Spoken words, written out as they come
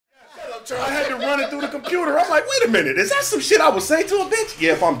I had to run it through the computer. I'm like, wait a minute, is that some shit I would say to a bitch?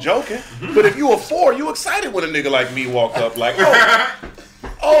 Yeah, if I'm joking. But if you a 4, you excited when a nigga like me walk up like,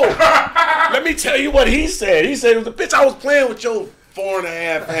 let me tell you what he said. He said, it was a bitch, I was playing with your 4.5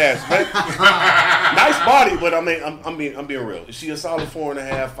 ass, man. Nice body, but I mean, I'm being real. Is she a solid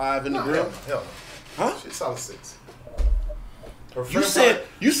 4.5, 5 in the grill? Hell no. Huh? She's solid 6.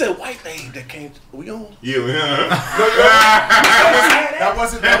 You said white babe that came. We on? Yeah. That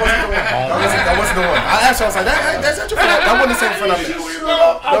wasn't the one. That wasn't the one. I asked her. I was like, that's not your friend. That wasn't the same friend I met.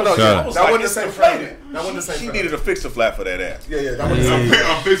 No. That wasn't the same friend. That wasn't the same. She friend. needed a fix a flat for that ass. Yeah. That wasn't the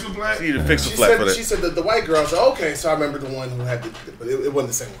same. A fix a flat. She needed a fix a flat for that. She said the white girl. I said, okay. So I remember the one who had but it wasn't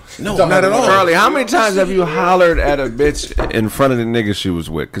the same one. No, not at all. Charlie, how many times have you hollered at a bitch in front of the nigga she was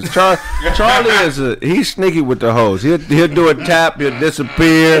with? Because Charlie he's sneaky with the hoes. He'll do a tap, he'll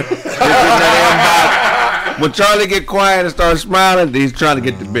disappear. When Charlie get quiet and start smiling, he's trying to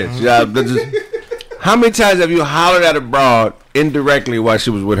get the bitch. How many times have you hollered at a broad indirectly while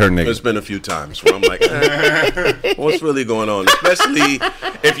she was with her nigga? It's been a few times where I'm like, what's really going on? Especially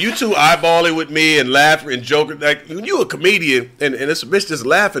if you two eyeballing with me and laughing and joking. Like, when you a comedian and it's a bitch just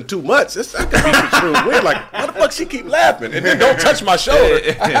laughing too much, that could be construed weird. Like, why the fuck she keep laughing? And then don't touch my shoulder.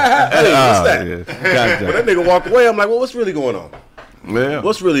 Hey, what's that? Yeah. When that nigga walk away, I'm like, well, what's really going on? Yeah.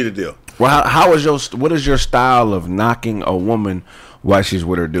 What's really the deal? Well, what is your style of knocking a woman while she's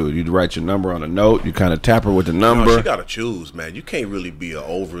with her dude? You write your number on a note, you kind of tap her with the number. No, she gotta choose, man. You can't really be an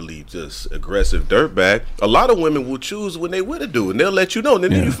overly just aggressive dirtbag. A lot of women will choose when they with a dude, and they'll let you know. And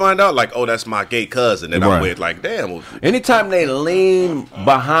then you find out, like, oh, that's my gay cousin, and I'm with. Like, damn. Well, anytime they lean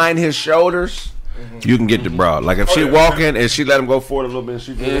behind his shoulders, you can get the broad. Like if she walking and she let him go forward a little bit, and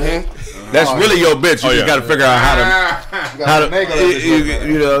she that's really your bitch. You just got to figure out how to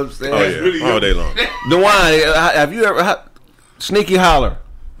you know what I'm saying? Oh yeah, really all day long. DeWine, have you ever sneaky holler?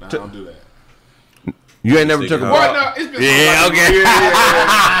 Nah, I don't do that. You ain't never took a broad? No, it's been okay.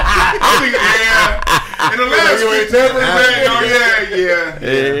 In the last you ain't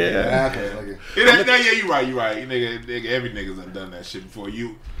you're right. You nigga, every nigga's done that shit before.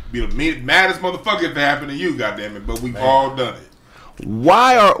 You be the maddest motherfucker if it happened to you, goddamn it. But we've all done it.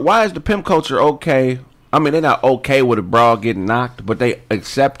 Why is the pimp culture okay? I mean, they're not okay with a broad getting knocked, but they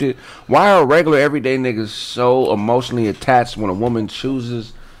accept it. Why are regular everyday niggas so emotionally attached when a woman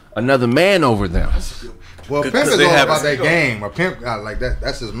chooses another man over them? Well, pimp is all about that game. A pimp got like that.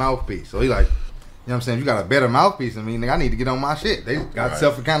 That's his mouthpiece. So he like, you know what I'm saying? If you got a better mouthpiece than me, nigga, I need to get on my shit. They got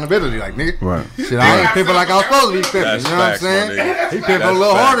self accountability, like nigga. Right. Shit, I ain't pimping like I was supposed to be pimping. That's you know what I'm facts, saying? He pimping a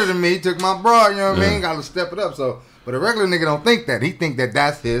little harder than me. Took my broad. You know what I mean? Got to step it up. So, but a regular nigga don't think that. He think that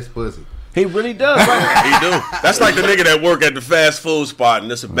that's his pussy. He really does. He do. That's like the nigga that work at the fast food spot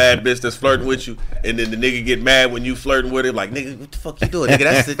and it's a bad bitch that's flirting with you, and then the nigga get mad when you flirting with him. Like, nigga, what the fuck you doing,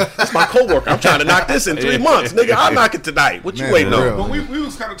 nigga? That's my coworker. I'm trying to knock this in 3 months, nigga. I'll knock it tonight. What you waiting on? But we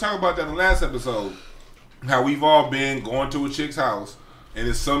was kind of talking about that in the last episode. How we've all been going to a chick's house and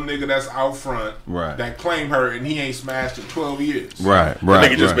it's some nigga that's out front that claim her and he ain't smashed in 12 years. Right. The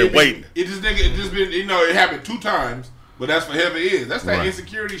nigga just been waiting. It just been, you know, it happened 2 times. But that's for whoever it is. That's that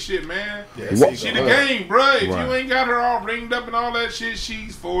insecurity shit, man. Yeah, she the game, bro. If you ain't got her all ringed up and all that shit,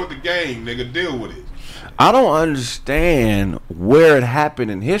 she's for the game, nigga. Deal with it. I don't understand where it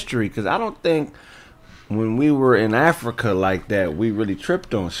happened in history, because I don't think when we were in Africa like that, we really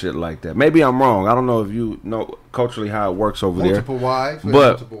tripped on shit like that. Maybe I'm wrong. I don't know if you know culturally how it works over multiple there. Wives, but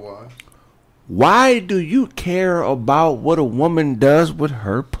multiple wives. Why do you care about what a woman does with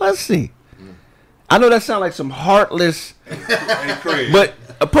her pussy? I know that sounds like some heartless, but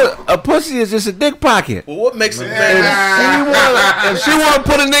a pussy is just a dick pocket. Well, what makes it? If she want to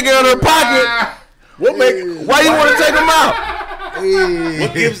put a nigga in her pocket, why you want to take him out?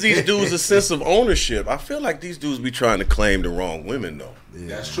 What gives these dudes a sense of ownership? I feel like these dudes be trying to claim the wrong women, though.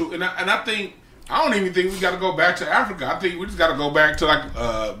 Yeah. That's true, and I think I don't even think we got to go back to Africa. I think we just got to go back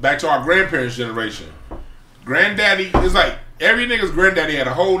to back to our grandparents' generation. Granddaddy is like. Every nigga's granddaddy had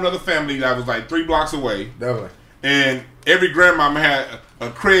a whole nother family that was like 3 blocks away. Definitely. And every grandmama had a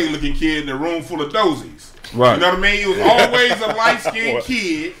Craig-looking kid in a room full of dozies. Right. You know what I mean? It was always a light-skinned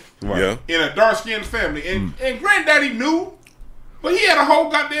kid in a dark-skinned family. And granddaddy knew, but he had a whole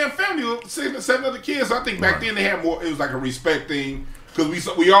goddamn family of 6 or 7 other kids. So I think back then they had more, it was like a respect thing.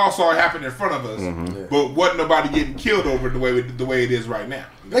 Because we all saw it happen in front of us, but wasn't nobody getting killed over the way it is right now.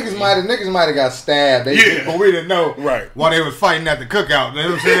 Niggas might have got stabbed, but we didn't know while they was fighting at the cookout. You know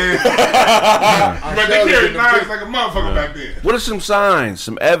what I'm saying? But they carried knives like a motherfucker back then. What are some signs,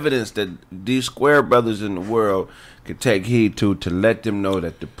 some evidence that these square brothers in the world could take heed to let them know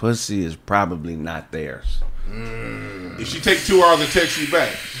that the pussy is probably not theirs? If she take 2 hours to text you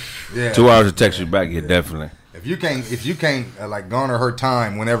back. Yeah. 2 hours to text you back, yeah, definitely. If you can't like garner her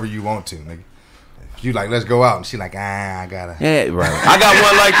time whenever you want to, nigga. If you like, let's go out, and she like, I gotta. Yeah, right. I got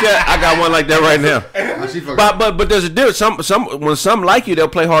one like that. I got one like that right now. But there's a difference. Some when some like you, they'll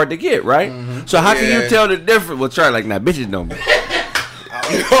play hard to get, right? Mm-hmm. So how can you tell the difference? Well, try like, nah, bitches don't.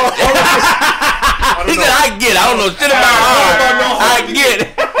 He said, I get it. I don't know shit about hard. I get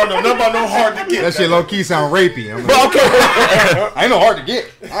it. I don't know nothing about no hard to get. That shit low key sound rapey. Well, okay. I ain't no hard to get.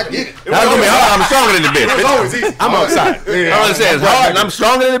 I get it. That's gonna be hard. I'm stronger than the bitch. It was always easy. I'm outside. Yeah. I understand. It's hard, and I'm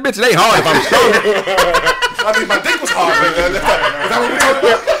stronger than the bitch. It ain't hard if I'm stronger. I mean, my dick was hard. Is that what we're talking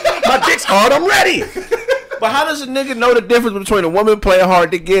about? My dick's hard. I'm ready. But how does a nigga know the difference between a woman playing hard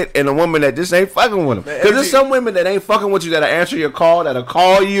to get and a woman that just ain't fucking with him? Because there's some women that ain't fucking with you that'll answer your call, that'll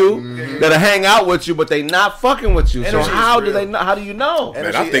call you, that'll hang out with you, but they not fucking with you. So how do they know? How do you know?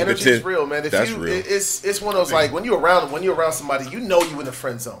 Energy, man, I think energy is real, man. If that's you, real. It's one of those like when you're around somebody, you know you in the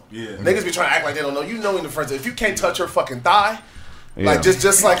friend zone. Yeah. Niggas be trying to act like they don't know. You know in the friend zone. If you can't touch her fucking thigh. Like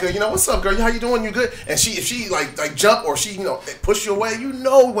just like you know, what's up, girl? How you doing? You good? And if she like jump or she push you away, you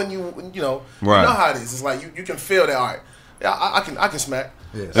know when you know how it is. It's like you can feel that. All right, yeah, I can smack.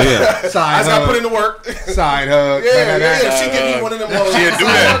 Yeah. I just gotta put in the work. Side hug. Yeah. If she give me one of them, she'll do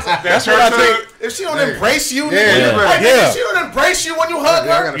that. That's what I think. If she don't embrace you, if she don't embrace you when you hug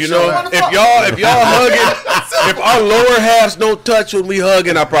her, you know, if y'all hugging, if our lower halves don't touch when we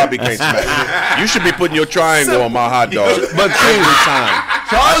hugging, I probably can't smack. You should be putting your triangle on my hot dog. But every time,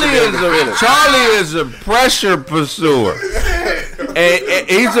 Charlie is a pressure pursuer, and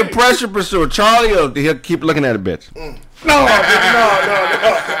he's a pressure pursuer. Charlie, he'll keep looking at a bitch. No.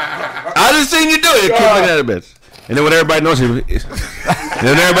 I just seen you do it. Keep looking at a bitch, and then when everybody knows him,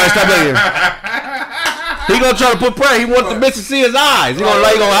 then everybody stop looking. He gonna try to put pressure. He wants the bitch to see his eyes. He gonna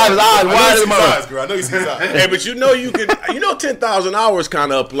have his eyes wide as mother. I know you see his eyes. Hey, but you know 10,000 hours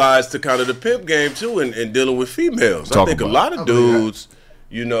kind of applies to kind of the pimp game too, and dealing with females. I think a lot of dudes,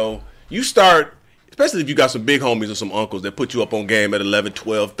 you start. Especially if you got some big homies or some uncles that put you up on game at 11,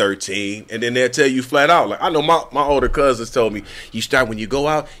 12, 13, and then they'll tell you flat out. Like I know my older cousins told me, you start when you go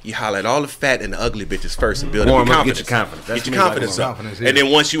out, you holler at all the fat and the ugly bitches first and build up your confidence. Get your confidence. Get your confidence up. And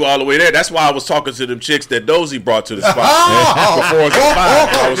then once you all the way there, that's why I was talking to them chicks that Dozy brought to the spot. Before it was 5.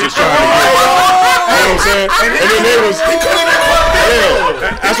 I was just trying to get, you know what I'm saying? And then they was,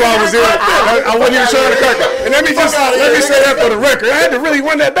 that's why I was there. I wasn't even trying to crack it. And let me say that for the record. I had to really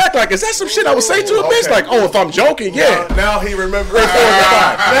run that back. Like, is that some shit I would say to a bitch? Like, oh, if I'm joking, yeah. Now he remembers.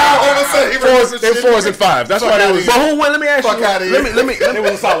 Now all of a sudden he remembers. They're 4s and 5s. That's why they was. But who? Let me ask you. Let me. It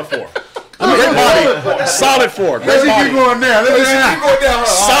was a solid 4. Great body, solid 4. Great body. Keep going down.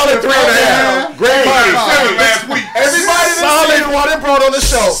 Solid 3.5. Great body. Last week. Everybody solid. What they brought on the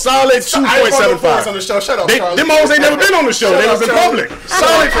show. Solid 2.75 on the show. Shut up, Charlie. Them hoes ain't never been on the show. They was in public.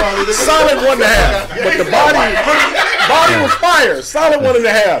 Solid 1.5. But the body was fire. Solid 1.5. They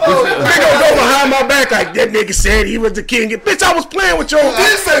gonna go behind my back like that nigga said he was the king. Bitch, I was playing with your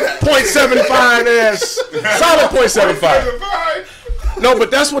 0.75 ass. Solid 0.75. No,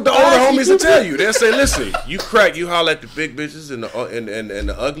 but that's what the older homies will tell you. They'll say, listen, you holler at the big bitches and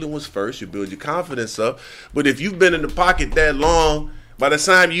the ugly ones first. You build your confidence up. But if you've been in the pocket that long, by the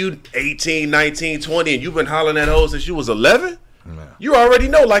time you 18, 19, 20, and you've been hollering at hoes since you was 11, you already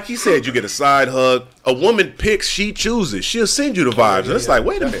know, like he said, you get a side hug. A woman picks, she chooses. She'll send you the vibes. And it's like,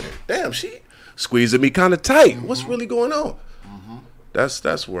 wait a minute. Damn, she squeezing me kind of tight. What's really going on?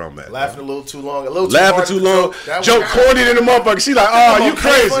 That's where I'm at. Laughing a little too long. Laughing too long. Joke corny in the motherfucker. She like, oh, you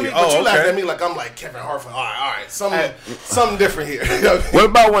crazy. Funny, but you laughed at me like I'm like Kevin Hart. All right. Something different here. What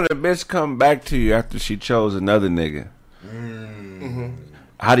about when a bitch come back to you after she chose another nigga?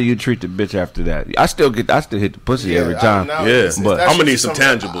 How do you treat the bitch after that? I still hit the pussy every time. But I'm gonna need some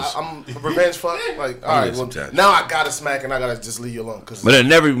tangibles. I'm revenge fuck. Like, all right, well, now I gotta smack and I gotta just leave you alone. But it'll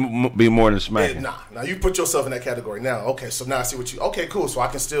never be more than smacking. Nah. Now you put yourself in that category. Now, okay, so now I see what you. Okay, cool. So I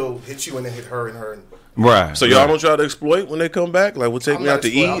can still hit you and then hit her and her. Right. So y'all don't try to exploit when they come back? Like, we'll take me out to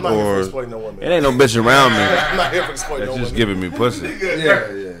eat, I'm not here for exploiting no woman. It ain't no bitch around me. I'm not here for exploiting no woman. Just giving me pussy.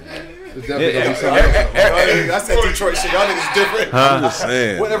 Yeah. I said Detroit shit. Y'all niggas different. I'm just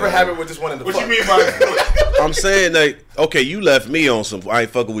saying. Whatever happened with just wanting to fuck. What you mean by exploit? I'm saying like, okay, you left me on some. I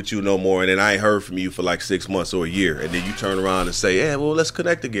ain't fucking with you no more, and then I ain't heard from you for like 6 months or a year, and then you turn around and say, yeah, well, let's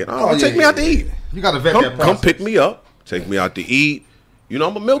connect again. Take me out to eat. You got to vet that process. Come pick me up. Take me out to eat. You know,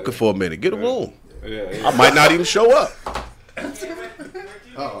 I'm gonna milk it for a minute. Get a room. I might not even show up. Come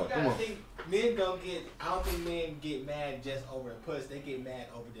on. Men don't get. I don't think men get mad just over the puss. They get mad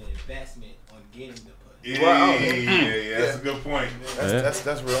over the investment on getting the puss. Yeah, that's a good point.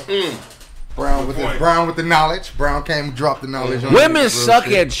 That's real. Brown with the knowledge. Brown came and dropped the knowledge. On Women suck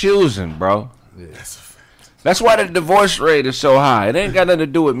at choosing, bro. Yeah. That's why the divorce rate is so high. It ain't got nothing to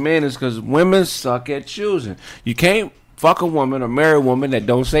do with men. It's because women suck at choosing. You can't fuck a woman or marry a woman that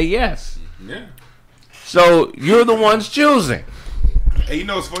don't say yes. Yeah. So you're the ones choosing. Hey, you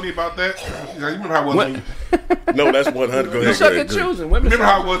know what's funny about that? You remember how it was? No, that's 100. You suck at choosing. Women remember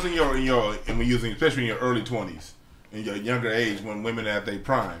how it was in your and when using, especially in your early 20s, in your younger age, when women at their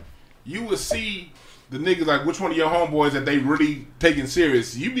prime, you would see the niggas like which one of your homeboys that they really taking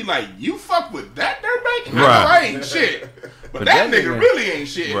serious. You be like, you fuck with that dirtbag? Right. I ain't shit. But that nigga really ain't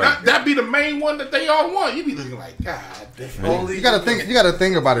shit. Right. That be the main one that they all want. You be looking like, God damn. You gotta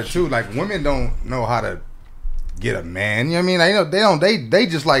think about it too. Like women don't know how to get a man. You know what I mean? They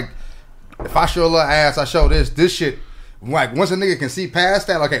just like, if I show a little ass, I show this shit. Like once a nigga can see past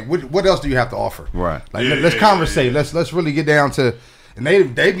that, okay, what else do you have to offer? Right. Like let's conversate. Let's really get down to. And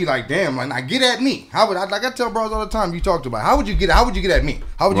they be like, damn, like, now get at me. How would I tell bros all the time? You talked about how would you get at me?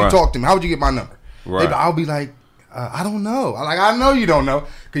 How would you talk to me? How would you get my number? Right. I'll be like, I don't know. I know you don't know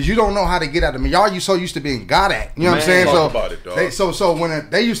because you don't know how to get at me. Y'all, you so used to being got at. You know what I'm saying? Talk about it, dog. So when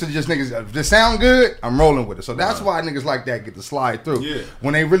they used to just niggas, if they sound good, I'm rolling with it. So that's why niggas like that get to slide through. Yeah.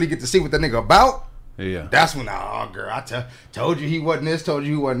 When they really get to see what the nigga about. Yeah, that's when girl, I told you he wasn't this, told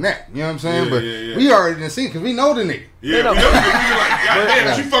you he wasn't that. You know what I'm saying? But yeah. we already done seen because we know the nigga. Yeah, we know the nigga. We like, God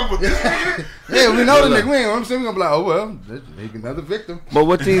damn, you fuck with this nigga. Yeah, we know the nigga. We ain't, I'm saying we gonna be like, oh well, make another victim. But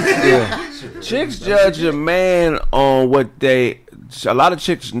what these chicks judge a man on what they. A lot of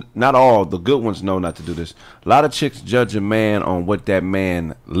chicks, not all, the good ones know not to do this. A lot of chicks judge a man on what that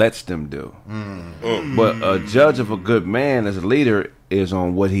man lets them do. But a judge of a good man as a leader is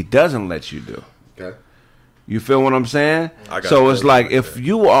on what he doesn't let you do. Okay. You feel what I'm saying? So it's like if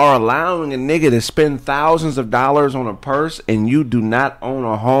you are allowing a nigga to spend thousands of dollars on a purse and you do not own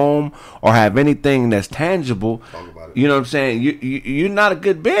a home or have anything that's tangible, you know what I'm saying? You're not a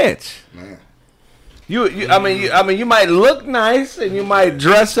good bitch. Man. I mean, you might look nice and you might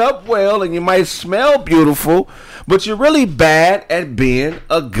dress up well and you might smell beautiful, but you're really bad at being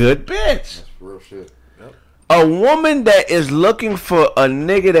a good bitch. That's real shit. A woman that is looking for a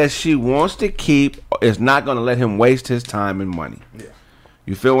nigga that she wants to keep is not going to let him waste his time and money. Yeah.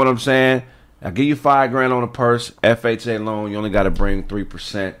 You feel what I'm saying? I'll give you $5,000 on a purse, FHA loan, you only got to bring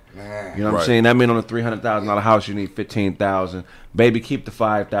 3%. Man. You know what I'm saying? That means on a $300,000 house, you need $15,000. Baby, keep the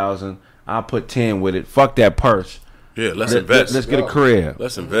 $5,000. I'll put 10 with it. Fuck that purse. Yeah, let's invest. Let's get a career.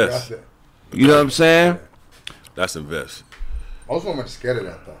 Let's invest. You know what I'm saying? Let's invest. Most women are scared of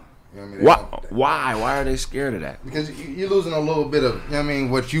that, though. You know what I mean? Why? Why are they scared of that? Because you're losing a little bit of, you know what I mean,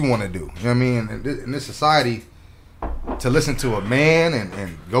 what you want to do. You know what I mean? In this society, to listen to a man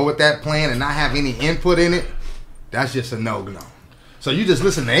and go with that plan and not have any input in it, that's just a no-no. So you just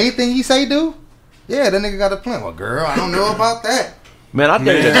listen to anything he say, do? Yeah, that nigga got a plan. Well, girl, I don't know about that. Man, I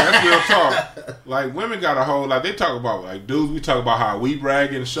think that's real talk. Like, women got a whole, like, they talk about, like, dudes, we talk about how we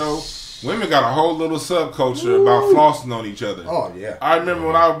brag in the show. Women got a whole little subculture about flossing on each other. Oh, yeah. I remember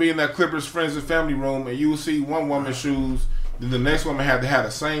when I would be in that Clippers Friends and Family room, and you would see one woman's shoes, then the next woman had to have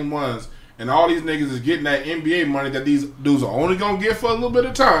the same ones, and all these niggas is getting that NBA money that these dudes are only going to get for a little bit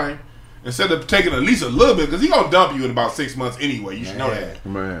of time, instead of taking at least a little bit, because he going to dump you in about 6 months anyway. You should know that.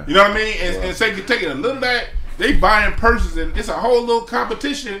 Man. You know what I mean? And say you're taking a little of that, they buying purses, and it's a whole little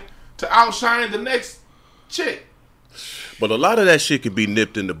competition to outshine the next chick. But a lot of that shit could be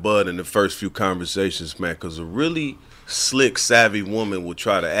nipped in the bud in the first few conversations, man, because a really slick, savvy woman will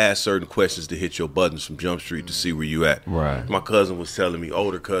try to ask certain questions to hit your buttons from Jump Street to see where you at. Right. My cousin was telling me,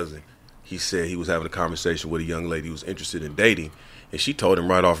 older cousin, he said he was having a conversation with a young lady who was interested in dating, and she told him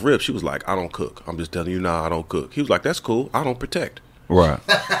right off rip, she was like, I don't cook. I'm just telling you now, I don't cook. He was like, that's cool. I don't protect. Right.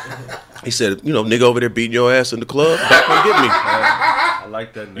 He said, you know, nigga over there beating your ass in the club, back and get me. I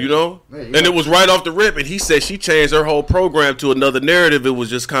like that nigga. You know? And it was right off the rip, and he said she changed her whole program to another narrative. It was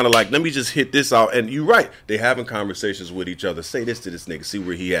just kind of like, let me just hit this out. And you're right. They having conversations with each other. Say this to this nigga. See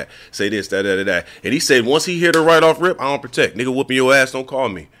where he at. Say this, that. And he said, once he hit her right off rip, I don't protect. Nigga whooping your ass, don't call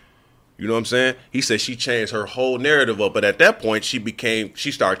me. You know what I'm saying? He said she changed her whole narrative up. But at that point,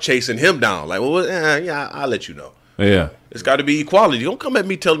 she started chasing him down. Like, well, yeah, I'll let you know. Yeah. It's got to be equality. Don't come at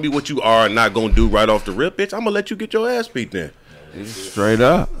me telling me what you are and not going to do right off the rip, bitch. I'm going to let you get your ass beat then. Straight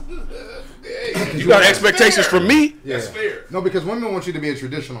up. You got expectations from me? Yeah. That's fair. No, because women want you to be a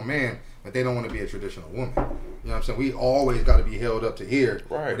traditional man, but they don't want to be a traditional woman. You know what I'm saying? We always got to be held up to here.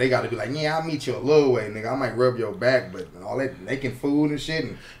 Right. They got to be like, yeah, I'll meet you a little way, nigga. I might rub your back, but all that making food and shit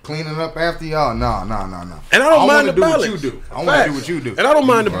and cleaning up after y'all, no. And I don't mind the balance. What you do. I want to do what you do. And I don't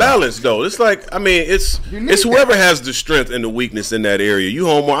mind the balance, though. It's like, I mean, it's whoever has the strength and the weakness in that area. You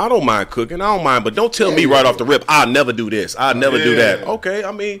home, I don't mind cooking. I don't mind, but don't tell me right off the rip, I'll never do this. I'll never do that. Okay,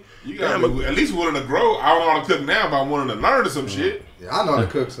 I mean. You got to at least willing to grow. I don't know how to cook now, but I'm willing to learn some shit. Yeah, I know how to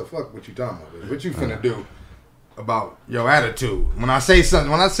cook, so fuck what you talking about. Baby. What you finna do about your attitude? When I say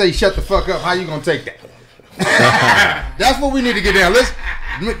something, when I say shut the fuck up, how you gonna take that? That's what we need to get down.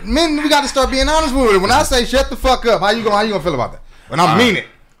 Men, we got to start being honest with it. When I say shut the fuck up, how you gonna feel about that? When I mean it.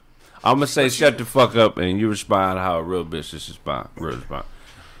 I'm gonna say shut the fuck up, and you respond how a real bitch should respond.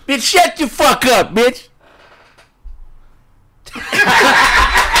 Bitch, shut the fuck up, bitch.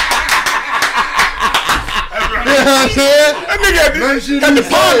 You know what I'm saying? That nigga had to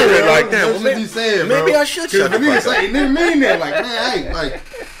ponder it like that. Maybe I should shut the fuck up. He didn't mean that. Like, man, hey, like.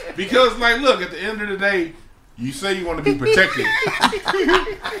 Because, like, look, at the end of the day, you say you want to be protected.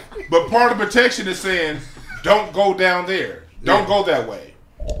 But part of protection is saying, don't go down there. Don't go that way.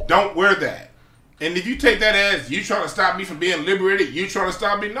 Don't wear that. And if you take that as you trying to stop me from being liberated, you trying to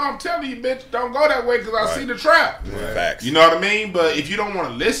stop me, no, I'm telling you, bitch, don't go that way because I see the trap. Facts. You know what I mean? But if you don't want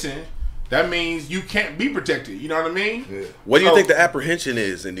to listen, that means you can't be protected. You know what I mean? Yeah. What do you think the apprehension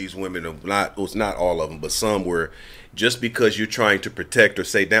is in these women? It's not all of them, but some where just because you're trying to protect or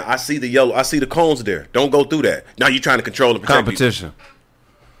say, "Down, I see the yellow, I see the cones there. Don't go through that." Now you're trying to control and protect competition.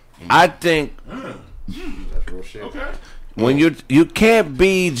 I think That's real shit. Okay. when you can't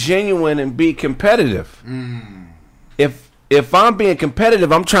be genuine and be competitive. If I'm being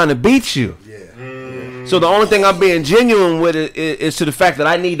competitive, I'm trying to beat you. Yeah. So the only thing I'm being genuine with is to the fact that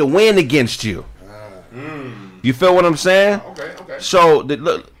I need to win against you. You feel what I'm saying? Okay. So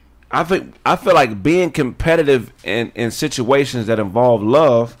look, I feel like being competitive in situations that involve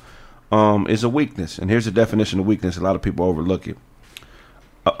love is a weakness. And here's the definition of weakness. A lot of people overlook it.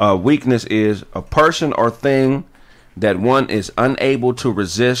 A weakness is a person or thing that one is unable to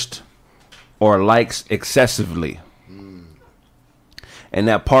resist or likes excessively. And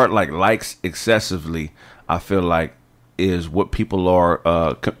that part, like likes excessively, I feel like is what people are,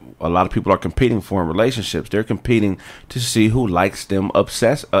 a lot of people are competing for in relationships. They're competing to see who likes them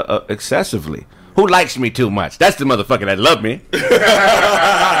excessively. Who likes me too much? That's the motherfucker that love me.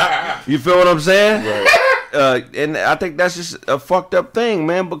 You feel what I'm saying? Right. And I think that's just a fucked up thing,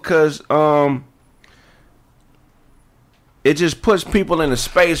 man, because it just puts people in a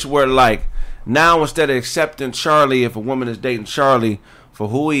space where, like, now instead of accepting Charlie, if a woman is dating Charlie for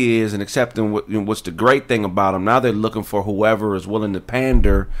who he is and accepting what's the great thing about him, now they're looking for whoever is willing to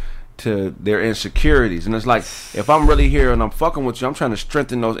pander to their insecurities. And it's like, if I'm really here and I'm fucking with you, I'm trying to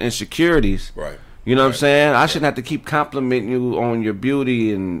strengthen those insecurities. Right. You know what I'm saying? I shouldn't have to keep complimenting you on your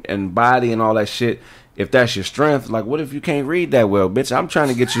beauty and body and all that shit if that's your strength. Like, what if you can't read that well, bitch? I'm trying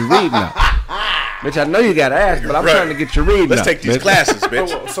to get you reading now. Bitch, I know you got ass, but I'm trying to get you reading. Let's take these classes,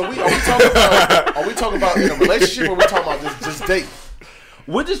 bitch. So are we talking about in a relationship, or are we talking about just dating?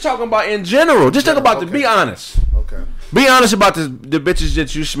 We're just talking about in general. Just talk about to be honest. Okay. Be honest about the bitches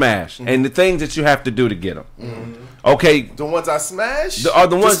that you smash and the things that you have to do to get them. Okay. The ones I smash? Are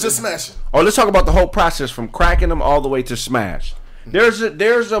the ones just smashing. Oh, let's talk about the whole process from cracking them all the way to smash. There's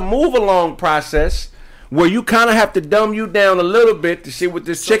a move along process where you kind of have to dumb you down a little bit to see what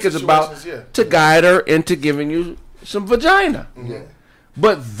this chick is about to guide her into giving you some vagina. Yeah.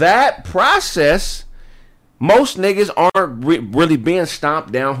 But that process, most niggas aren't really being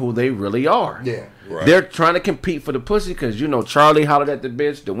stomped down who they really are. Yeah. Right. They're trying to compete for the pussy because, you know, Charlie hollered at the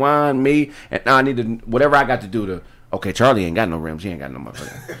bitch, DeWine, me, and now I need to, whatever I got to do to, okay, Charlie ain't got no rims. He ain't got no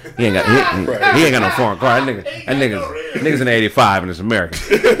motherfucker. He ain't got no foreign car. Niggas in 85 and it's American.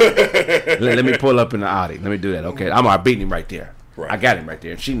 let me pull up in the Audi. Let me do that. Okay, I'm already beating him right there. Right. I got him right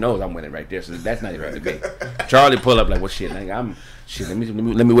there. She knows I'm winning right there, so that's not even the debate. Charlie pull up like, well, shit, nigga,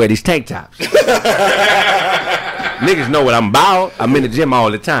 let me wear these tank tops. Niggas know what I'm about. I'm in the gym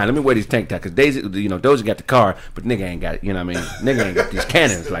all the time. Let me wear these tank tops because Daisy, you know, Doja got the car, but nigga ain't got, you know what I mean? Nigga ain't got these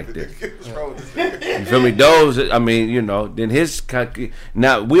cannons like this. You feel me? Doja, I mean, you know, then his,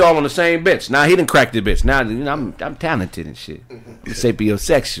 now we all on the same bitch. Now he done cracked the bitch. Now, you know, I'm talented and shit. I'm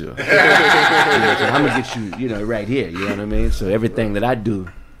sapiosexual. So I'm gonna get you, you know, right here. You know what I mean? So everything that I do.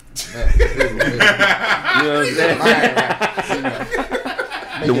 You know what I'm saying?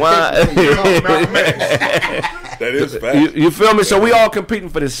 That is fact. You feel me? So we all competing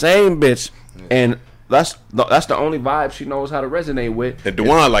for the same bitch, and that's the only vibe she knows how to resonate with. And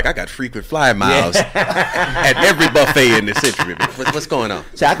Dewan, like, I got frequent flyer miles at every buffet in the century. What's going on?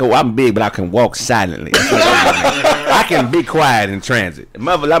 See, I'm big, but I can walk silently. I can be quiet in transit. A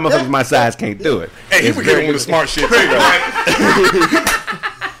lot of motherfuckers my size can't do it. Hey, he was getting with the smart shit. Craig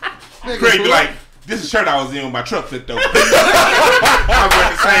be like, this is shirt I was in when my truck flipped over. I was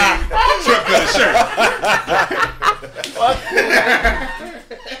wearing the same truck color shirt.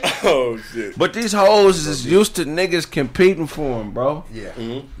 Oh shit! But these hoes is used to niggas competing for them, bro. Yeah,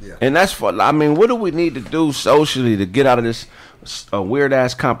 yeah. And that's for. I mean, what do we need to do socially to get out of this weird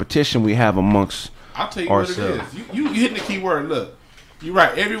ass competition we have amongst I'll tell you ourselves? what it is. You hitting the key word. Look, you're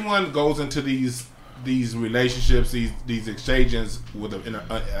right. Everyone goes into these relationships, these exchanges with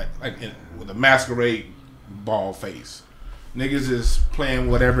a masquerade ball face. Niggas is playing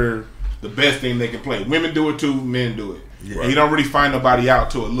whatever the best thing they can play. Women do it too. Men do it. Yeah. And you don't really find nobody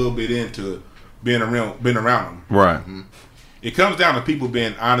out till a little bit into being around them. Right. Mm-hmm. It comes down to people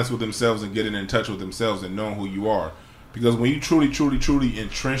being honest with themselves and getting in touch with themselves and knowing who you are. Because when you truly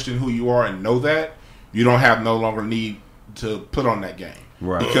entrenched in who you are and know that, you don't have no longer need to put on that game.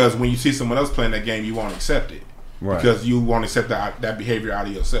 Right. Because when you see someone else playing that game, you won't accept it. Right. Because you won't accept that behavior out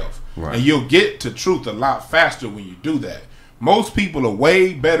of yourself. Right. And you'll get to truth a lot faster when you do that. Most people are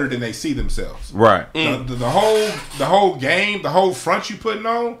way better than they see themselves. Right. The whole game, the whole front you putting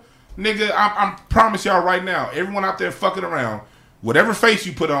on, nigga, I promise y'all right now, everyone out there fucking around, whatever face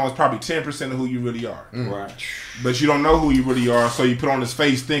you put on is probably 10% of who you really are. Right. But you don't know who you really are, so you put on this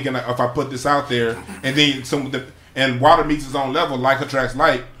face thinking if I put this out there, and then and water meets its own level, like attracts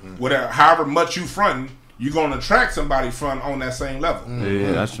like, whatever, however much you fronting, you're gonna attract somebody front on that same level.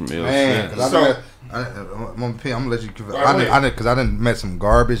 Yeah, that's some ill Man, shit. I'm gonna let you. Because I done met some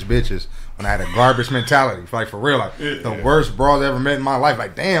garbage bitches when I had a garbage mentality. Like for real, like the worst bras I ever met in my life.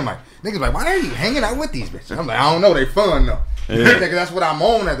 Like damn, like niggas like why are you hanging out with these bitches? I'm like I don't know, they fun though. Yeah. That's what I'm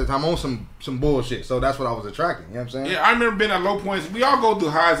on at the time. I'm on some bullshit. So that's what I was attracting. You know what I'm saying? Yeah, I remember being at low points. We all go through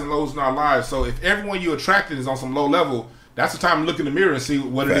highs and lows in our lives. So if everyone you attracted is on some low level, that's the time to look in the mirror and see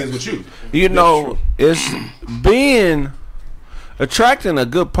what it is with you. You know, it's being attracting a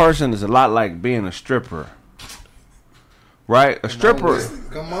good person is a lot like being a stripper. Right? A stripper.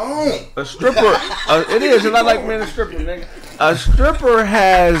 Come on. A stripper. It is a lot like being a stripper, nigga. A stripper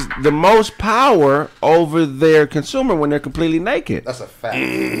has the most power over their consumer when they're completely naked. That's a fact.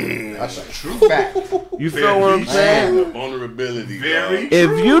 That's a true fact. You feel what I'm saying? Vulnerability. Very.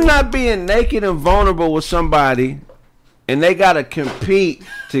 If you're not being naked and vulnerable with somebody, and they gotta compete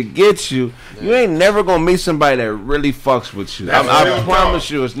to get you, you ain't never gonna meet somebody that really fucks with you. I promise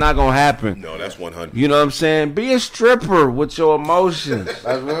you, it's not gonna happen. No, that's 100. You know what I'm saying? Be a stripper with your emotions.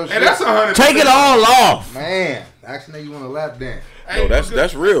 That's real shit. And that's 100%. Take it all off. Man, actually, you want to lap dance. No,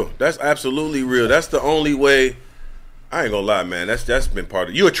 that's real. That's absolutely real. That's the only way. I ain't gonna lie, man. That's been part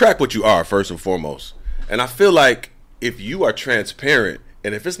of. You attract what you are first and foremost. And I feel like if you are transparent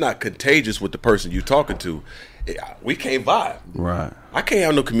and if it's not contagious with the person you're talking to, we can't vibe. Right. I can't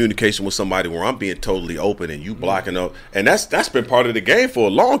have no communication with somebody where I'm being totally open and you blocking up. And that's been part of the game for a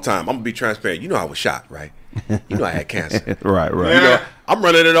long time. I'm gonna be transparent. You know I was shot, right? You know I had cancer. Right. You know, I'm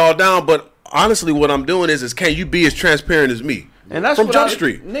running it all down, but honestly what I'm doing is can you be as transparent as me? And that's from what Jump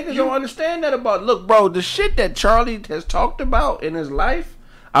Street. Niggas don't understand that about. Look, bro, the shit that Charlie has talked about in his life,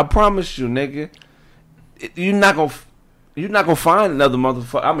 I promise you, nigga, you're not gonna find another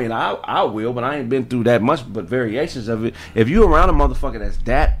motherfucker. I mean, I will, but I ain't been through that much, but variations of it. If you around a motherfucker that's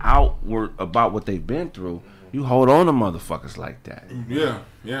that outward about what they've been through, you hold on to motherfuckers like that. Yeah.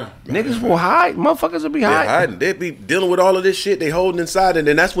 Niggas will hide. Motherfuckers will be hiding. They be dealing with all of this shit they holding inside, and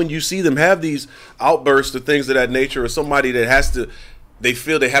then that's when you see them have these outbursts or things of that nature, or somebody that they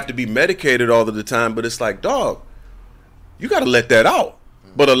feel they have to be medicated all of the time, but it's like, dog, you got to let that out.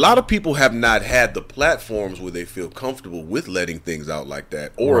 But a lot of people have not had the platforms where they feel comfortable with letting things out like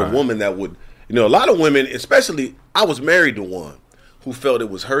that, or Right. a woman that would, a lot of women, especially, I was married to one who felt it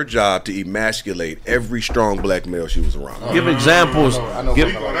was her job to emasculate every strong black male she was around. Give examples. I know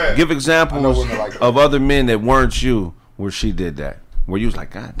give women like give examples I know women like that. of other men that weren't you where she did that. Where you was like,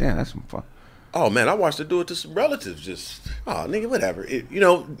 God damn, that's some fun. Oh man, I watched her do it to some relatives. Just, nigga, whatever.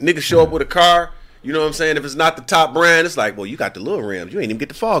 Niggas show up with a car. You know what I'm saying? If it's not the top brand, it's like, well, you got the little rims. You ain't even get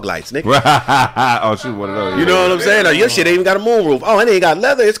the fog lights, nigga. Oh, she one of those. You know what I'm saying? Your shit ain't even got a moonroof. Oh, it ain't got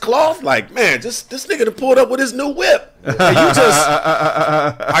leather. It's cloth. Like, man, just this nigga done pulled up with his new whip. And you just,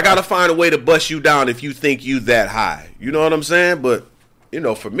 I gotta find a way to bust you down if you think you that high. You know what I'm saying? But,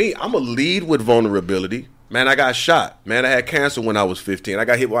 for me, I'm gonna lead with vulnerability. Man, I got shot. Man, I had cancer when I was 15. I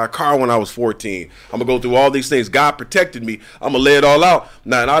got hit by a car when I was 14. I'm going to go through all these things. God protected me. I'm going to lay it all out.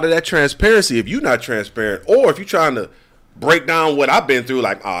 Now, and out of that transparency, if you're not transparent, or if you're trying to break down what I've been through,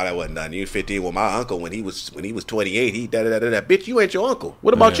 like, oh, that wasn't nothing. You 15 with my uncle when he was 28. He da-da-da-da-da. Bitch, you ain't your uncle.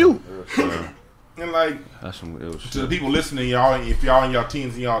 What about you? And like, to the people listening, y'all, if y'all in y'all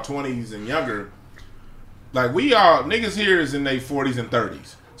teens and y'all 20s and younger, like we all, niggas here is in their 40s and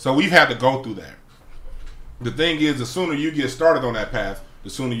 30s. So we've had to go through that. The thing is, the sooner you get started on that path, the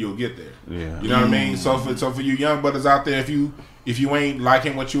sooner you'll get there. Yeah. You know what I mean? So for you young brothers out there, if you ain't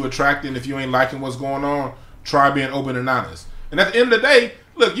liking what you attracting, if you ain't liking what's going on, try being open and honest. And at the end of the day,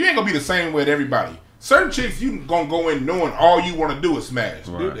 look, you ain't gonna be the same with everybody. Certain chicks, you gonna go in knowing all you want to do is smash.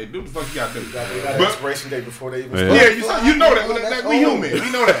 Right. Do the fuck you gotta do. But expiration date before they even start. Yeah, you know that. We human.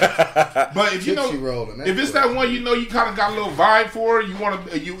 We know that. But if you know, if it's that one, you know, you kind of got a little vibe for, you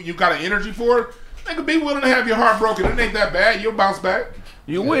want to, you got an energy for. Nigga, be willing to have your heart broken. It ain't that bad. You'll bounce back.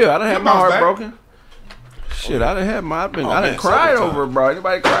 You will. I done had my heart broken. Shit, I done had my. I done cried over it, bro.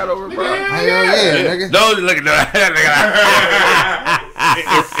 Anybody cried over it, bro? Hell yeah, nigga. No, look at that.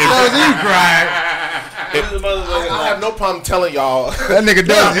 You cried. I have no problem telling y'all. That nigga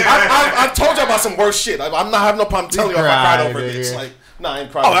does it. I told y'all about some worse shit. I'm not having no problem telling y'all if I cried over it. It's like, nah, I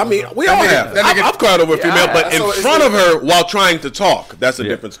ain't cried. Oh, I mean, we all have. I've cried over a female, but in front of her while trying to talk. That's a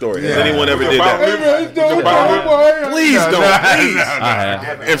different story. Has anyone ever did that? Please don't.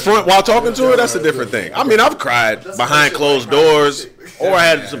 Please. In front while talking to her, that's a different thing. I mean, I've cried behind closed doors, or I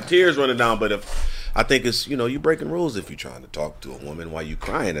had some tears running down. But I think it's, you know, you breaking rules if you're trying to talk to a woman while you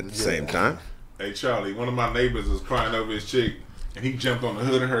crying at the same time. Hey, Charlie, one of my neighbors was crying over his chick, and he jumped on the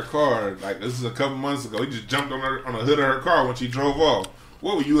hood of her car. Like, this is a couple months ago. He just jumped on the hood of her car when she drove off.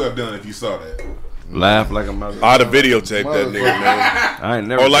 What would you have done if you saw that? Laugh like a mother. I'd have videotaped that nigga, man. I ain't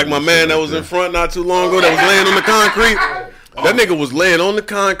never. Or like my man that was in front not too long ago that was laying on the concrete. That nigga was laying on the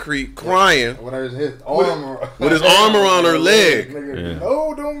concrete crying with his arm around her leg.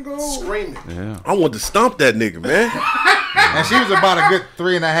 No, don't go. Screaming. Yeah. I wanted to stomp that nigga, man. And she was about a good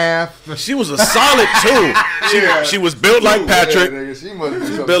 3.5. She was a solid 2. She was built like Patrick. Yeah, she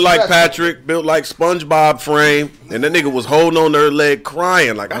was built like Patrick, built like SpongeBob frame. And that nigga was holding on to her leg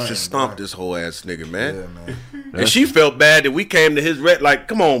crying like, I should stomp this whole ass nigga, man. Yeah, man. And she felt bad that we came to his like,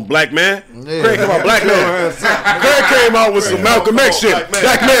 come on, black man. Yeah. Craig, come on, black man. Craig came out with some Malcolm X shit.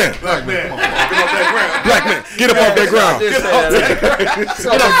 Black man. Black man. Black man. Get up off that ground. Get up off that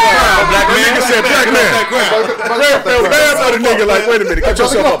ground, black man. Nigga said, black man. Craig felt bad for the nigga. Like, wait a minute. Get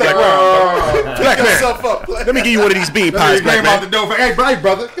yourself up, black man. Black man. Let me give you one of these bean pies, black man. Hey,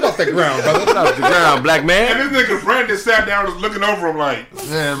 brother. Get off that ground, brother. Get off the ground, black man. And this nigga Brandon sat down and was looking over him like.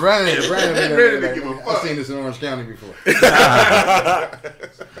 Yeah, Brandon didn't give a fuck. I've seen this in Orange County before.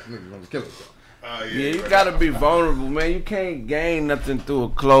 Yeah, you gotta be vulnerable, man. You can't gain nothing through a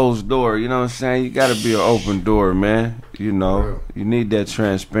closed door. You know what I'm saying? You gotta be an open door, man. You know, you need that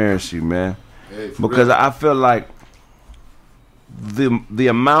transparency, man. Because I feel like the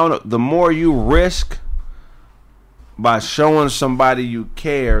more you risk by showing somebody you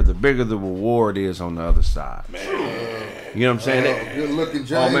care, the bigger the reward is on the other side. Man. You know what I'm saying? Good looking,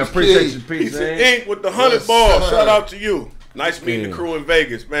 James. Oh man, appreciate your piece. Ink with the 100 balls. Shout out to you. Nice meeting the crew in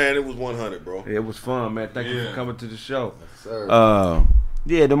Vegas, man. It was 100, bro. It was fun, man. Thank you for coming to the show. Yes, sir.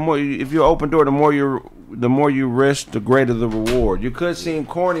 Yeah, the more if you're open door, the more you risk, the greater the reward. You could seem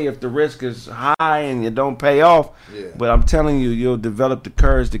corny if the risk is high and it don't pay off. Yeah. But I'm telling you, you'll develop the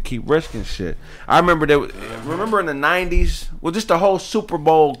courage to keep risking shit. I remember in the 90s, well, just the whole Super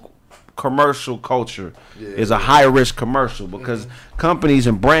Bowl commercial culture is a high risk commercial because companies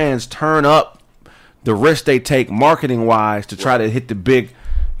and brands turn up the risk they take marketing wise to try to hit the big,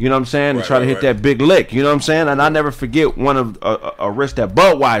 you know what I'm saying, to try to hit that big lick, you know what I'm saying. And I never forget one of a risk that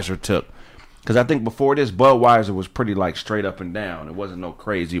Budweiser took, because I think before this Budweiser was pretty like straight up and down. It wasn't no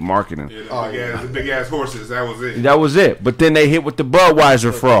crazy marketing. Yeah, the big ass horses. That was it. That was it. But then they hit with the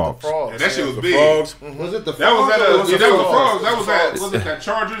Budweiser frogs. And that shit was big. Was it the frogs? That was the frogs. That was that. Was it that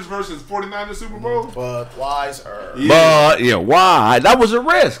Chargers versus 49ers Super Bowl? Budweiser. Yeah, why? That was a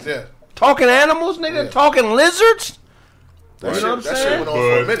risk. Yeah. Talking animals, nigga. Yeah. Talking lizards. That shit went on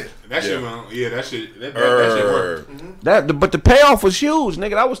for a minute. That shit went on. Yeah, that shit worked. But the payoff was huge,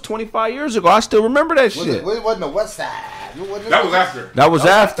 nigga. That was 25 years ago. I still remember that shit. It wasn't the West Side. That was after. That was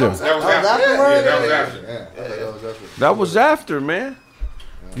after. That was after, man.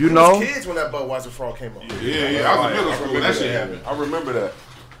 You know. Kids when that Budweiser frog came on. Yeah. I was in middle school when that shit happened. I remember that.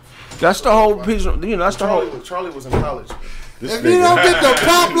 That's the whole piece. You know, that's the whole. Charlie was in college. If you don't get the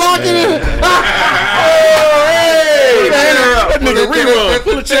pop lock in it, that nigga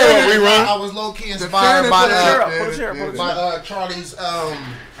rerun. a chair up, rerun. I was low key inspired by Charlie's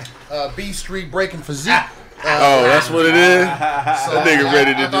B Street Breaking Physique. Oh, that's what it is? That nigga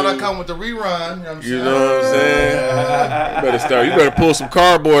ready to do. I thought I'd come with the rerun. You know what I'm saying? You better pull some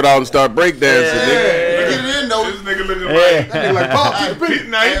cardboard out and start breakdancing, nigga. Get it in, though. This nigga looking like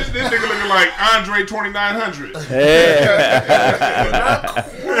this nigga looking like Andre 2900.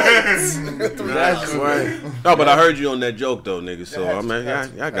 That's right. No, but I heard you on that joke though, nigga. So I mean,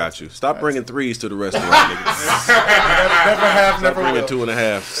 I got you. Stop bringing threes to the restaurant, nigga. Never have, never Bringing will.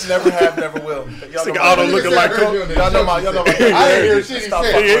 2.5. Never have, never will. Y'all know Auto looking like Coke. Y'all know my. I didn't hear shit he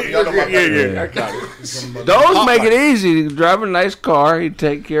said. Y'all know my. Yeah. I got it. Those make it easy. He drive a nice car. He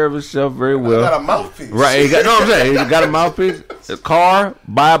take care of himself very I well. got a mouthpiece. Right, you know what I'm saying? He got a mouthpiece, a car,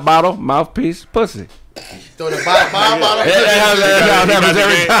 buy a bottle, mouthpiece, pussy. Throw the bottle. That happens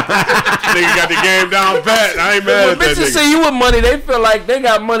every time. Nigga got the game down pat. I ain't mad at that Bitches nigga. see you with money, they feel like they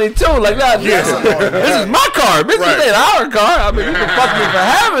got money too. Like, nah, this is my car. Bitch, Right. this ain't our car. I mean, you can fuck me for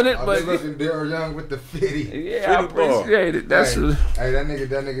having it, I but was looking Daryl Young with the 50. yeah, I appreciate it. That's Hey, that nigga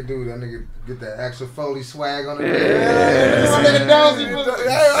get that Axel Foley swag on the I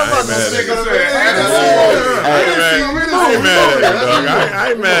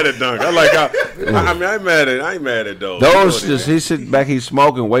ain't mad at Dunk. I like how. I ain't mad at those. those just he sit back, he's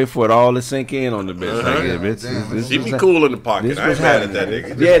smoking, wait for it all to sink in on the bitch. Like, yeah, bitch, this Keep me was- cool in the pocket. this I ain't was mad at happening.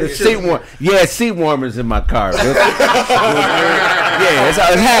 that nigga. Yeah, the seat warm. Yeah, seat warmers in my car. Bitch. Yeah, that's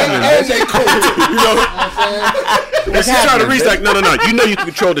how it's happening. If you try to reach like, no. You know you can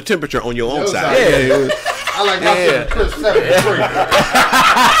control the temperature on your own side. Yeah, I like my Chris 73.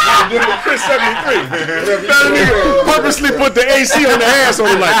 Chris 73. That nigga purposely put the AC on the ass on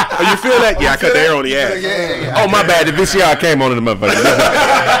him like, oh, you feel that? Yeah, I cut the air on the ass. Oh, my bad. The VCR came on in the motherfucker.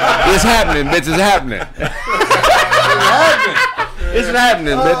 It's happening, bitch. It's happening. It's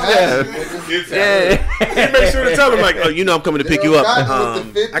happening, bitch. Yeah. He make sure to tell him like, oh, you know I'm coming to pick you up.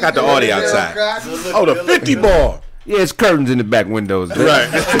 I got the Audi outside. Oh, the 50 ball. Yeah, it's curtains in the back windows, bitch. Right.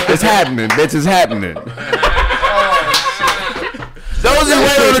 It's happening, bitch. It's happening. Those is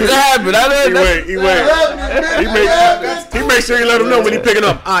waiting on it to happen. He make sure he let him know when he picking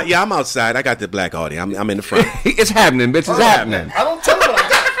up. Yeah, I'm outside. I got the black Audi. I'm in the front. It's happening, bitch. It's happening. I don't tell him what I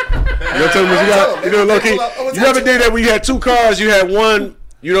got. You don't tell him what you got. You know, low key. You ever did that when you had two cars? You had one.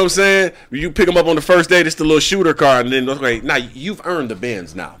 You know what I'm saying? You pick them up on the first day. This the little shooter car, and then okay, now you've earned the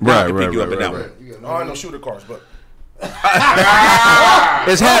Benz now. Now I can pick you up in that one. No, I ain't no shooter cars, but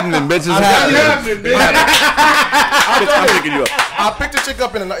It's happening, bitch. It's happening. I'm picking you up. I picked a chick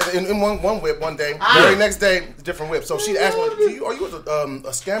up in one whip one day. Very next day, different whip. So she asked me, "Are you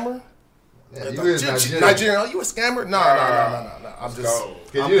a scammer?" Yeah, you is Nigerian. Are you a scammer? No. I'm just.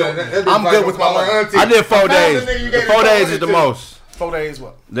 I'm I'm good with my money. I did 4 days. The 4 days is the most 4 days.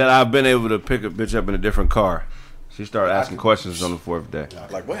 What? that I've been able to pick a bitch up in a different car. She started asking questions on the 4th day.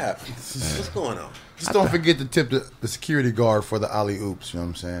 Like, what happened? What's going on? Just don't forget to tip the security guard for the alley oops. You know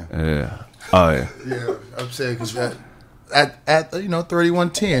what I'm saying? Yeah. Oh yeah. Yeah, I'm saying because at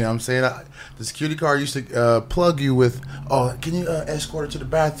 3110, you know what I'm saying the security guard used to plug you with, oh, can you escort her to the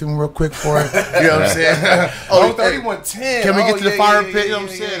bathroom real quick for her? You know what I'm saying? Oh, 3110. Can we get to the fire pit? You know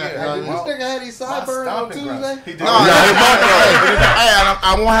what I'm saying? This nigga had these sideburns on Tuesday. He did. No, I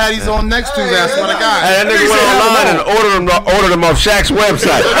won't have these on next Tuesday. I swear to God. And that nigga went online and ordered them off Shaq's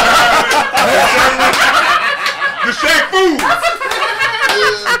website. The Shaq food.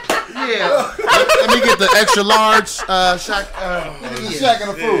 Yeah. Let me get the extra large Shaq. Shaq in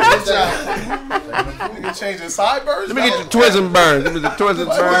the food. You can change the sideburns. Let me get the Twizzle burns. Give me the Twizzle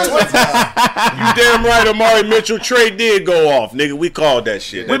burns. You damn right, Amari Mitchell. Trey did go off, nigga. We called that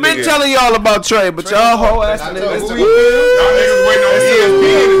shit. We've been telling y'all about Trey, but y'all whole ass niggas. Y'all niggas waiting on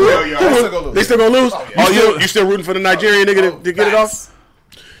ESPN to tell y'all. They still gonna lose? You still rooting for the Nigerian nigga to get it off?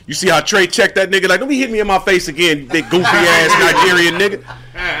 You see how Trey checked that nigga like, don't be hitting me in my face again, big goofy ass Nigerian nigga.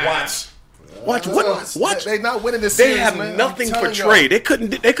 Watch what? They not winning this They series, have man. nothing I'm for telling Trey. They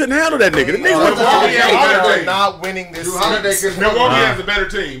couldn't handle that nigga. The nigga went to They're not winning this series. Milwaukee has a better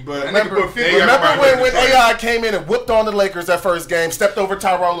team, but Remember when AI came in and whooped on the Lakers that first game, stepped over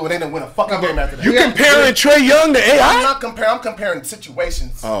Tyronn Lue, and they didn't win a fucking game after that. You comparing Trey Young to I'm AI? not comparing. I'm comparing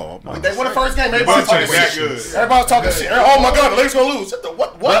situations. Oh, They won the first game. Everybody's talking that shit. good. Everybody's talking shit. Oh my God, the Lakers gonna lose.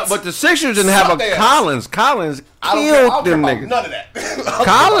 What? But the Sixers didn't have Suck their a ass. Collins. Collins I don't killed care them about niggas. none of that.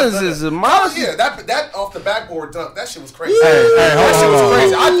 Collins is a monster. Yeah, that off the backboard dunk. That shit was crazy. Hey, That shit was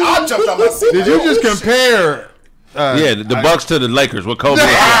crazy. I jumped out my seat. Did you just compare? Yeah, the Bucks to the Lakers. What Kobe? He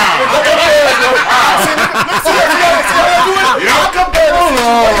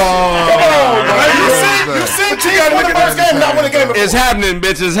You seen Chiefs win the first game, not win a game before. It's happening,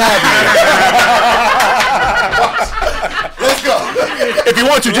 bitch. It's happening. Let's go. If you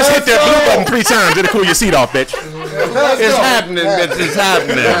want to, just hit that blue button 3 times. It'll cool your seat off, bitch. It's happening, bitch. It's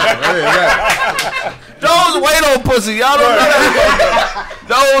happening. Those wait on pussy. Y'all don't know that.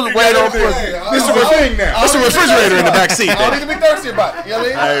 Those wait on pussy. This is a thing now. That's a refrigerator in the back seat. I don't need to be thirsty about it. You know what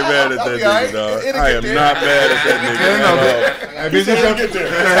I mean? I ain't mad at that nigga, dog. I am not mad at that nigga. This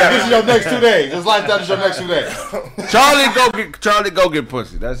is your next 2 days. This lifestyle is your next 2 days. Charlie, go get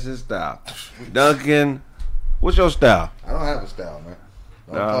pussy. That's his style. Duncan, what's your style? I don't have a style, man.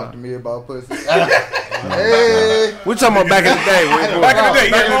 Don't talk to me about pussy. Hey. We're talking about back in the day. Back in the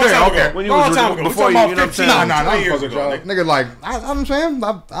day. Okay. When you was before you know what I'm saying? Nah, years ago. Nigga, like, I'm saying,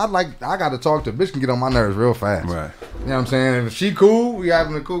 I got to talk to a bitch can get on my nerves real fast. Right. You know what I'm saying? If she cool, we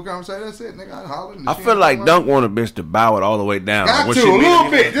having a cool conversation, that's it, nigga. I holler. I feel like Dunk want a bitch to bow it all the way down. Got Like, to, a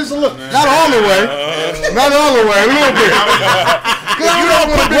little bit. Just a little. Not all the way. Not all the way. A little bit. You don't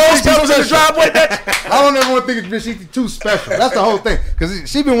put rose petals in the driveway, bitch. I don't ever want to think it's bitch, she's too special. That's the whole thing. Because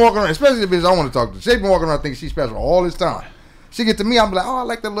she been walking around, especially the bitch I want to talk to. She been walking around thinking she's special all this time. She get to me, I'm like, oh, I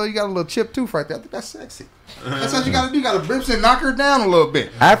like that little, you got a little chip tooth right there. I think that's sexy. That's what you got to do. You got to brips and knock her down a little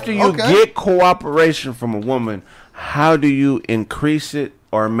bit. After you get cooperation from a woman, how do you increase it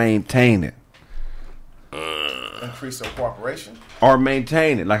or maintain it? Increase the cooperation. Or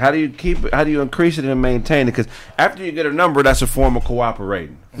maintain it. Like, how do you keep it? How do you increase it and maintain it? Because after you get a number, that's a form of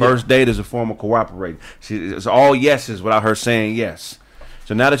cooperating. First date is a form of cooperating. It's all yeses without her saying yes.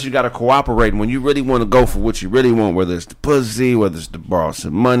 So now that you got to cooperate, when you really want to go for what you really want, whether it's the pussy, whether it's to borrow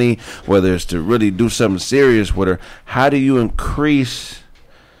some money, whether it's to really do something serious with her, how do you increase?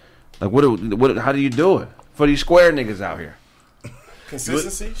 Like, what? How do you do it for these square niggas out here?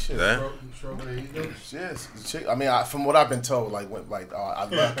 Consistency, shit. Yes, I mean, from what I've been told, I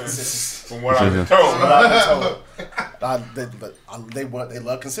love consistency. From what I've been told, they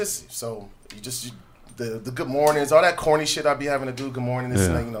love consistency. So the good mornings, all that corny shit I be having to do. Good morning, this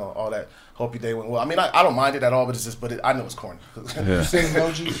thing, all that. Hope your day went well. I mean, I don't mind it at all, but it's just, I know it's corny. You sing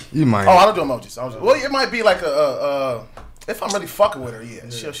emojis? You might. Oh, I don't do emojis. Well, it might be like if I'm really fucking with her, yeah,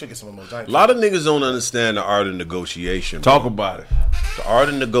 she'll get some emojis. A lot of niggas don't understand the art of negotiation. Talk about it. The art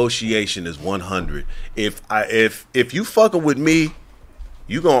of negotiation is 100. If you fucking with me,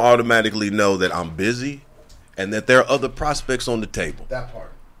 you gonna automatically know that I'm busy, and that there are other prospects on the table. That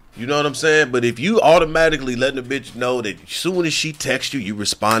part. You know what I'm saying? But if you automatically letting the bitch know that as soon as she texts you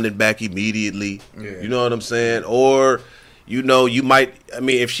responding back immediately. Yeah. You know what I'm saying? Or you might,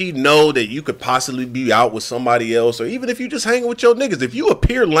 if she know that you could possibly be out with somebody else, or even if you just hanging with your niggas, if you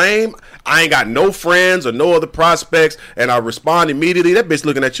appear lame, I ain't got no friends or no other prospects, and I respond immediately, that bitch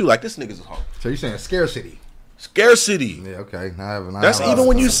looking at you like, this nigga's a hoe. So you're saying scarcity? Scarcity. Yeah, okay. That's even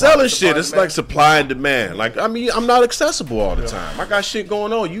when you selling shit. It's like supply and demand. Like, I'm not accessible all the time. I got shit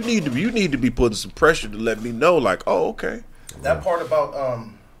going on. You need to be putting some pressure to let me know. Like, oh, okay. That part about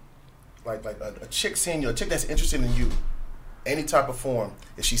like a chick seeing you, a chick that's interested in you, any type of form.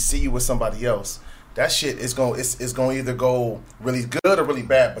 If she see you with somebody else, that shit is going either go really good or really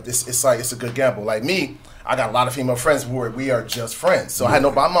bad. But it's a good gamble. Like me, I got a lot of female friends where we are just friends. So I had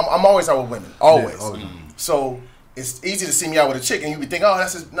I'm always out with women, always. Yeah, so it's easy to see me out with a chick, and you be thinking, oh,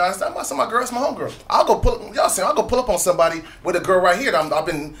 that's not my girl, it's my homegirl. I'll go pull up on somebody with a girl right here that I've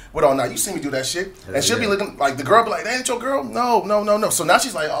been with all night. You see me do that shit, and she'll be looking like the girl be like, that ain't your girl? No. So now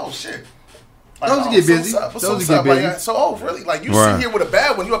she's like, oh shit. Like, those get busy. Those get busy. Like, so, oh, really? Like, you sit here with a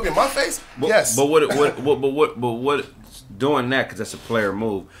bad one, you up in my face? Yes. But what doing that, because that's a player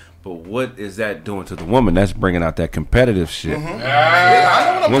move. But what is that doing to the woman? That's bringing out that competitive shit.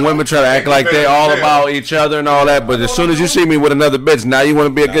 Mm-hmm. When women try to act like they all about each other and all that, but as soon as you see me with another bitch, now you want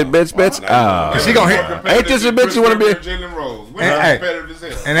to be a good bitch? She gonna hit. Ain't this a bitch you want to be?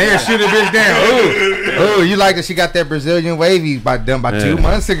 And they just shoot a bitch down. Ooh, you like that she got that Brazilian wavy done by 2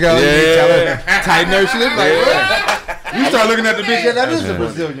 months ago. You tell her tighten her. She looks like, what? You start looking at the bitch, that is a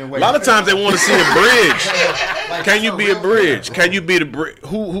Brazilian wavy. A lot of times they want to see a bridge. Can you be a bridge? Can you be the bridge?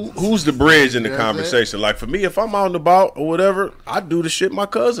 Who's the bridge in the conversation? Like for me, if I'm out and about or whatever, I do the shit my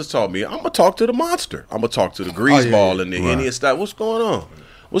cousins taught me. I'm gonna talk to the monster. I'm gonna talk to the greaseball and the Henny and stuff. What's going on?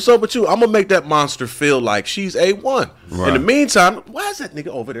 What's up with you? I'm gonna make that monster feel like she's A1. Right. In the meantime, why is that nigga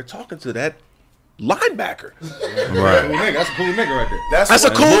over there talking to that linebacker. Right. That's a cool nigga right there. That's a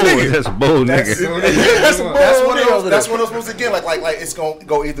cool nigga. That's a bold nigga. That's one of those moves again. Like it's gonna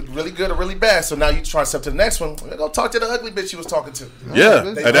go either really good or really bad. So now you try to step to the next one. Go talk to the ugly bitch you was talking to. Yeah,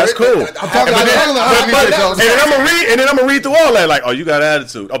 and that's cool. And then I'm gonna read through all that. Like, oh, you got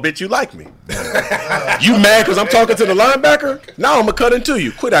attitude. Oh, bitch, you like me. You mad because I'm talking to the linebacker? Now I'm gonna cut into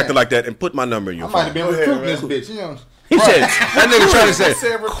you. Quit acting like that and put my number in your phone. I might have been recruiting this bitch. You know. He said, that nigga trying to say,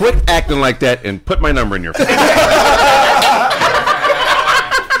 quit acting like that and put my number in your phone. Hit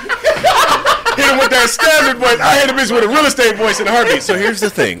him with that standard voice. I hit a bitch with a real estate voice in a heartbeat. So here's the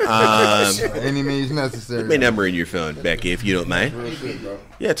thing. Any means necessary. Put my number in your phone, Becky, if you don't mind.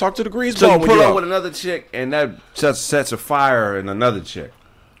 Yeah, talk to the grease so ball. So you pull up with another chick and that sets a fire in another chick.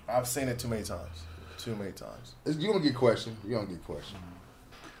 I've seen it too many times. You're gonna get questioned.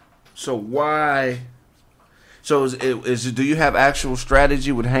 So why... So do you have actual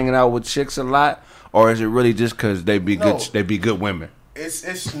strategy with hanging out with chicks a lot, or is it really just because they be good women?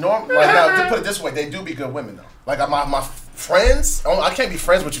 It's normal. Like now, to put it this way, they do be good women though. Like my friends, I can't be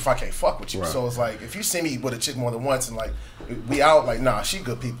friends with you if I can't fuck with you. Right. So it's like if you see me with a chick more than once and like we out, like nah, she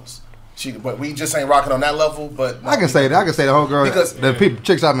good peoples. But we just ain't rocking on that level. But I can say that. I can say the whole girl because the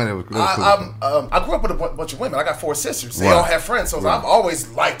chicks I met with. I grew up with a bunch of women. I got 4 sisters. They all have friends, so I've always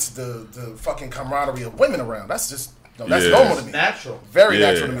liked the fucking camaraderie of women around. That's just that's normal to me. Natural, very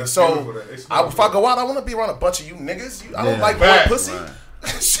natural to me. So if I go out, I want to be around a bunch of you niggas. I don't like boy pussy. Right.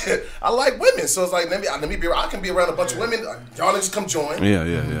 Shit, I like women, so it's like let me be. I can be around a bunch of women. Y'all niggas come join.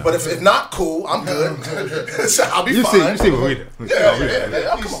 Yeah. But if not cool, I'm good. I'll be fine. You see what we do?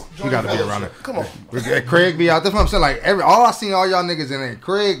 Yeah. Come on, we gotta be around it. Come on, Craig be out. That's what I'm saying. Like all I seen all y'all niggas in there.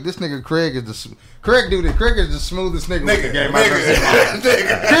 Craig is the. Craig do this. Craig is the smoothest nigga with the game. Craig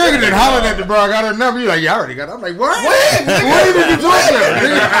didn't holler at the bro. I got her number. You like, yeah, I already got it. I'm like, what? What did you talking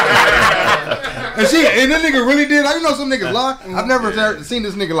about? And that nigga really did. I know some niggas lie. I've never seen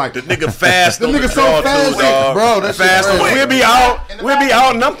this nigga like the nigga fast. The nigga so fast, bro. That's fast. We'll be out,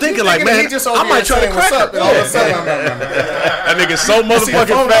 and I'm thinking like, man, I might try to crack up. All of a sudden, that nigga so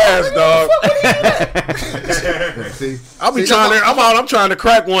motherfucking fast, dog. See, I'll be trying to. I'm trying to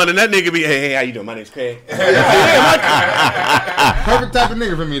crack one, and that nigga be, hey, how you doing? My name's Craig. Perfect type of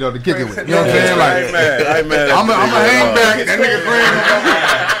nigga for me though to kick it with. You know what I'm saying? Like, I ain't mad. I'm a hang back. That nigga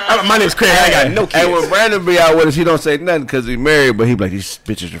Craig. My name's Craig. I got no kids. And when Brandon be out with us, he don't say nothing because he's married, but he be like, these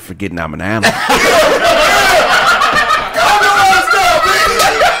bitches are forgetting I'm an animal.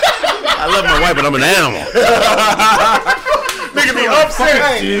 I love my wife, but I'm an animal. Nigga be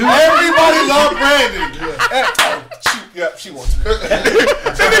upset. Everybody love Brandon. She wants me.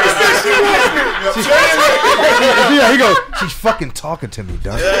 He goes, she's fucking talking to me,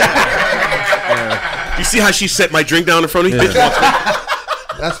 dog. You see how she set my drink down in front of you?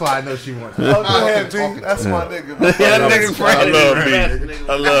 That's why I know she wants me. Oh, go ahead, dude. That's my nigga. That nigga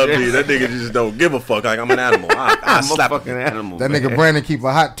I love B. That nigga just don't give a fuck. Like, I'm an animal. I slap a fucking animal. That nigga Brandon keep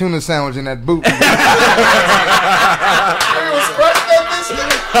a hot tuna sandwich in that boot.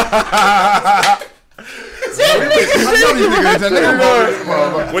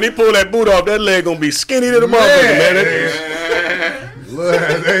 When he pull that boot off, that leg gonna be skinny to the motherfucker, man.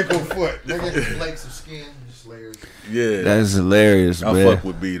 Ankle foot. Flakes of skin, just layers. Yeah, that's hilarious, man. I fuck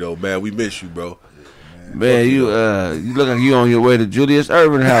with B though, man. We miss you, bro. Man, you look like you on your way to Julius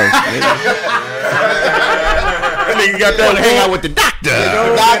Urban house. That nigga got that hang out with the doctor.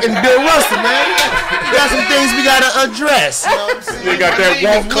 Doc and Bill Russell, man. We got some things we gotta address. You know what I'm saying? You got that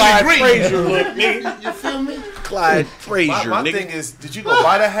Walt Clyde Frazier look, nigga. You feel me? Clyde Frazier, my thing is, did you go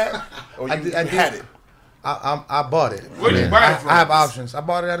buy that hat? Or you had it? I bought it. Where did you buy it from? I have options. I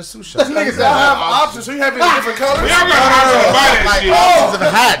bought it at a sushi shop. Niggas said I have options, so you have it in different colors. Y'all gotta buy that Like shit. options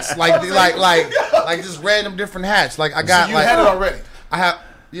of hats, like just random different hats. Like I got, You had it already. I have.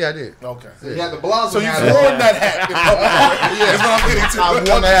 Yeah, I did. Okay. You had the blossom. So you've worn that hat in public. Yeah, that's what I'm getting to. I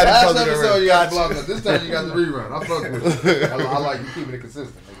won the hat in Last public episode already. you got the blossom. This time you got the rerun. I fuck with you. I like you keeping it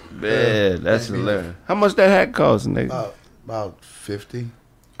consistent. Man, that's hilarious. How much that hat cost, nigga? About 50.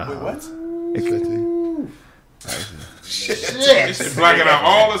 Wait, what? 50. Shit. Blacking out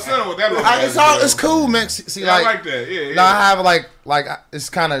all the sun with that. It's cool, man. See, I like that. Yeah. No, I have like it's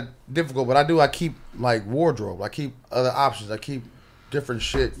kind of difficult, but I keep like wardrobe. I keep other options. I keep different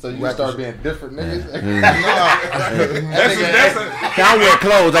shit. So you start being different niggas. I wear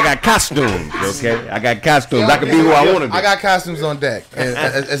clothes. I got costumes. Okay, I got costumes. I can be who I want to be. I got costumes on deck, and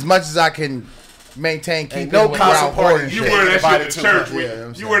as much as I can maintain, keep no it costume without party. You wear that shit at church.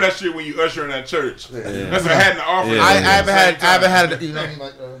 Yeah, You wear that shit when you usher in that church. That's a hat in the office. I haven't had. You know what I mean?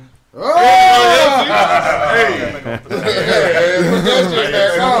 Like,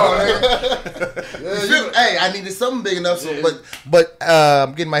 Hey, I needed something big enough. So, but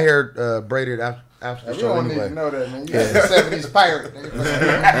I'm getting my hair braided after the You show don't anyway. need to know that, man. You got a 70s pirate.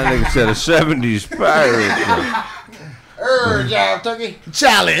 That nigga said a 70s pirate. Job, turkey.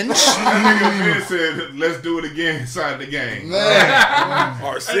 Challenge. Nigga said, let's do it again inside the game.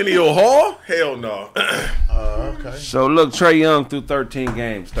 Arsenio Hall? Hell no. Okay. So look, Trae Young through 13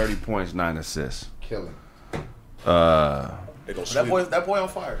 games, 30 points, 9 assists. Killing. They gonna sweep. That boy on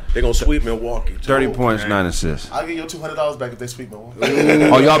fire. They gonna sweep Milwaukee. 30 points, 9 assists. I'll give you $200 back if they sweep Milwaukee.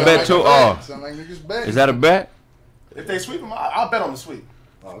 Oh, y'all bet too? Oh, Sound like niggas bet. is that a bet? If they sweep him, I'll bet on the sweep.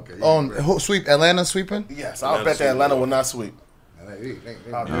 Oh, okay. On who sweep Atlanta sweeping? Yes, I'll bet that Atlanta will not sweep.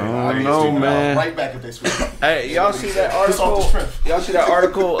 Oh, no, man. Right back if they sweep. Hey, y'all see that Just off the article? strength. Y'all see that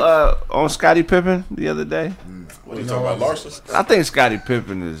article on Scottie Pippen the other day? What are you talking about, Larson? I think Scottie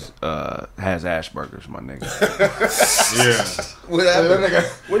Pippen has Asperger's, my nigga. Yeah. What happened?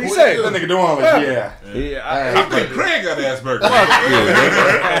 What do you say? That nigga doing like, yeah. Yeah, I think Craig got Asperger's.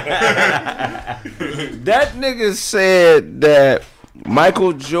 that nigga said that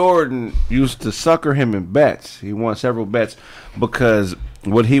Michael Jordan used to sucker him in bets. He won several bets because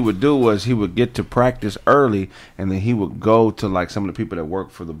what he would do was he would get to practice early and then he would go to like some of the people that work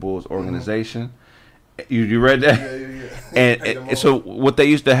for the Bulls organization. You read that? Yeah. And so what they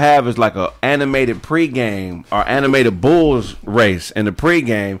used to have is like a animated pregame or animated Bulls race in the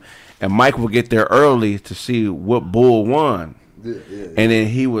pregame, and Mike would get there early to see what Bull won. And then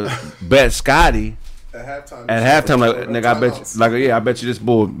he would bet Scotty At halftime, like, nigga, I bet you this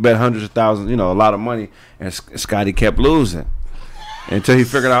Bull bet hundreds of thousands, a lot of money, and Scotty kept losing until he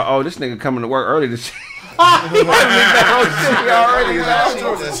figured out, oh, this nigga coming to work early to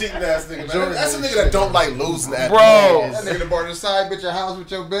Jordan's a cheating ass nigga, man. That's a nigga that don't like losing at Bro. That nigga that bought the side bet your house with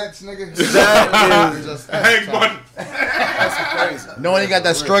your bets, nigga. That's crazy. Knowing he got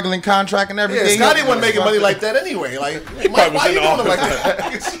that struggling contract and Yeah, everything. Scotty wasn't making money like that anyway. Like, probably why was you in the doing it like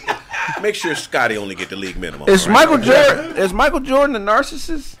office. that? Make sure Scotty only get the league minimum. Is right? Michael Jordan a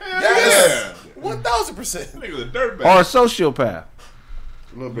narcissist Yes, 1,000%. Nigga's a dirtbag. or a sociopath?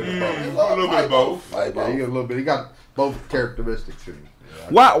 A little bit of both. A little bit of both. Yeah, he got a little bit. He got both characteristics in him.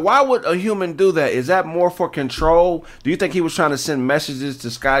 Why would a human do that? Is that more for control? Do you think he was trying to send messages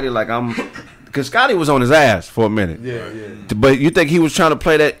to Scotty like because Scotty was on his ass for a minute. Yeah. But you think he was trying to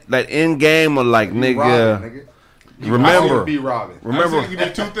play that end game or like nigga? Remember, be Robin. remember. It could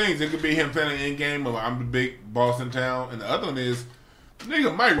be two things. It could be him playing an end game of I'm the big boss in town, and the other one is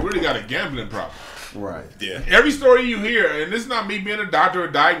nigga Mike really got a gambling problem. Right. Yeah. Every story you hear, and this is not me being a doctor or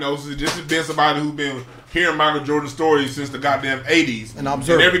diagnosis, this has been somebody who's been hearing Michael Jordan stories since the goddamn 80s. And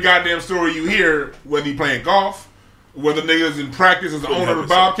observing. every goddamn story you hear, whether he playing golf, whether niggas in practice as the owner of the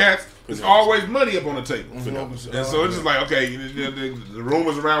Bobcats, there's always money up on the table. And so it's just like, okay, the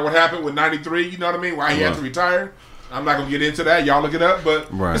rumors around what happened with 93, you know what I mean? Why he had to retire. I'm not going to get into that. Y'all look it up. But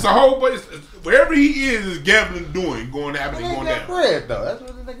it's a whole place. Wherever he is gambling, going happening, going down. Bread, though. That's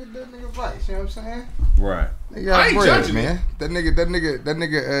what the nigga vice. You know what I'm saying? Right. They got I ain't bread, judging man. That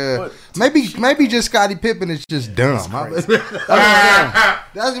nigga. Maybe just Scottie Pippen is just dumb. That's we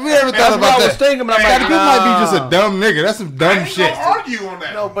never thought about I was that. thinking, but I'm Scottie like, Pippen might be just a dumb nigga. That's some I dumb ain't shit. gonna argue on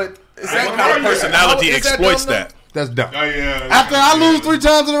that. No, but is I ain't What kind of personality Is that exploits dumb, that? That's dumb. Oh, yeah. After I lose 3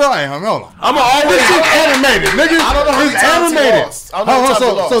 times in a row, hold on. I'm always. This shit's animated, nigga. I don't know how many It's times he animated. lost. I don't know how many times he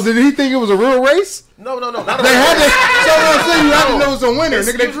lost. So did he think it was a real race? No. Not They had to. So I'm saying you have to know it's a winner, It's-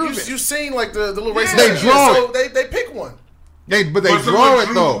 nigga. They prove it. You seen like the little races. They draw So they pick one. But they But draw someone it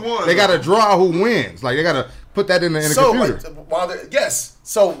drew though. one. They got to draw who wins. Like they got to put that in the So computer. yes.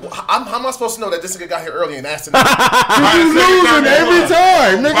 So how am I supposed to know that this nigga got here early and asked him? You losing every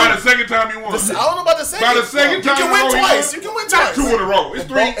time, By nigga. the second time he won. I don't know about the second. By the second You time can in a win row, he twice. won. You can win Not twice. 2 in a row. It's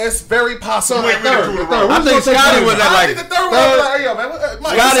 3. It's very possible. You ain't winning 2 in a row. I think Scotty was at I like think the third one. Like, yo, man,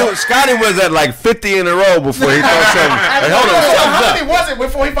 Mike, Scotty was at like 50 in a row before he thought something. Hey, hold on, How something's many up. was it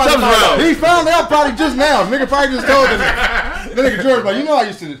before he found Something's out? wrong. He found out probably just now. Nigga probably just told him. The nigga George, like, you know I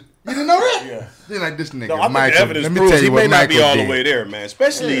used to. You didn't know that? Yeah. Then like this nigga. No, I think Michael, the evidence let me proves tell he you may what not be Michael all the did. way there, man.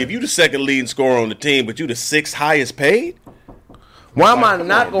 Especially if you the second leading scorer on the team, but you the 6th highest paid. Why am I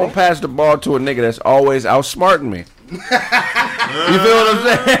not going to pass the ball to a nigga that's always outsmarting me? You feel what I'm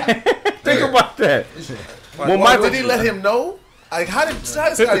saying? Think about that. Well, Michael- did he let him know? Like, how did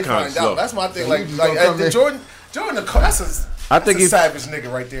Scotty kinda find slow. out? That's my thing. he's Like gonna come in. Jordan, that's I think a he- savage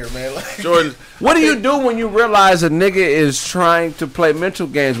nigga right there, man. Like, Jordan, What do you do when you realize a nigga is trying to play mental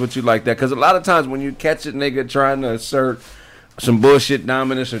games with you like that? Because a lot of times when you catch a nigga trying to assert some bullshit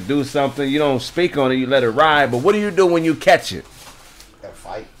dominance or do something, you don't speak on it, you let it ride. But what do you do when you catch it? That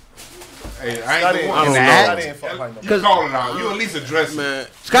fight. Hey, Scotty ain't fuck like no. You call it out. You at least address it.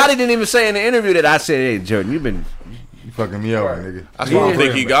 Scotty didn't even say in the interview that I said, "Hey, Jordan, you fucking me over, nigga." I don't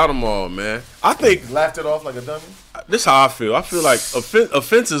think he got them all, man. I think Laughed it off like a dummy. this is how I feel. I feel like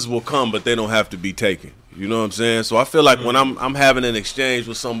offenses will come, but they don't have to be taken. You know what I'm saying? So I feel like when I'm having an exchange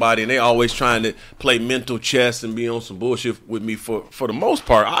with somebody and they always trying to play mental chess and be on some bullshit with me, for the most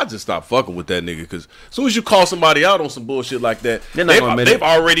part, I just stop fucking with that nigga. Because as soon as you call somebody out on some bullshit like that, they've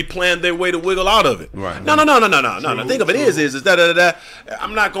already planned their way to wiggle out of it. Right. No. The thing of it is that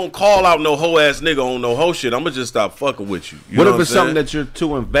I'm not gonna call out no hoe ass nigga on no hoe shit. I'm gonna just stop fucking with you. What if it's something that you're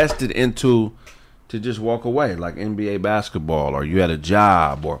too invested into to just walk away, like NBA basketball, or you had a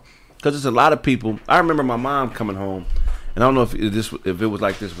job, or because there's a lot of people. I remember my mom coming home, and I don't know if it was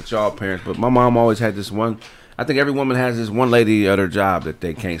like this with y'all parents, but my mom always had this one. I think every woman has this one lady at her job that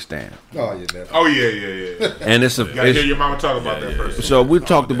they can't stand. Oh yeah, definitely. Oh yeah. And it's You gotta hear your mama talk about that person. So we've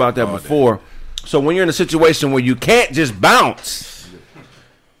talked about that before. So when you're in a situation where you can't just bounce,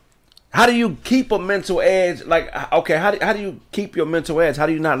 how do you keep a mental edge? Like, okay, how do you keep your mental edge? How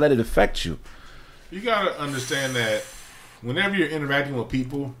do you not let it affect you? You gotta understand that whenever you're interacting with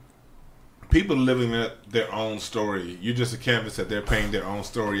people are living their own story. You're just a canvas that they're painting their own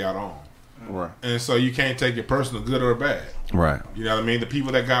story out on. Right. And so you can't take it personal, good or bad. Right. You know what I mean? The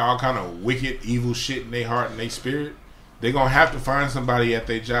people that got all kind of wicked, evil shit in their heart and their spirit, they're gonna have to find somebody at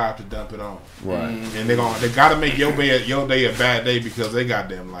their job to dump it on. Right. And they gotta make your day a bad day because they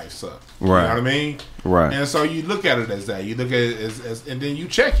goddamn life sucks. Right. You know what I mean? Right. And so you look at it as that. You look at it as and then you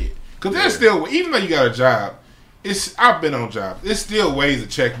check it. Because there's still, even though you got a job, I've been on jobs. There's still ways to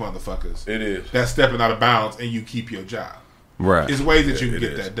check motherfuckers. It is. That's stepping out of bounds and you keep your job. Right. There's ways that you can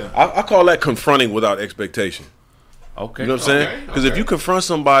get that done. I call that confronting without expectation. Okay. You know what I'm saying? Because if you confront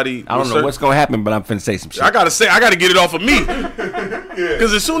somebody, I don't know what's gonna happen, but I'm finna say some shit. I gotta get it off of me.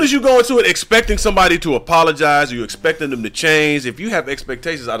 Because as soon as you go into it expecting somebody to apologize, or you're expecting them to change, if you have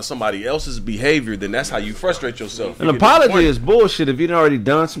expectations out of somebody else's behavior, then that's how you frustrate yourself. An apology is bullshit if you've already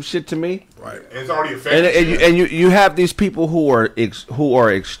done some shit to me. Right. It's already affected. And you have these people who are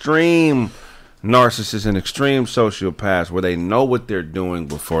extreme narcissists and extreme sociopaths where they know what they're doing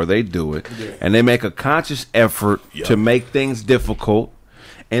before they do it, and they make a conscious effort to make things difficult,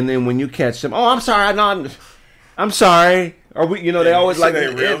 and then when you catch them, I'm sorry, or we, they always like,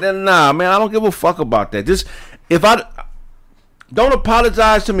 nah, man, I don't give a fuck about that. Just if I don't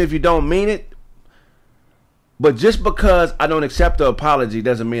apologize to me if you don't mean it, but just because I don't accept the apology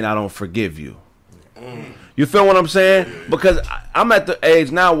doesn't mean I don't forgive you. You feel what I'm saying? Because I'm at the age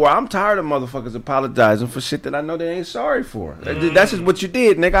now where I'm tired of motherfuckers apologizing for shit that I know they ain't sorry for. That's just what you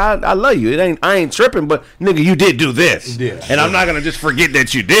did, nigga. I love you. I ain't tripping, but nigga, you did do this. And I'm not gonna just forget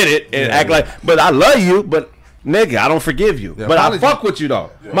that you did it and act like, but I love you, but nigga, I don't forgive you. But I fuck with you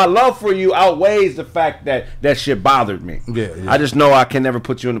though. My love for you outweighs the fact that shit bothered me. I just know I can never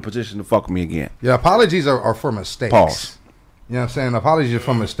put you in a position to fuck with me again. Yeah, apologies are for mistakes. Pause. You know what I'm saying? Apologies are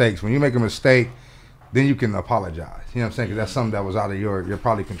for mistakes. When you make a mistake, then you can apologize. You know what I'm saying? Because that's something that was out of your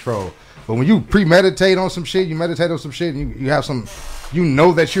probably control. But when you premeditate on some shit, and you have some, you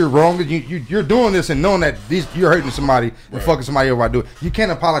know that you're wrong, and you're doing this and knowing that you're hurting somebody and fucking somebody over. I do it. You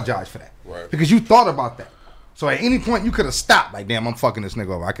can't apologize for that. Right. Because you thought about that. So at any point you could have stopped. Like, damn, I'm fucking this nigga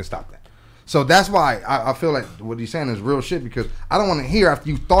over. I can stop that. So that's why I feel like what he's saying is real shit, because I don't want to hear after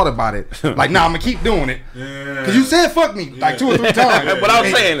you thought about it, like, nah, I'm going to keep doing it. Because you said fuck me like 2 or 3 times. Without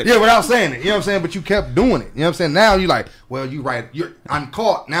saying it. Yeah, without saying it. You know what I'm saying? But you kept doing it. You know what I'm saying? Now you're like, well, you right. I'm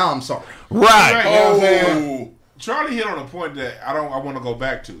caught. Now I'm sorry. Right. You know what I'm saying? Charlie hit on a point that I want to go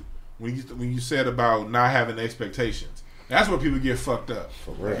back to. When you said about not having expectations. That's where people get fucked up.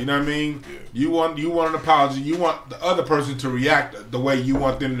 You know what I mean? Yeah. You want an apology. You want the other person to react the way you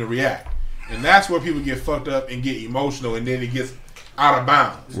want them to react. And that's where people get fucked up and get emotional, and then it gets out of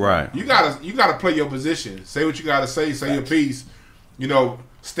bounds. Right. You gotta play your position. Say what you gotta say. Say your piece.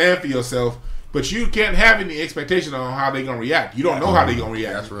 Stand for yourself. But you can't have any expectation on how they gonna react. You don't know how they gonna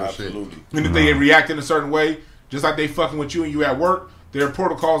react. That's real shit. And if they react in a certain way, just like they fucking with you and you at work, there are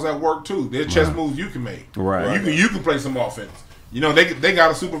protocols at work too. There are chess moves you can make. Right. You can play some offense. They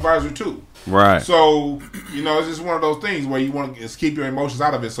got a supervisor too. Right. So, it's just one of those things where you want to just keep your emotions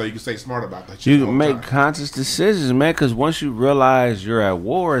out of it so you can stay smart about that shit. You make conscious decisions, man, because once you realize you're at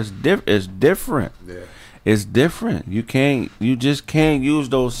war, it's different. Yeah. It's different. You just can't use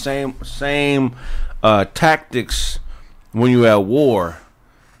those same tactics when you're at war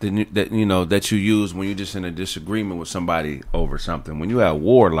that you use when you're just in a disagreement with somebody over something. When you're at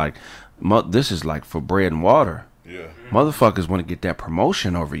war, like, this is like for bread and water. Yeah. Motherfuckers want to get that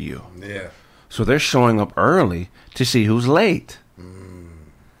promotion over you. Yeah. So they're showing up early to see who's late.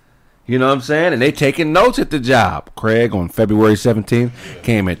 You know what I'm saying? And they taking notes at the job. Craig on February 17th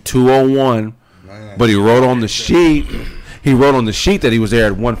came at 2:01, but he wrote on the sheet. He wrote on the sheet that he was there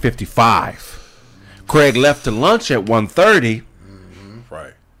at 1:55. Craig left to lunch at 1:30.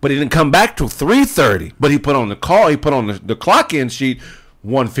 Right. But he didn't come back till 3:30. But he put on the call. He put on the clock in sheet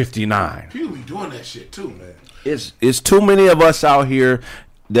 1:59. People be doing that shit too, man. It's too many of us out here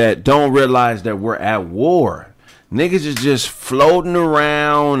that don't realize that we're at war. Niggas is just floating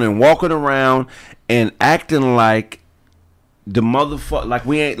around and walking around and acting like the motherfucker, like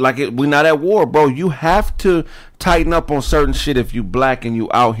we not at war, bro. You have to tighten up on certain shit if you black and you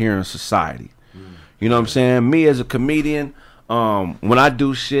out here in society. You know what I'm saying? Me as a comedian, when I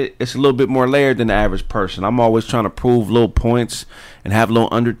do shit, it's a little bit more layered than the average person. I'm always trying to prove little points and have little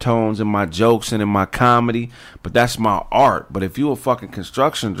undertones in my jokes and in my comedy, but that's my art. But if you a fucking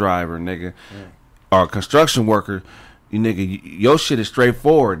construction driver, nigga, or a construction worker, your shit is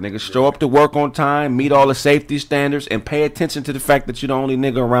straightforward, nigga. Show up to work on time, meet all the safety standards, and pay attention to the fact that you're the only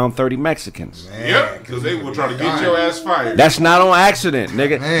nigga around 30 Mexicans. Yep, because they will try to get your ass fired. That's not on accident,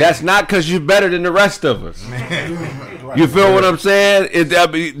 nigga. That's not because you're better than the rest of us. You feel what I'm saying?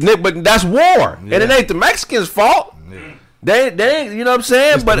 But that's war, and it ain't the Mexicans' fault. They you know what I'm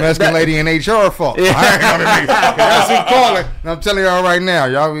saying? It's but the Mexican lady in HR fault. Yeah. That's who calling. And I'm telling y'all right now,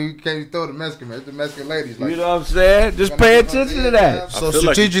 you can't throw the Mexican. It's the Mexican ladies. Like, you know what I'm saying? Just pay attention to that. So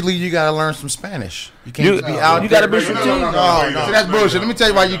strategically, you gotta learn some Spanish. You can't be out. You gotta be strategic. No. See, that's bullshit. Let me tell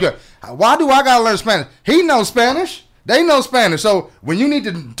you why you got. Why do I gotta learn Spanish? He knows Spanish. They know Spanish. So when you need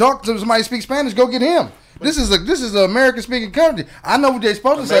to talk to somebody who speaks Spanish, go get him. This is an American speaking country. I know what they're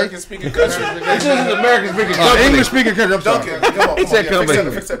supposed to say. American speaking country. This is American speaking country. English speaking country. I'm sorry. Duncan, come on. He said company.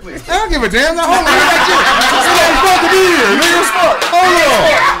 Fix that, please. I don't give a damn. Now, hold on. You're supposed to be here, nigga. Hold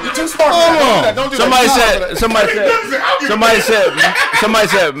on. You're too smart. Don't do that. Somebody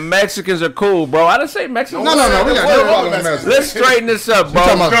said Mexicans are cool, bro. I didn't say Mexicans. No. We got no problem with Mexicans. Let's straighten this up, bro.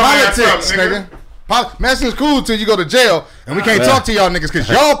 We're talking about politics, nigga. Mexicans cool till you go to jail, and we can't talk to y'all niggas because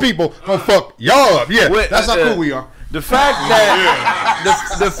y'all people gonna fuck y'all up. Yeah, that's how cool we are. The fact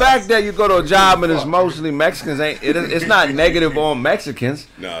that the fact that you go to a job and it's mostly Mexicans it's not negative on Mexicans.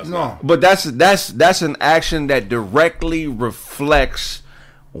 No, it's not. But that's an action that directly reflects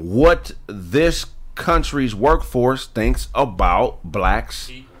what this country's workforce thinks about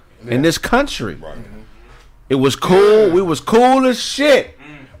blacks in this country. Right. It was cool. We was cool as shit.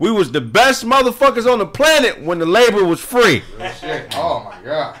 We was the best motherfuckers on the planet when the labor was free. Oh my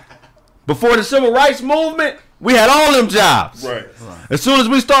God. Before the civil rights movement, we had all them jobs. Right. As soon as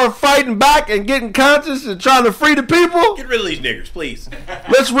we started fighting back and getting conscious and trying to free the people, get rid of these niggers, please.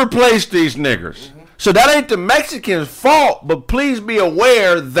 Let's replace these niggers. So that ain't the Mexicans' fault, but please be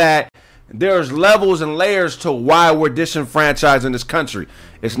aware that there's levels and layers to why we're disenfranchised in this country.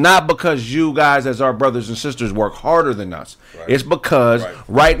 It's not because you guys as our brothers and sisters work harder than us. Right. It's because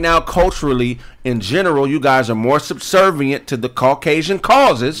right now culturally, in general, you guys are more subservient to the Caucasian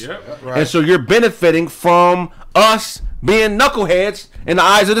causes. Yep. Right. And so you're benefiting from us being knuckleheads in the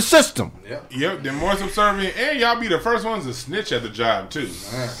eyes of the system. Yep, they're more subservient, and y'all be the first ones to snitch at the job too.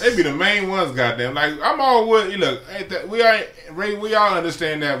 They be the main ones, goddamn. Like I'm all with you. Look, we all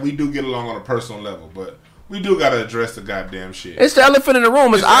understand that we do get along on a personal level, but we do gotta address the goddamn shit. It's the elephant in the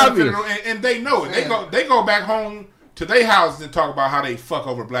room. It's obvious, and they know it. They go back home to their house and talk about how they fuck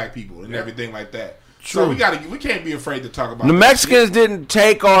over black people and everything like that. True. So we can't be afraid to talk about the Mexicans shit. Didn't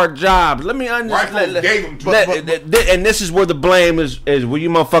take our jobs. Let me understand. Gave them to and this is where the blame is where you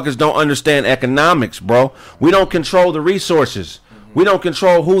motherfuckers don't understand economics, bro. We don't control the resources. We don't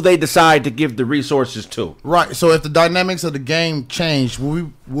control who they decide to give the resources to. Right. So if the dynamics of the game change,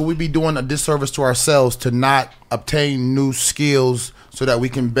 will we be doing a disservice to ourselves to not obtain new skills so that we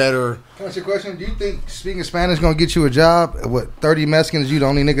can better? Can I ask you a question? Do you think speaking Spanish gonna get you a job? What, 30 Mexicans? You the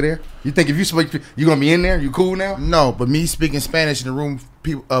only nigga there? You think if you speak, you gonna be in there? You cool now? No, but me speaking Spanish in the room,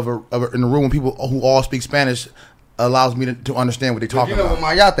 in the room with people who all speak Spanish allows me to understand what they're talking about. You know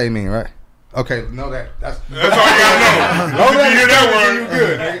what mayate mean, right? Okay, know that. That's all you gotta know. You hear that word, you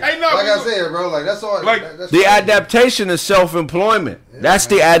good. Ain't nothing. Like I said, bro, like that's all. Like that's the adaptation is self-employment. Yeah, that's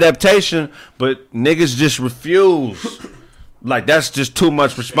the adaptation, but niggas just refuse. Like that's just too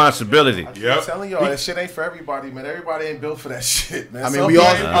much responsibility. I'm telling y'all, that shit ain't for everybody, man. Everybody ain't built for that shit, man. I mean, a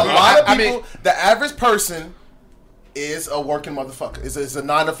lot of people. The average person is a working motherfucker. It's a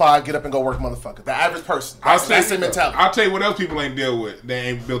 9 to 5 get up and go work motherfucker. The average person. That's the mentality. I'll tell you what else people ain't deal with. They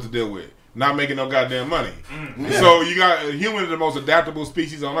ain't built to deal with. Not making no goddamn money. So you got humans are the most adaptable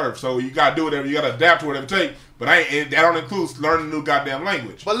species on earth. So you gotta do whatever you gotta adapt to whatever it takes. But that don't include learning a new goddamn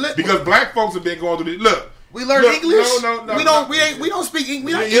language. Because black folks have been going through this. Look, We learn English. No. We don't speak English.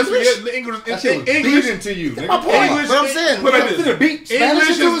 We not Yes, English. yes, English. That shit was English beating to you. That's my point. English, But I'm saying, put it Finna this. beat Spanish English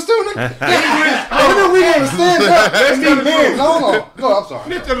into a is- student. English. When we gonna stand up and tell be the men? truth. Hold on. No, I'm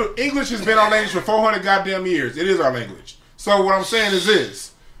sorry. English has been our language for 400 goddamn years. It is our language. So what I'm saying is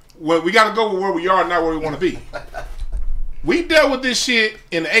this: we got to go with where we are, not where we want to be. We dealt with this shit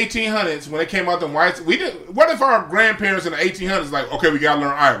in the 1800s when they came out them whites. We did. What if our grandparents in the 1800s like, okay, we gotta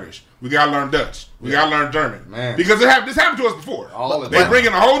learn Irish, we gotta learn Dutch, we gotta learn German, Man. because this happened to us before. All the They time. bring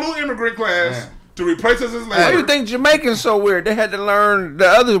in a whole new immigrant class Man. to replace us as Why do you labor. think Jamaicans so weird? They had to learn the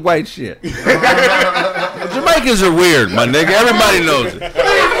other white shit. Jamaicans are weird, my nigga. Everybody knows it.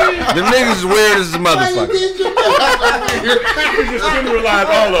 The niggas is weird as a motherfucker. Just generalize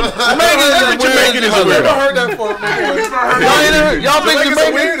all of them. Jamaicans Every is weird Jamaican is as a a weird. Never heard that before. Y'all think Jamaicans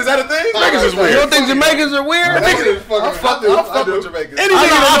are weird? Jamaicans? Is that a thing? Jamaicans is You weird. don't think Jamaicans are weird? I fuck with Jamaicans. I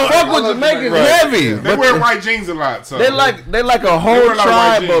fuck with Jamaicans heavy, They but wear white jeans a lot. So they like a whole wear a lot of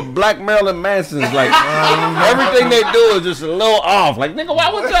tribe white of jeans. black Marilyn Mansons. Like everything they do is just a little off. Like nigga, why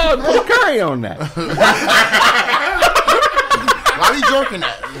would y'all put curry on that? Why are you jerking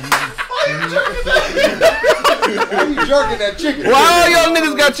that? Why you jerking that chicken? Why all y'all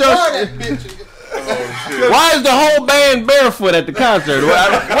niggas got your? That bitch. Why is the whole band barefoot at the concert?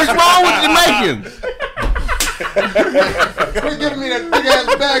 What's wrong with Jamaicans? Quit giving me that big ass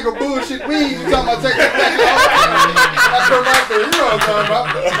bag of bullshit weed. You talking about take that back off? That's her right there. You know what I'm talking about?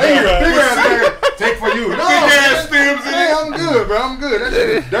 Hey, big ass bag. Take for you. No, big ass man. stems in Hey, it. I'm good, bro. I'm good. That shit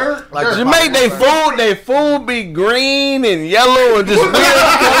is dirt. Like dirt. Jamaica, they food be green and yellow and just weird.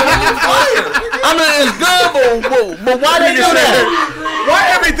 I mean, it's good, but why they do that?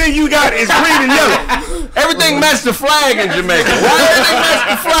 Why everything you got is green and yellow? Everything match the flag in Jamaica. Why everything match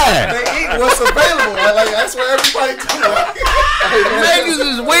the flag? They eat what's available. Like that's what everybody do. Jamaicans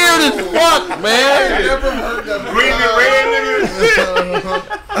is weird as fuck, man. Never heard that. green and red niggas.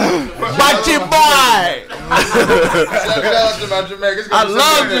 Bachi boy. Shout out to my Jamaicans. I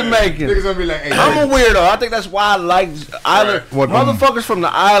love Jamaicans. Niggas gonna be like, hey, I'm a weirdo. I think that's why I like island What, motherfuckers from the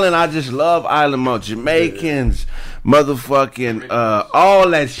island. I just love island more. Jamaicans, motherfucking all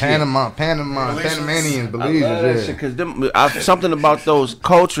that shit. Panamanians, I Belizeans, love that yeah. shit because something about those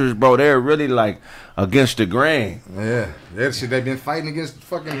cultures, bro. They're really like against the grain. Yeah, that shit. They been fighting against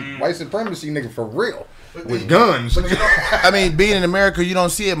fucking white supremacy, nigga, for real, with guns. I mean, being in America, you don't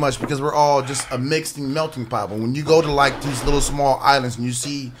see it much because we're all just a mixed and melting pot. But when you go to like these little small islands and you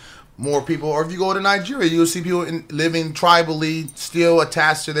see more people, or if you go to Nigeria, you'll see people living tribally, still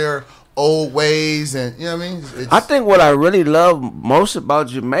attached to their old ways, and you know what I mean. I think what I really love most about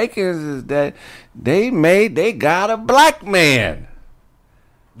Jamaicans is that they got a black man.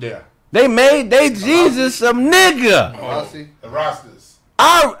 Yeah, They made Jesus some nigga. I see. The Rastas.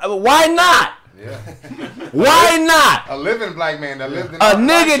 Why not? Yeah, Why not? a living black man that lived in A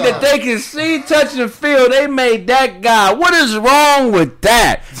nigga that they can see, touch, and feel, they made that guy. What is wrong with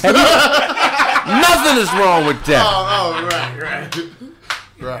that? Nothing is wrong with that. Oh,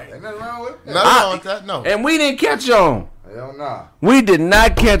 right. Ain't nothing wrong with it. Nothing wrong with that. No. And we didn't catch on. Hell nah. We did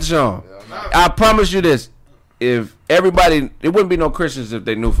not catch on. I promise you this. If everybody, it wouldn't be no Christians if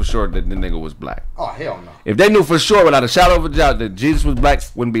they knew for sure that the nigga was black. Oh hell no. If they knew for sure without a shadow of a doubt that Jesus was black,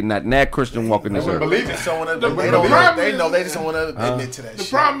 wouldn't be not that Christian walking this earth. Believe it. They know. They just don't want to admit to that The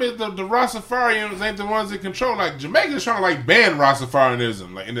shit. problem is the Rastafarians ain't the ones that control. Like Jamaica's trying to like ban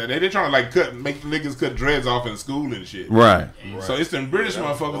Rastafarianism. Like and they trying to like make the niggas cut dreads off in school and shit. Right. So it's them British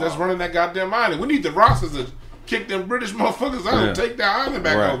motherfuckers that's running that goddamn island. We need the Rastas to kick them British motherfuckers out and take that island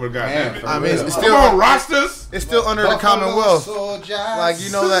back over. Goddamn it. I mean, it's Come still on, Rastas. it's still under the Commonwealth. Like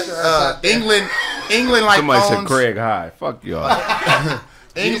you know that England like Somebody said owns Craig High. Fuck y'all.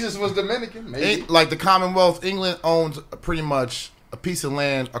 Jesus was Dominican. Maybe. like the Commonwealth. England owns pretty much a piece of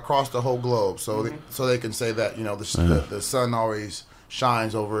land across the whole globe, so they can say that you know the sun always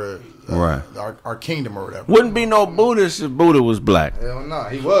shines over Right. our kingdom or whatever. Wouldn't be no Buddhist if Buddha was black. Hell no.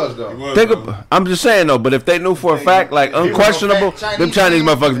 He was though. I'm just saying though, but if they knew for a fact, like unquestionable, them Chinese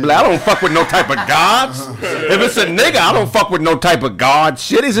motherfuckers be like, I don't fuck with no type of gods. If it's a nigga, I don't fuck with no type of god.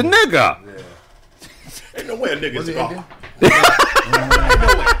 Shit, he's a nigga. Ain't no way a nigga's he gone. Indian?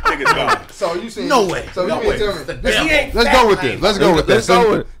 Nigga's gone. So you see? No way. So you mean to tell me? Let's Let's go with this. Let's go with Let's this. go So,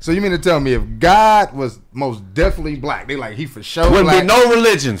 with it. so you mean to tell me if God was most definitely black, they like he for sure Wouldn't black. be no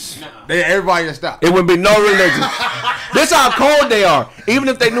religions. They everybody just stop. It wouldn't be no religions. This how cold they are. Even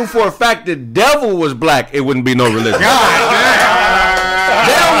if they knew for a fact the devil was black, it wouldn't be no religion.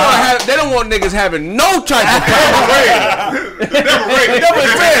 They don't want niggas having no type of power. The devil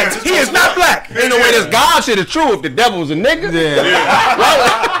says he is not black. Ain't no way this God shit is true if the devil was a nigga. They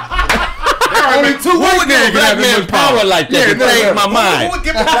don't only two white men black man power like that to change my mind. Who would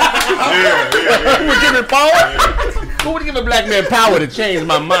give Who would give him power? Who would give a black man power to change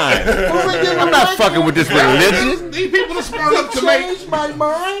my mind? I'm not fucking with this religion. These people are smart enough to make. Change my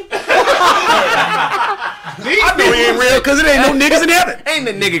mind. I know he ain't real because it ain't no niggas in heaven. Ain't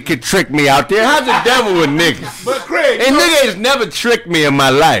the nigga can trick me out there. How's the devil with niggas? But Craig, And nigga has never tricked me in my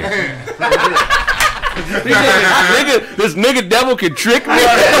life. This nigga devil can trick me.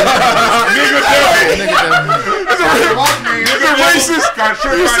 It's a racist.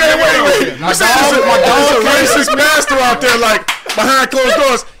 You say, wait. You say there's a racist master out there, like behind closed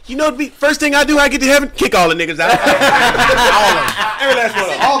doors. You know, first thing I do, I get to heaven, kick all the niggas out. All of them. Every last one of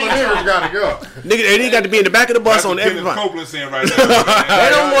them. All the niggas gotta go. Nigga, they got to be in the back of the bus on every Kenneth one. Copeland saying right now. They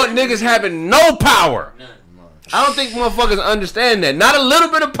don't want niggas having no power. I don't think motherfuckers understand that. Not a little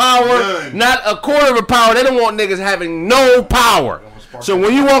bit of power, None. not a quarter of a power. They don't want niggas having no power. So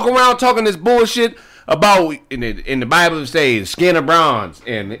when you walk around talking this bullshit about in the Bible it says skin of bronze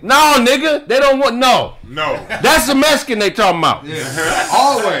and no nigga, they don't want no. That's the Mexican they talking about. Yeah.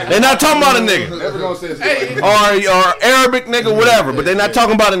 Always. They not talking about a nigga. Never gonna say Hey, Or Arabic nigga, whatever, but they not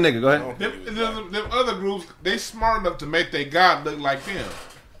talking about a nigga. Go ahead. them other groups, they smart enough to make their God look like them.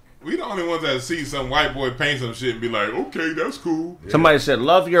 We the only ones that see some white boy paint some shit and be like, okay, that's cool. Somebody said,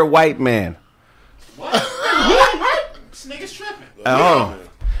 love your white man. What? This nigga's tripping. Oh.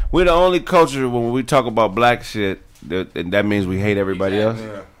 We're the only culture when we talk about black shit, that means we hate everybody else.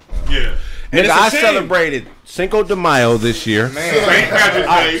 Yeah. And Nigga, I celebrated Cinco de Mayo this year. St. Patrick's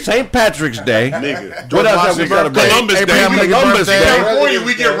Day. St. Patrick's Day. Nigga. What else have we celebrated? Columbus Day. Abraham Lincoln Columbus birthday. Day. California,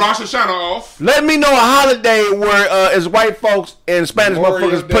 we get Rosh Hashanah off. Let me know a holiday where it's white folks and Spanish Memorial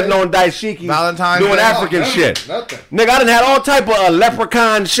motherfuckers Day. putting on dashiki, Valentine's doing Day. African shit. Nothing. Nigga, I done had all type of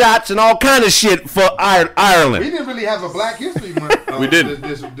leprechaun shots and all kind of shit for We Ireland. didn't really have a Black History Month. We didn't.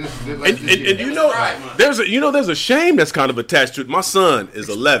 And you know, there's a shame that's kind of attached to it. My son is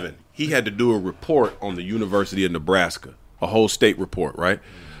 11. He had to do a report on the University of Nebraska, a whole state report, right?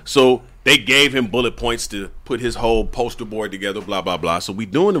 So they gave him bullet points to put his whole poster board together, blah, blah, blah. So we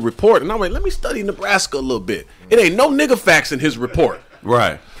doing the report, and I'm like, let me study Nebraska a little bit. It ain't no nigga facts in his report.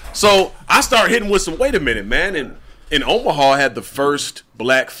 Right. So I start hitting with some, wait a minute, man. And in Omaha had the first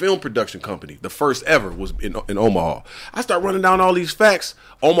black film production company. The first ever was in Omaha. I start running down all these facts.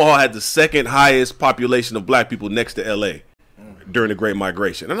 Omaha had the second highest population of black people next to L.A. during the Great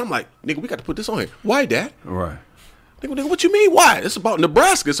Migration. And I'm like, nigga, we got to put this on here. Why, Dad? Right. Nigga, what you mean, why? It's about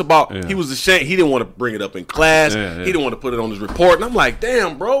Nebraska. It's about, he was ashamed. He didn't want to bring it up in class. He didn't want to put it on his report. And I'm like,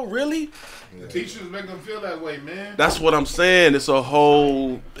 damn, bro, really? The teachers make them feel that way, man. That's what I'm saying. It's a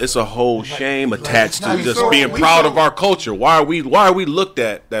whole shame attached to just being proud of our culture. Why are we looked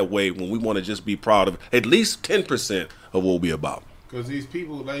at that way when we want to just be proud of at least 10% of what we about? Because these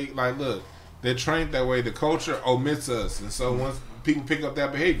people, look, they're trained that way. The culture omits us. And so once people pick up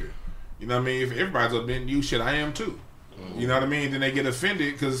that behavior, you know what I mean? If everybody's omitting you, shit, I am too. You know what I mean? Then they get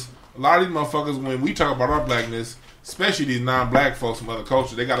offended because a lot of these motherfuckers, when we talk about our blackness, especially these non-black folks from other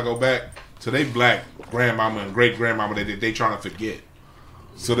cultures, they got to go back to their black grandmama and great-grandmama that they trying to forget.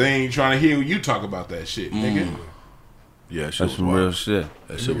 So they ain't trying to hear you talk about that shit, nigga. Yeah, That's some real shit.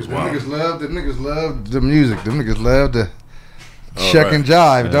 That shit was Them wild. niggas love the music. Them niggas love the shuck and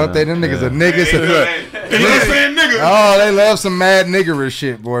jive, don't they? Them niggas are niggas. You know what I'm saying, nigga? Oh, they love some mad niggerish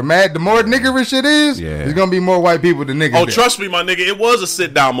shit, boy. The more niggerish it is, there's gonna be more white people than niggas. Oh, there. trust me, my nigga. It was a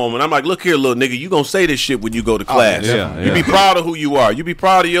sit down moment. I'm like, look here, little nigga. You gonna say this shit when you go to class. You be proud of who you are. You be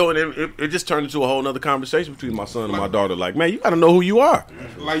proud of and it just turned into a whole nother conversation between my son and my daughter. Like, man, you gotta know who you are.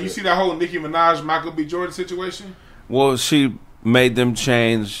 Like, you see that whole Nicki Minaj, Michael B. Jordan situation? Well, she made them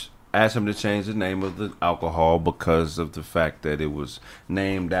asked him to change the name of the alcohol because of the fact that it was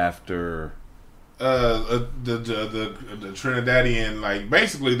named after the Trinidadian, like,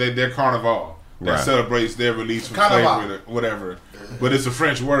 basically their carnival that celebrates their release from slavery or whatever, but it's a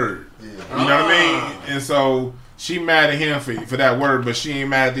French word. You know what I mean? And so she mad at him for that word, but she ain't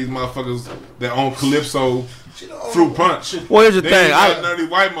mad at these motherfuckers that own Calypso fruit punch. Well, here's the thing. None of these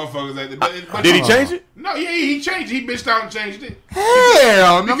white motherfuckers. Did he change it? No, yeah, he changed it. He bitched out and changed it.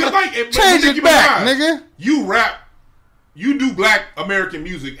 Hell no. Because Change it back, nigga. You rap, you do black American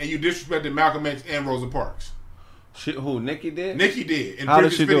music, and you disrespected Malcolm X and Rosa Parks. Who, Nicki did? Nicki did in How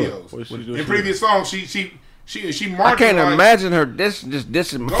previous did she do videos. What did she do? In previous songs, she marginalized. I can't imagine her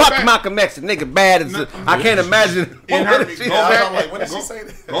dissing. Fuck back. Malcolm X, the nigga bad as I can't imagine. In her, When did she say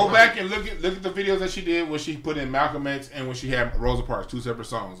that? Go back and look at the videos that she did when she put in Malcolm X and when she had Rosa Parks, two separate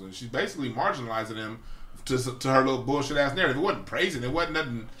songs, and she's basically marginalizing them to her little bullshit ass narrative. It wasn't praising. It wasn't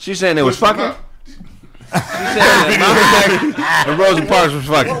nothing. She's saying it was pushing them fucking. up. And Rosa Parks was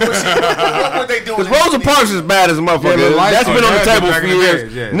fucking. What were they doing? Because Rosa Parks is bad as a motherfucker. Yeah, That's been on the table for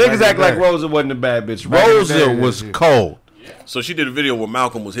years. Yeah, Niggas act like Rosa wasn't a bad bitch. Rosa was cold. So she did a video where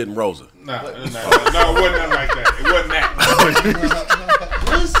Malcolm was hitting Rosa. No, it wasn't nothing like that. It wasn't that.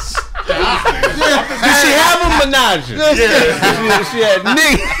 Did she have a menage? Yeah. She had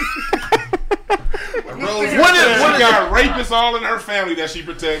niggas. She got rapists all in her family that she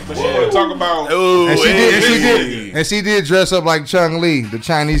protects, but she want to talk about. Ooh, And she did dress up like Chung Lee, the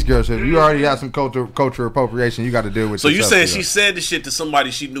Chinese girl. So you already have some culture appropriation. You got to deal with. So you saying yourself, she said the shit to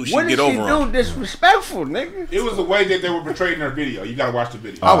somebody she knew she'd What get did she over on? do disrespectful, nigga? It was the way that they were portraying her video. You got to watch the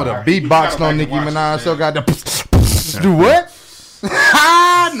video. I would have beatboxed on Nicki Minaj. So goddamn. Do what?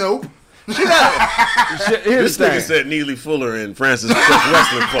 Nope. Here's This the nigga thing. said Neely Fuller and Francis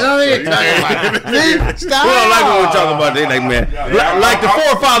Wrestling Park. We don't like when we talk about that, like, man. Like the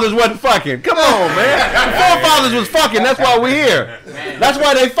forefathers wasn't fucking. Come on, man. The forefathers was fucking. That's why we're here. That's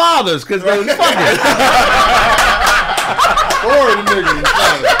why they fathers, because they was fucking.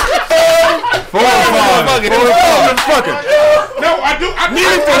 Forefathers fucking. No, I do.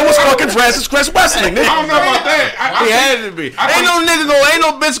 Neely Fuller was fucking Francis Crest Wrestling. I don't know about that. He had to be. Ain't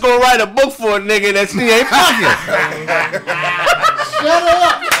no bitch gonna write a book for a nigga that she ain't fucking.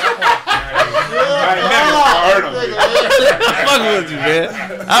 I never heard of it. Fucking with you, man.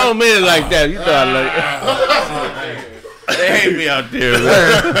 I don't mean it like that. You thought like. They hate me out there,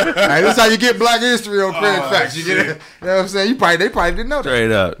 man. Hey, this is how you get Black History on Credit Facts. You get it? You know what I'm saying? They probably didn't know that.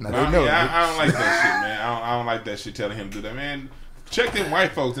 Straight up. No, they know. I don't like that shit, man. I don't like that shit telling him to do that, man. Check them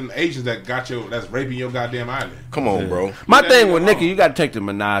white folks and the Asians that's raping your goddamn island. Come on, bro. My thing with Nikki, you got to take the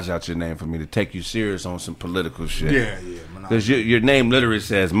Minaj out your name for me to take you serious on some political shit. Yeah. Because your name literally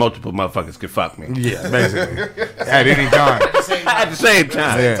says multiple motherfuckers can fuck me. Yeah, basically. At any time. At the same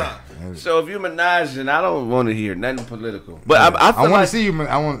time. Yeah. So if you Minaj, then I don't want to hear nothing political. But I I want to see you.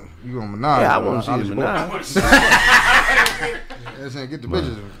 I want you on Minaj. Yeah, I want to see you Minaj. Get the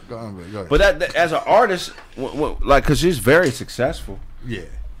bitches. Go ahead. But that, as an artist, like, because she's very successful. Yeah.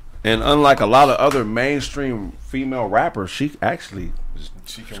 And unlike a lot of other mainstream female rappers, she actually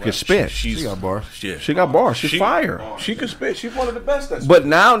can spit. She got bars. Yeah. She got bars. She's fire. She can spit. She's one of the best. But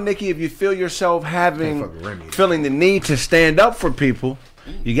now, Nikki, if you feel yourself feeling the need to stand up for people,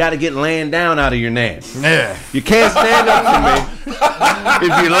 you got to get laying down out of your name. Yeah. You can't stand up to me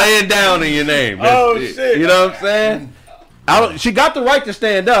if you're laying down in your name. Shit. You know what I'm saying? She got the right to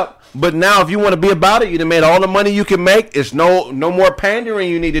stand up, but now if you want to be about it, you done made all the money you can make. It's no more pandering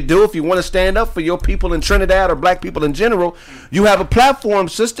you need to do. If you want to stand up for your people in Trinidad or black people in general, you have a platform,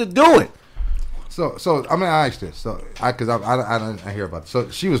 sister. Do it. So I mean, I asked this. So I hear about it. So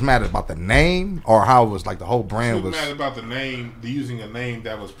she was mad about the name, or how it was like the whole brand She was mad about the name, using a name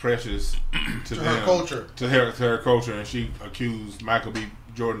that was precious to them, her culture, to her culture, and she accused Michael B.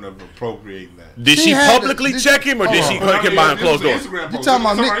 Jordan of appropriating that. Did she publicly check him, or did she click him behind closed doors? You talking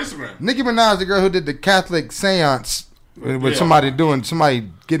about Nicki Minaj, the girl who did the Catholic seance with somebody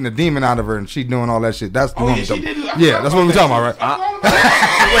getting a demon out of her, and she doing all that shit. That's the one. Yeah, that's what we're talking about, right?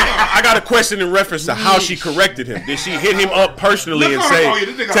 I got a question in reference to how she corrected him. Did she hit him up personally and say,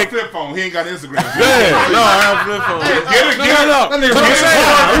 "This nigga got a flip phone. He ain't got Instagram." Yeah, no, I have a flip phone.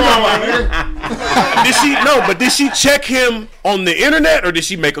 Did she check him on the internet, or did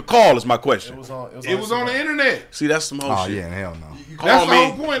she make a call? Is my question. It was on the internet. See, that's some whole shit. Yeah, hell no. That's the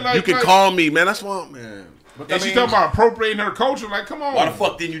whole point. You can call me, man. That's why, man. And she talking about appropriating her culture. Like, come on. Why the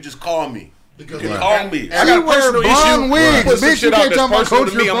fuck didn't you just call me? Because you can call me. I got a personal issue. Put some shit out that's personal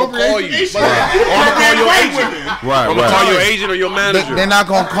to me. I'm gonna call you. I'm gonna call your agent. Right. I'm gonna call your agent or your manager. They're not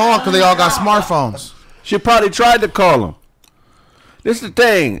gonna call because they all got smartphones. She probably tried to call him. This is the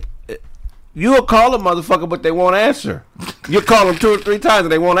thing. You'll call a motherfucker, but they won't answer. You'll call them 2 or 3 times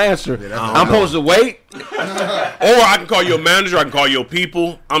and they won't answer. I'm supposed to wait? Or I can call your manager, I can call your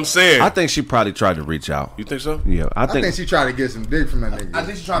people. I'm saying. I think she probably tried to reach out. You think so? Yeah, I think she tried to get some dick from that nigga. I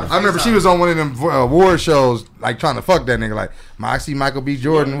think she trying to. I remember she was on one of them award shows, like trying to fuck that nigga. Like, I see Michael B.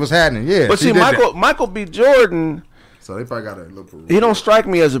 Jordan. What's happening? Yeah, but see, Michael B. Jordan. So they probably got to look for. He don't strike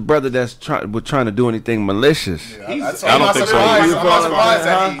me as a brother that's trying to do anything malicious. I don't think so.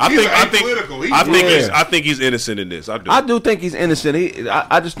 I think he's innocent in this. I do think he's innocent.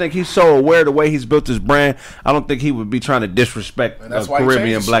 I just think he's so aware of the way he's built his brand. I don't think he would be trying to disrespect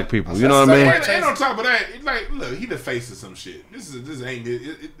Caribbean black people. You know what I mean? And on top of that, like, look, he the face of some shit. This ain't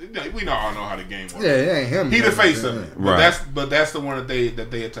it. We all know how the game works. Yeah, it ain't him. He the face of it. Right. But that's the one that they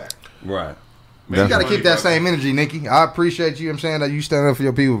attack. Right. Man, you got to keep that same energy, Nikki. I appreciate you. I'm saying that you stand up for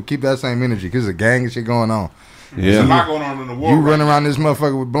your people. Keep that same energy because there's a gang of shit going on. There's a lot going on in the world. You run around this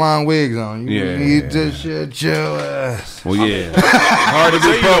motherfucker with blonde wigs on. You need to shut your ass. Well, yeah. Hard to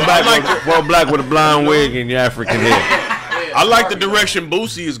be pro-black with a blonde wig and your African hair. I like the direction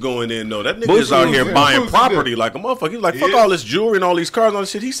Boosie is going in, though. That nigga is out here buying property like a motherfucker. He's like, fuck all this jewelry and all these cars and all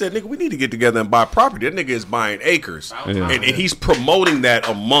this shit. He said, nigga, we need to get together and buy property. That nigga is buying acres. And he's promoting that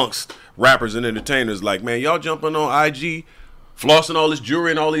amongst rappers and entertainers. Like, man, y'all jumping on IG, flossing all this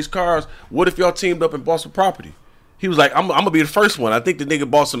jewelry and all these cars. What if y'all teamed up and bought some property? He was like, I'm going to be the first one. I think the nigga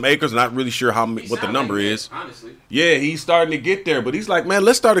bought some acres. Not really sure what the number is. Honestly. Yeah, he's starting to get there. But he's like, man,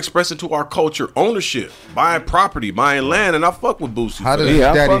 let's start expressing to our culture ownership. Buying property, buying land. And I fuck with Boosie. How does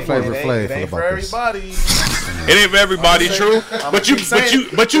Daddy Flavor Flav It ain't feel for about this? everybody. It ain't for everybody, true. But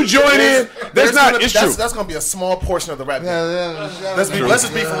you join in. It's true. That's gonna be a small portion of the rap game. Let's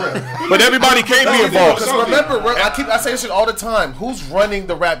just be for real. But everybody can't be involved. Because remember, I say this shit all the time. Who's running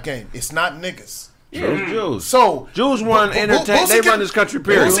the rap game? It's not niggas. Yeah, Jews. So Jews run entertain. They run this country.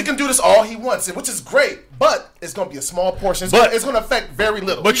 Period. Boosie can do this all he wants, which is great. But it's gonna be a small portion. It's gonna affect very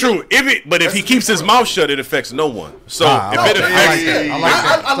little. But true. If he keeps his mouth shut, it affects no one. So if it affects,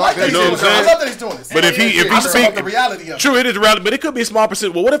 I like that. You know what I'm saying? I love that he's doing this. But if he speaks the reality of true, it is reality. But it could be a small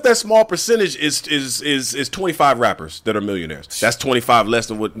percentage. Well, what if that small percentage is 25 rappers that are millionaires? That's 25 less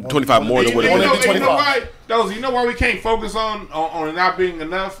than what 25 more than what it is. You know why we can't focus on it not being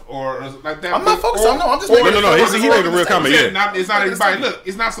enough or like that? I'm not focused on. No, I'm just making. No. He made a real comment. Yeah, it's not everybody. Look,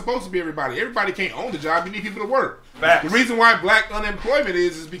 it's not supposed to be everybody. Everybody can't own the job. You need people to work. Facts. The reason why black unemployment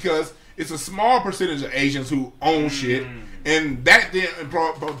is because it's a small percentage of Asians who own shit, and that then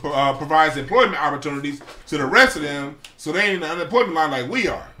provides employment opportunities to the rest of them, so they ain't in the unemployment line like we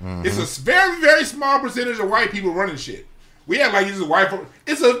are. It's a very, very small percentage of white people running shit. We act like it's a white.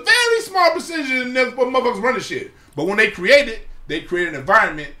 It's a very small percentage of motherfuckers running shit. But when they create an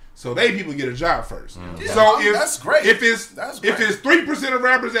environment so they people get a job first. Yeah, so that's great. If it's 3% of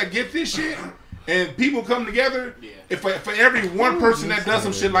rappers that get this shit. And people come together. If for every one person that does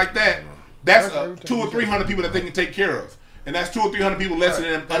some shit like that, that's 200 or 300 people that they can take care of, and that's 200 or 300 people less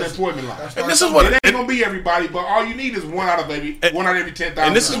than unemployment line. And this is what it ain't gonna be everybody, but all you need is one out of every 10,000.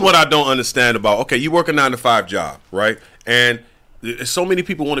 And this is what I don't understand about. Okay, you work a 9-to-5 job, right? And so many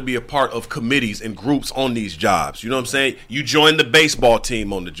people want to be a part of committees and groups on these jobs. You know what I'm saying? You join the baseball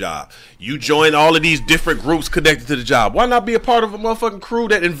team on the job. You join all of these different groups connected to the job. Why not be a part of a motherfucking crew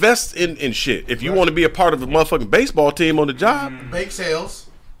that invests in shit? If you want to be a part of a motherfucking baseball team on the job. Bake sales.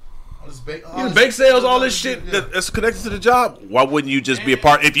 Bake sales, all this shit that's connected to the job. Why wouldn't you just be a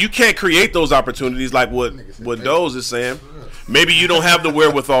part? If you can't create those opportunities like what Doze is saying, maybe you don't have the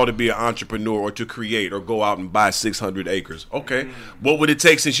wherewithal to be an entrepreneur or to create or go out and buy 600 acres. Okay. What would it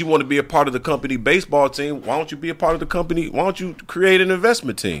take since you want to be a part of the company baseball team? Why don't you be a part of the company? Why don't you create an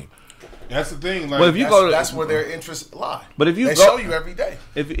investment team? That's the thing. Like, well, if you that's where their interests lie. But if they show you every day.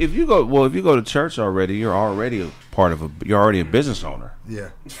 If you go to church already, you're already a part of you're already a business owner. Yeah.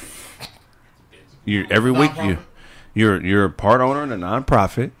 Every week you're a part owner in a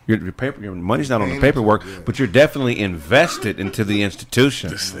nonprofit. Your money's not on the paperwork, but you're definitely invested into the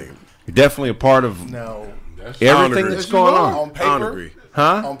institution. You're definitely a part of everything that's going on. On paper,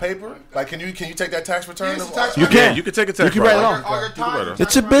 huh? On paper, like can you take that tax return? You can. You can take a tax. You can write it off.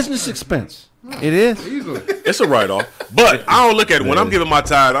 It's a business expense. It is. It's a write-off. But I don't look at it. When I'm giving my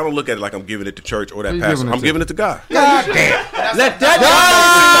tithe, I don't look at it like I'm giving it to church or that pastor. I'm giving it to God. God damn. Let that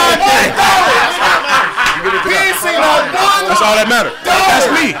That's all that matters. That's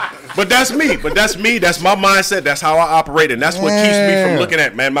me. But that's me. That's my mindset. That's how I operate, and that's what keeps me from looking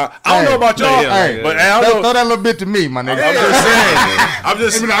at man. I don't know about y'all, but throw that little bit to me, my nigga. I'm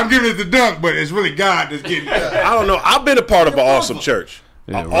just saying. I'm giving it the dunk, but it's really God that's getting it. I don't know. I've been a part of an awesome church.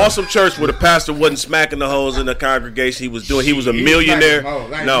 Awesome church where the pastor wasn't smacking the hoes in the congregation. He was a millionaire.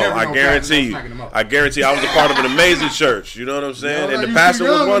 No, I guarantee you. I was a part of an amazing church. You know what I'm saying? And the pastor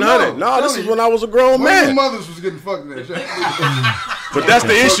was 100. No, this is when I was a grown man. Mothers was getting fucked in that church. But that's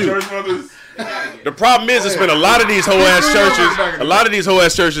the issue. The problem is, it's been a lot of these whole ass churches. A lot of these whole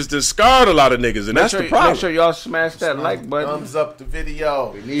ass churches discard a lot of niggas, and that's the problem. Make sure y'all smash that like button. Thumbs up the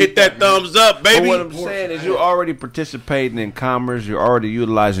video. Hit that thumbs up, baby. But what I'm saying is, you're already participating in commerce. You're already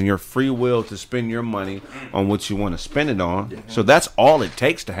utilizing your free will to spend your money on what you want to spend it on. So that's all it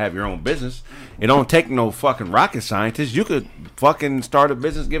takes to have your own business. It don't take no fucking rocket scientist. You could fucking start a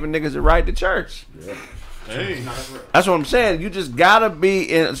business giving niggas a ride to church. Yeah. Hey. That's what I'm saying. You just gotta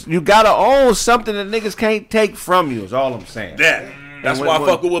you gotta own something that niggas can't take from you. Is all I'm saying. That's why I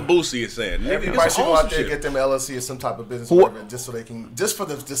fuck with what Boosie is saying. Everybody should go out there and get them LLC or some type of business, whatever, just so they can, just for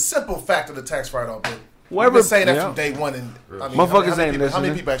the simple fact of the tax write-off. We've been saying that from day one. And I mean, motherfuckers ain't listening. How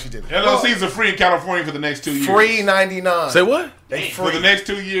many people actually did it? LLCs are free in California for the next 2 years. Free 99. Say what? For the next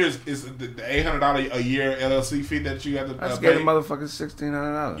 2 years, is the $800 a year LLC fee that you have to That's pay. getting motherfuckers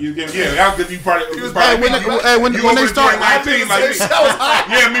 $1,600. You get I'll give you probably. When they start, I think like me.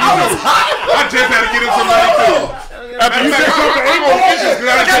 Yeah, me too. I just had to get in some money too. After you said something,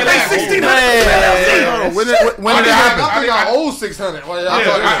 I owe $600.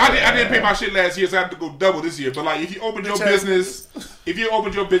 I didn't pay my shit last year, so I have to go double this year. But like, if you opened your business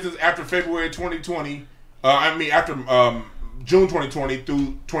after February 2020, after June 2020 through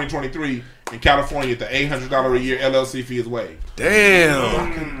 2023 in California, the $800 a year LLC fee is waived.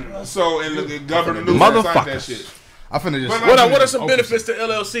 Damn. So, and the governor knew that shit. I finna just. What are some benefits to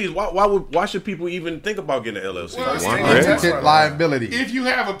LLCs? Why should people even think about getting an LLC? Liability. If you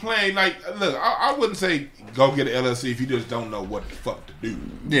have a plan, like, look, I wouldn't say go get an LLC if you just don't know what the fuck to do.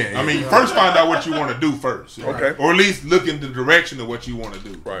 Yeah. I mean, first find out what you want to do first. Okay. Or at least look in the direction of what you want to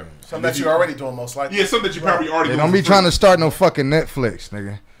do. Right. Something that you're already doing, most likely. Yeah, something that you probably already doing. Don't be trying to start no fucking Netflix,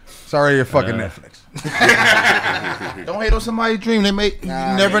 nigga. Sorry, you're fucking Netflix. Don't hate on somebody's dream. They may you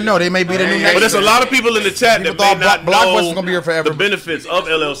never know. They may be the new. But there's a lot of people in the chat that may not Blockbuster's know gonna be here forever. the benefits of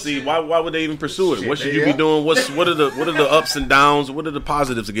LLC. Why would they even pursue it? What should you be doing? What are the ups and downs? What are the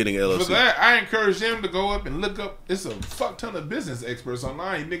positives of getting LLC? For that, I encourage them to go up and look up. It's a fuck ton of business experts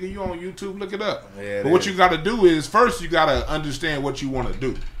online. Nigga, you on YouTube, look it up. Yeah, but what you got to do is first you got to understand what you want to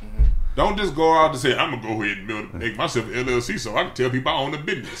do. Don't just go out and say, I'm going to go ahead and make myself an LLC so I can tell people I own a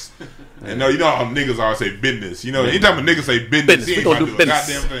business. And no, you know how niggas always say business. You know, anytime a nigga say business, he ain't about to do a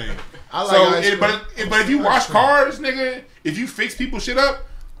goddamn thing. But if you wash cars, nigga, if you fix people's shit up,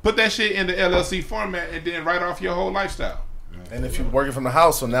 put that shit in the LLC format and then write off your whole lifestyle. And if you're working from the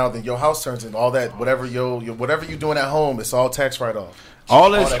house, so now then your house turns into all that, whatever you're doing at home, it's all tax write-off.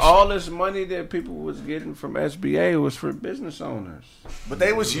 All this money that people was getting from SBA was for business owners. But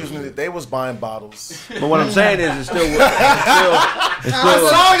they was using it. They was buying bottles. But what I'm saying is, it's still. I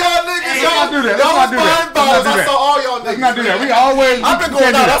saw y'all niggas. Y'all do that. Y'all was buying bottles. I saw all y'all niggas. Let's not do that. We always. I've been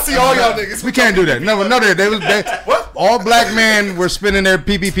going out. I see all y'all niggas. We can't do that. No, what? All black men were spending their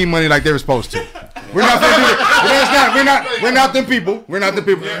PPP money like they were supposed to. We're not gonna do that. We're not them people. We're not the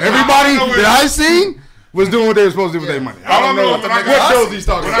people. Everybody that I seen was doing what they were supposed to do with their money. I don't know what shows he's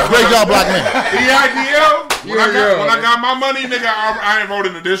talking about. Great job, black man. EIDL. When I got my money, nigga, I enrolled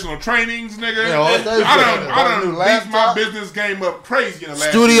in additional trainings, nigga. I done beat my business game up crazy in the last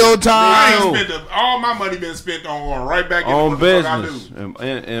studio year. time. All my money been spent on going right back into on what business and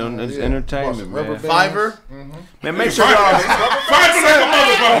entertainment, man. Fiverr. Man, make sure y'all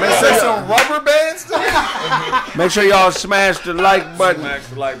some rubber bands. make sure y'all smash the like button. Smash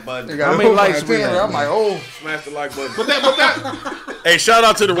the like button. How many likes we have? I'm like, oh, Smash the like button. But that Hey, shout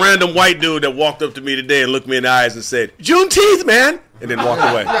out to the random white dude that walked up to me today and looked me in the eyes and said, "Juneteenth, man," and then walked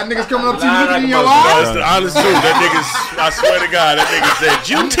away. you got niggas coming up to you looking in your eyes. That's the honest truth. That niggas, I swear to God, that nigga said,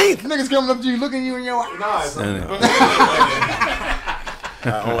 "Juneteenth." Niggas coming up to you looking you in your eyes.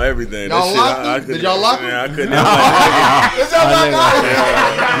 On everything. Y'all locked him? Did y'all lock him? Yeah, I couldn't.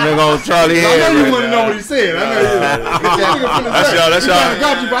 Nigga on Charlie I Head. know you want to know what he said. I know you. That's y'all.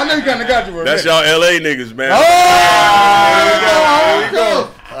 I know you kind of got you. Bro. That's y'all LA niggas, man.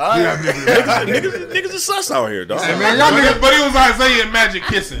 Niggas are sus out here, dog. Man, y'all niggas. but it was Isaiah and Magic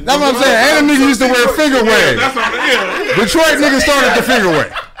kissing. That's what I'm saying. And them niggas used to wear finger waves. That's what I'm Detroit niggas started the finger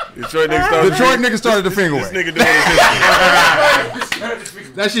wave. Detroit niggas started the finger This wave. nigga doing his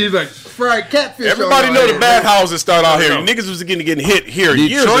That shit is like fried catfish. Everybody know the bathhouses start out here. Niggas was getting hit here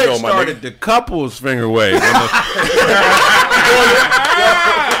years Detroit ago, my started nigga. the couples finger wave.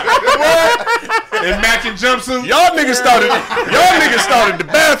 And matching jumpsuit. Y'all niggas started the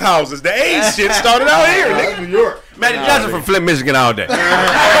bathhouses. The AIDS shit started out here, nigga. New York. Magic Johnson from Flint, Michigan all day. Magic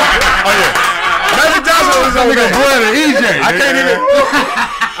Johnson was over there. Brother EJ. I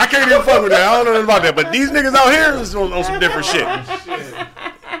can't even fuck with that. I don't know nothing about that. But these niggas out here is on some different shit.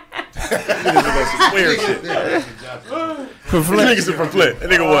 Niggas are on some weird shit. Niggas are from Flint. That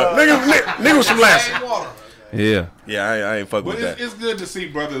nigga what? Nigga was from Lansing. Yeah. Yeah, I ain't fuck with But that. it's good to see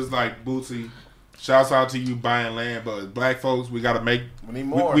brothers like Bootsy. Shouts out to you buying land, but as black folks, we gotta make. We need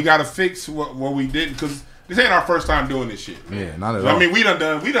more. We gotta fix what we didn't, because this ain't our first time doing this shit. Yeah, not at all. I mean, we done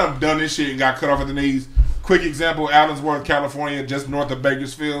done this shit and got cut off at the knees. Quick example: Allensworth, California, just north of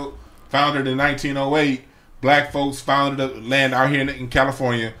Bakersfield, founded in 1908. Black folks founded land out here in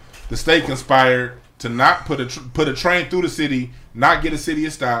California. The state conspired to not put a train through the city not get a city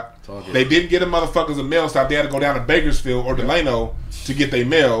a stop. They didn't get a motherfuckers a mail stop. They had to go down to Bakersfield or Delano to get their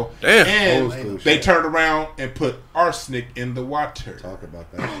mail. Damn. And they turned around and put arsenic in the water. Talk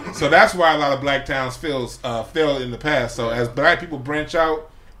about that. So that's why a lot of black towns fell in the past. So as black people branch out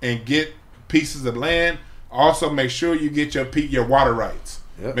and get pieces of land, also make sure you get your water rights.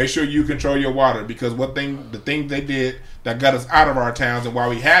 Yep. Make sure you control your water, because the thing they did that got us out of our towns and why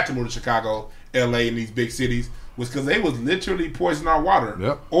we had to move to Chicago, LA, and these big cities was because they was literally poisoning our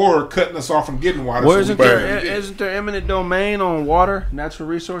water or cutting us off from getting water. Well, isn't there eminent domain on water, natural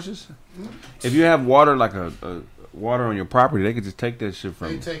resources? If you have water, like a water on your property, they could just take that shit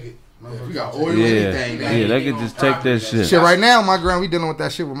from you. Take it. If you got oil, anything. Yeah, they could just take that shit. Shit, right now, we dealing with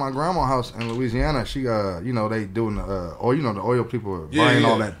that shit with my grandma's house in Louisiana. She, they doing the oil people are buying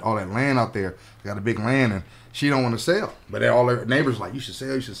all that land out there. They got a big land, and she don't want to sell. But all their neighbors like, you should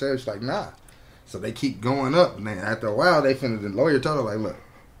sell. She's like, nah. So they keep going up, and then after a while, the lawyer told her, like, look,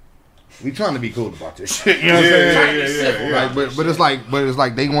 we trying to be cool about this shit. You know what I'm saying? Like, but it's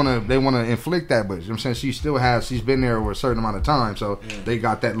like they wanna inflict that, but you know what I'm saying, she's been there over a certain amount of time, so they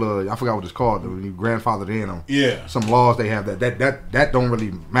got that little, I forgot what it's called, when you grandfathered in on some laws they have that don't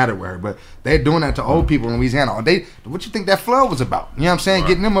really matter with her, but they're doing that to old people in Louisiana. What you think that flood was about? You know what I'm saying?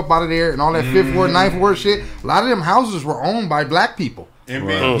 Getting them up out of there and all that Fifth Ward, Ninth Ward shit. A lot of them houses were owned by black people. You know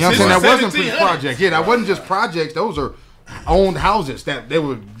what I'm saying? That wasn't pre-project. Yeah, that wasn't just projects. Those are owned houses that they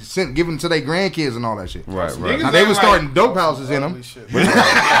were given to their grandkids and all that shit. Right. Now they were starting dope houses in them.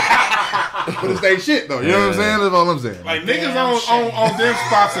 But it's their shit though. You know what I'm saying? That's all I'm saying. Like niggas on them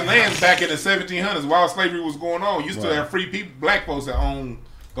spots of land back in the 1700s while slavery was going on. You still have free people, black folks that own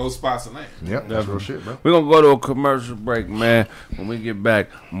those spots of land. Yep, that's real shit, bro. We're gonna go to a commercial break, man. When we get back,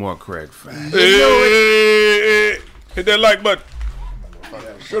 more Craig Facts. Hey, hit that like button.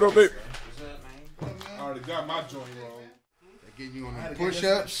 Shut up, babe. I already got my joint roll. Getting you on the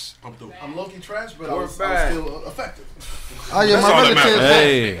push-ups. I'm low-key trash, but I'm still effective. Oh yeah,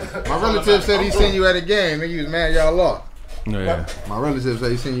 my relative said he seen you at a game. Nigga, you was mad y'all lost. Yeah. My relative said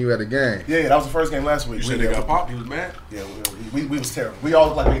he seen you at a game. Yeah, that was the first game last week. You said they got popped. He was mad. Yeah, we was terrible. We all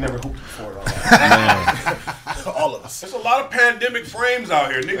look like we never hooped before. All of us. There's a lot of pandemic frames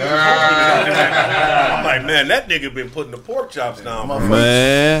out here. Niggas I'm like, man, that nigga been putting the pork chops down.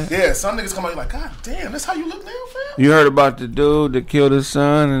 Man. Yeah, some niggas come out like, God damn, that's how you look now, fam? You heard about the dude that killed his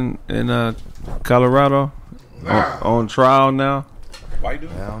son in Colorado? On trial now? White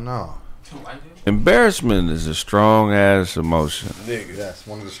dude? Hell no. Embarrassment is a strong ass emotion. Nigga. That's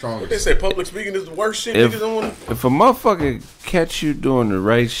one of the strongest. They say public speaking is the worst shit niggas don't want to. If a motherfucker catch you doing the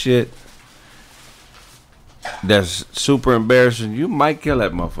right shit that's super embarrassing, you might kill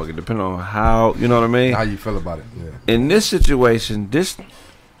that motherfucker depending on how, you know what I mean? How you feel about it. Yeah. In this situation, this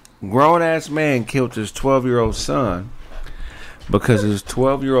grown ass man killed his 12-year-old son because his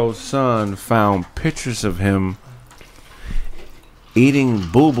 12-year-old son found pictures of him eating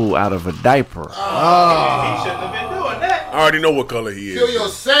boo-boo out of a diaper. He shouldn't have been doing that. I already know what color he is. Kill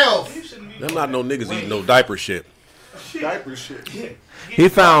yourself. Them not no niggas eating no diaper shit. Diaper shit. He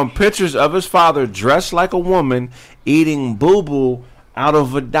found pictures of his father dressed like a woman eating boo-boo out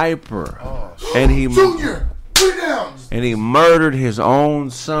of a diaper. And he Junior, put it down. And he murdered his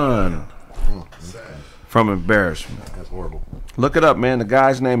own son from embarrassment. That's horrible. Look it up, man. The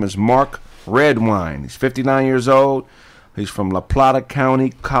guy's name is Mark Redwine. He's 59 years old. He's from La Plata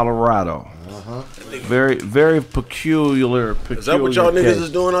County, Colorado. Very, very peculiar. Is that what y'all niggas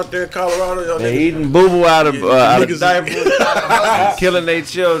is doing out there in Colorado? Y'all They niggas eating boo-boo out of diapers, niggas killing their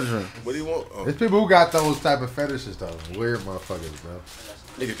children. What do you want? Oh, There's people who got those type of fetishes though. Weird motherfuckers, bro.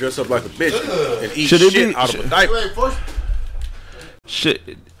 nigga dress up like a bitch and eat Should it shit be- out of a diaper. Wait, first, Shit.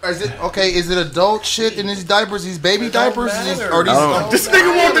 is it adult shit in these diapers? These baby diapers? Or these? This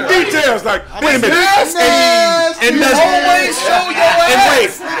nigga want the details. Like, wait a minute. And does always show your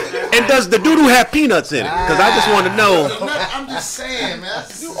ass. And does the doodoo have peanuts in it? Because I just want to know. I'm just saying, man.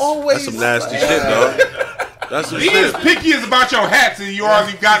 You That's always. some nasty shit, dog. That's some He as shit. picky as about your hats and you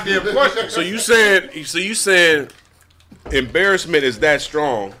already got their questions. So you saying embarrassment is that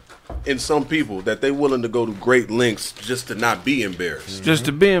strong in some people that they willing to go to great lengths just to not be embarrassed, Just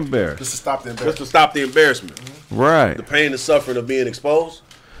to be embarrassed. Just to stop the just embarrassment. to stop the embarrassment, Right. the pain and suffering of being exposed.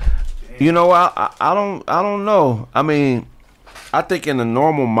 You know, I don't know. I mean, I think in the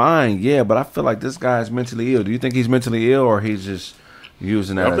normal mind, yeah, but I feel like this guy's mentally ill. Do you think he's mentally ill or he's just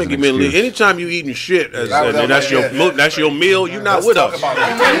using that I as think an he excuse? anytime you eating shit and that's yeah. your meal, you're not with us.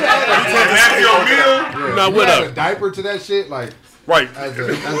 That's your meal. You're not with Add a us. diaper to that shit, like Right. As a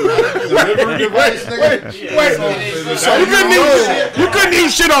delivery device, nigga. So you couldn't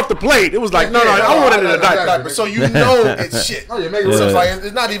eat shit off the plate. It was like, no, I want it in a diaper. So you know it's shit. Oh, yeah, make it So it's right. like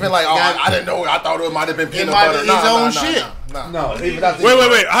it's not even like, oh, I didn't know. I thought it might have been peanut might butter. be his own shit. No, even after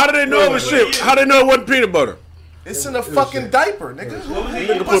Wait. How did they know it was shit? How did they know it wasn't peanut butter? It's in a fucking diaper, nigga.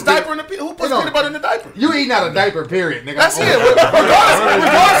 Who puts diaper in the who puts peanut butter in the diaper? You eating out a diaper, period, nigga. That's it.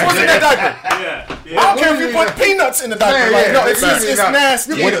 Regardless what's in that diaper. I don't care if you put peanuts in the diaper. Like, no, it's nasty. That's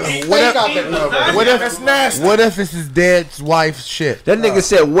nasty. What if it's his dad's wife's shit? That nigga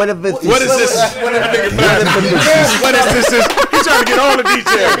said, "What if it's What is this? What is this? He's trying to get all the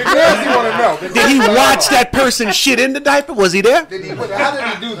details. You want to know? Did he watch that person shit in the diaper? Was he there? How did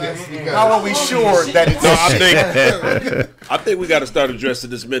he do this? How are we sure that it's I think we got to start addressing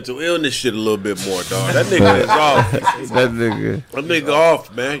this mental illness shit a little bit more, dog. That nigga is off. that nigga? That nigga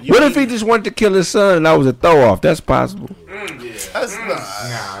off, man. What if he just wanted to kill his son and that was a throw off? That's possible. That's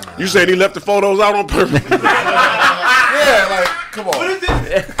You said he left the photos out on purpose? yeah, like, come on. What is this?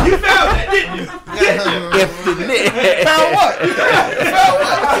 You found that, didn't you? Found what?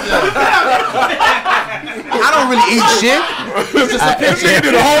 I don't really eat shit He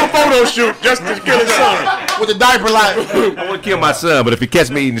did a whole photo shoot just to kill his son. with the diaper like. I want to kill my son, but if he catch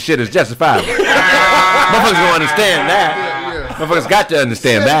me eating shit, it's justifiable. Motherfuckers gonna understand that. Motherfuckers got to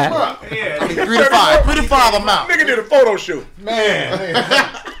understand that. 3 to 5. 3 to 5 amount. Nigga did a photo shoot. Man,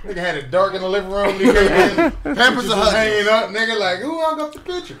 nigga had it dark in the living room. Nigga, Pampers are hugging. hanging up, nigga. Like, who hung up the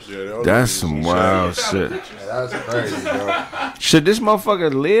pictures? That's some wild shit. Yeah, that's crazy, bro. Should this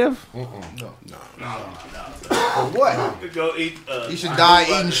motherfucker live? For what? Go eat. He should die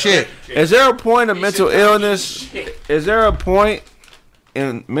eating shit. Is there a point of mental illness? Is there a point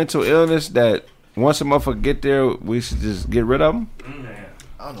in mental illness that once a motherfucker get there, we should just get rid of them?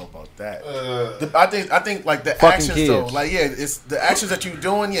 I don't know about that. I think like the Fucking actions kids. though, like it's the actions that you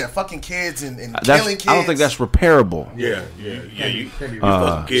doing, fucking kids and That's, killing kids. I don't think that's repairable. Yeah. You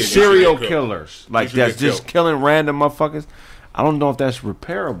kids, Serial you should get killers, like should that's get just killed. killing random motherfuckers. I don't know if that's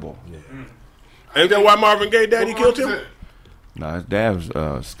repairable. Ain't that why Marvin Gaye daddy killed him? No, his dad was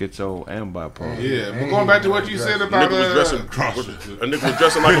schizo and bipolar. Yeah, but going back to what you said about A nigga was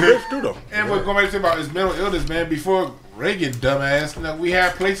dressing like a bitch too though. and we're going back to about his mental illness, man. Before Reagan, dumbass, we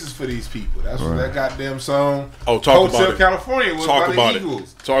had places for these people. That's what that goddamn song. Oh, talk Hotel about it. California was Talk by about the it.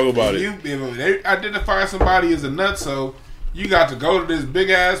 Eagles. Talk about if it. If they identify somebody as a nutso, you got to go to this big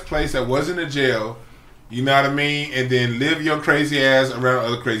ass place that wasn't a jail. You know what I mean? And then live your crazy ass around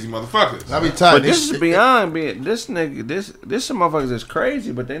other crazy motherfuckers. I'll be tight. But this is beyond being this nigga. This some motherfuckers that's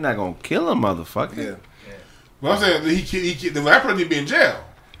crazy, but they not gonna kill a motherfucker. Yeah. Well, I'm saying the rapper need to be in jail.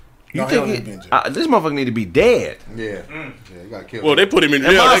 You No, he think don't need to be in jail. this motherfucker need to be dead? Yeah, you gotta kill Well, they put him in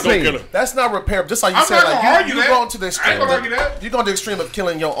jail. my They gonna opinion. kill him. That's not repairable. Just like you I'm said, not gonna like argue you that. going to the I ain't extreme. gonna argue that. You going to the extreme of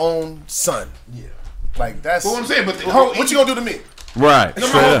killing your own son. Yeah. Like that's. But what I'm saying, but the whole what you gonna do to me? Right. No, my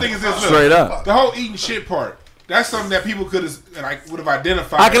Straight whole up. thing is this. Look, Straight up. The whole eating shit part. That's something that people would have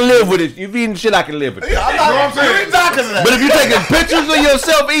identified. I can live with it. You eating shit, I can live with it. You know what I'm saying? But if you taking pictures of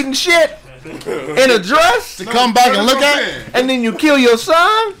yourself eating shit in a dress, to come back and look at it. and then you kill your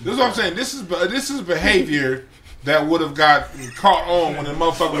son, This is what I'm saying. This is behavior that would have got caught on when the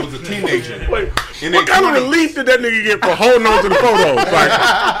motherfucker was a teenager. What kind of relief did that nigga get for holding on to the photos? Like,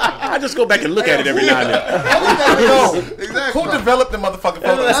 I just go back and look at it every now and then. Who developed the motherfucking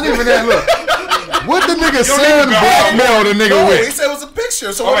photo? Not even that. Look, what the nigga son blackmail the nigga No, he with? said it was a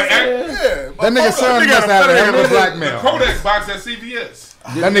picture. So Oh, what- and- yeah, That nigga son must have a hell of a blackmail. Kodak box at CVS.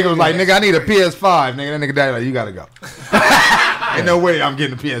 That nigga was like, nigga, I need a PS5. Nigga, that nigga daddy like, you gotta go. Ain't no way I'm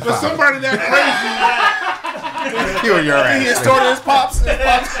getting a But PS5. somebody that Kill your He ass. started his pops. He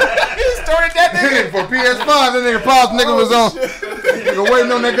started that nigga. For PS5, that nigga pops, nigga was on. Nigga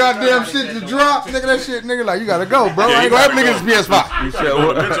waiting on that goddamn shit to drop. Nigga, that shit, nigga, like, you gotta go, bro. I ain't gonna have niggas PS5.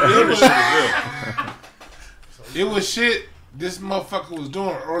 it was shit this motherfucker was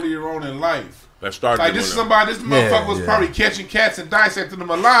doing earlier on in life. That started Like this motherfucker was probably catching cats and dissecting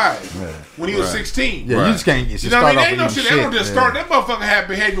them alive when he was 16. Yeah, you just can't You know start what I off mean? Ain't no with shit. shit. They don't just start. That motherfucker had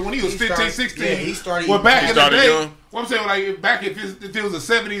behavior when he was 15, started- 16. yeah, he started Well, back in the started day, young. what I'm saying, like back if it was the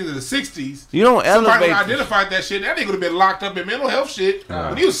 70s or the 60s, you don't somebody elevate. identified that shit. That nigga would have been locked up in mental health shit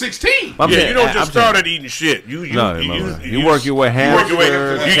when he was 16. I'm Yeah, saying- you don't I'm just saying- start eating shit. You work your way hamster,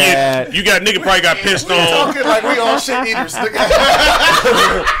 cat. You got nigga probably got pissed We on. talking like we all shit eaters.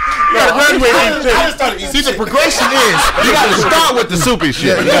 Nigga. You gotta graduate eating shit. I just started eating See, the shit. progression is You gotta start with the soupy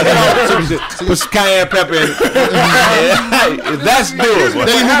shit. You gotta start with the soupy shit. Put some cayenne pepper in. That's doable.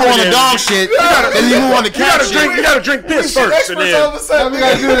 then you move on to dog shit. Then you move on to cat shit. You gotta gotta drink piss first, and then we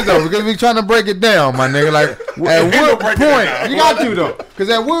gotta do this though, because we trying to break it down, my nigga. Like, at what point you got to though? Because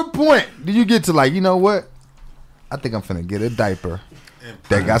at what point do you get to like, you know what? I think I'm finna get a diaper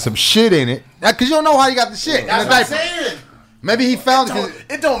that got some shit in it. Because you don't know how you got the shit in the diaper. Maybe he found it.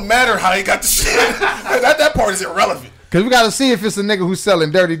 It don't matter how he got the shit. that part is irrelevant. Because we got to see if it's a nigga who's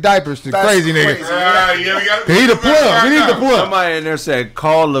selling dirty diapers to crazy niggas. We got He the plug. We need the plug. Somebody in there said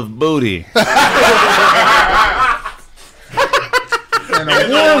call of booty. In a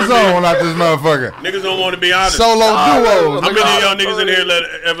war zone out this motherfucker. Niggas don't want to be honest. Solo duos. How many of y'all niggas in here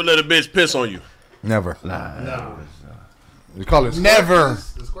ever let a bitch piss on you? Never. No. We call it Never.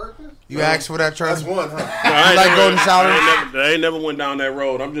 The squirt piss? You asked for that, Charlie? That's one, huh? I like golden shower? I ain't never went down that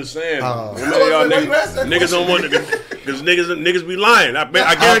road. I'm just saying. How many of y'all niggas don't want to, because niggas be lying. I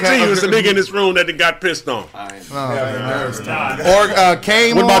guarantee you it's a nigga in this room that got pissed on. Or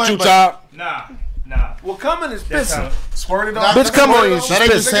came What about on, you, but Top? Nah. Well, coming is pissing. Squirted on. Bitch, come on, you That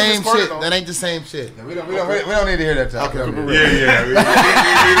ain't the spit. same shit. That ain't the same shit. We don't need to hear that time.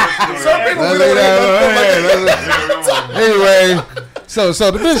 Some people Anyway, so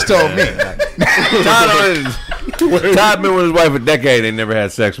the bitch told me. Todd been with his wife a decade and never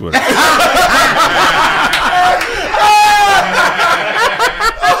had sex with her.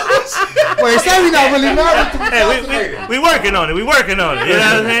 Wait, say we not really married. Hey, we working on it. We working on it. You know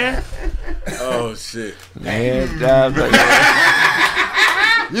what I'm saying? Oh shit. Man,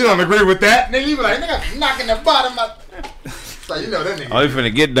 You don't agree with that? Nigga, you be like, nigga, knocking the bottom of. So you know that nigga. Oh, you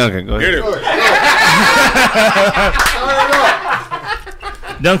finna get Duncan. Go ahead.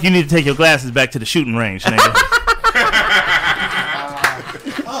 Dunk, you need to take your glasses back to the shooting range, nigga.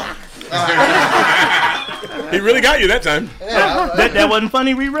 He really got you that time. That wasn't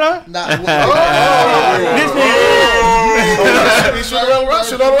funny, rerun? Nah, This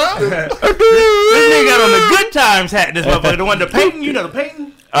nigga got on the good times hat, this motherfucker. The one, the painting, you know the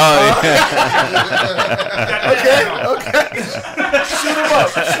painting? Oh, yeah. Okay. Shoot him up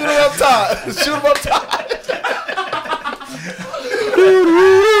top. Shoot him up top.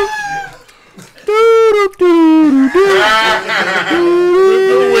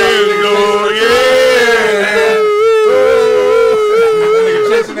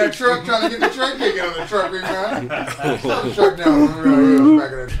 Chasing that truck, trying to get the truck, can't get on the truck, man. Slow the truck down on the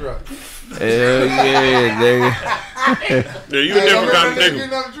back of that truck. Hell yeah, nigga. Yeah, you a different kind of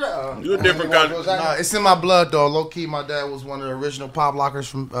nigga. You a different kind of. Nah, it's in my blood, though. Low key, my dad was one of the original pop lockers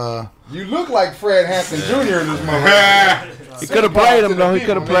from. You look like Fred Hampton Jr. in this motherfucker. He could have played him, though. He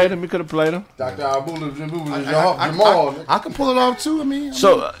could have played him. Dr. Abdullah Jamal. I can pull it off too. I mean,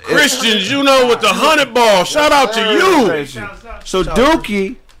 So, Christians, you know, with the 100 ball. Shout out to you. So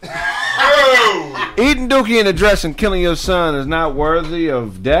Dookie, eating Dookie in a dress and killing your son is not worthy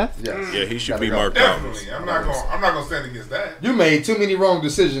of death? Yes. Yeah, he should be marked out. Definitely. I'm not gonna stand against that. You made too many wrong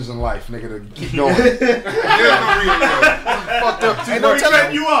decisions in life, nigga, to keep going. There's no reason to Fucked up. Ain't no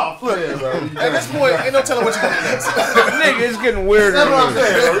telling you off. Look, at this point, ain't no telling what you're gonna do next. Nigga, it's getting weirder. That's what I'm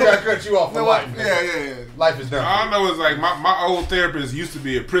saying, bro. We gotta cut you off for life. Yeah. Life is done. I know it's like my old therapist used to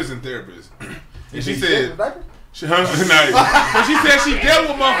be a prison therapist. And she said, but she said she dealt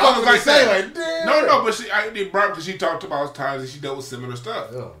with motherfuckers like that. No, but I did brought because she talked about times that she dealt with similar stuff.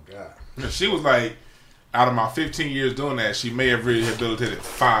 Oh God. And she was like, out of my 15 years doing that, she may have rehabilitated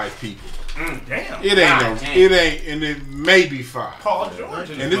 5 people. Damn. It ain't, and it may be 5. Paul George.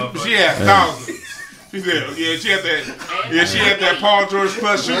 And she had thousands. She said, she had that Paul George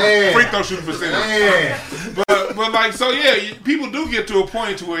plus free throw shooting percentage. But like, so yeah, people do get to a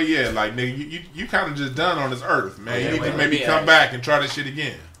point to where, like, nigga, you kind of just done on this earth, man. You need to maybe come back and try this shit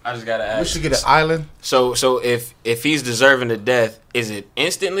again. I just gotta ask. we should get an island. So if he's deserving of death, is it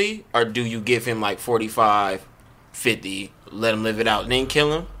instantly, or do you give him like 45, 50, let him live it out, and then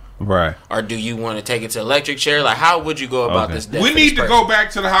kill him? Right. Or do you want to take it to electric chair? Like, how would you go about this death? We need to go back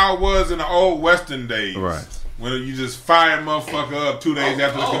to how it was in the old Western days. Right. When you just fire a motherfucker up 2 days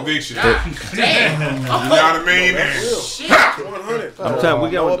after the conviction. Damn. You know what I mean? I'm telling you,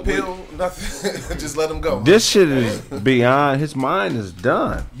 we No got appeal, nothing. Just let him go. this shit is beyond. His mind is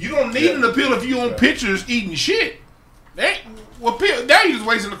done. You don't need an appeal if you on pictures eating shit. Now you just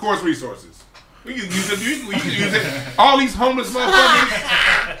wasting the court's resources. We can use it. We can use it. All these homeless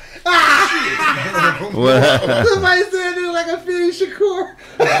motherfuckers. Somebody said it like a Fiddy Shakur.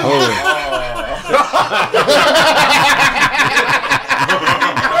 That's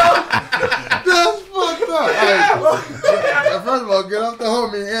fucked up. First of all, get off the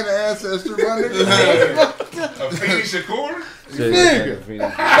homie and the ancestor, my nigga. A Fiddy Shakur?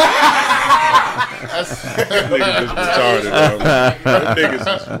 Nigga. Hey, Niggas is retarded, bro. Them niggas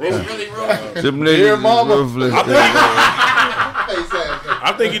is ruthless. Them niggas ruthless.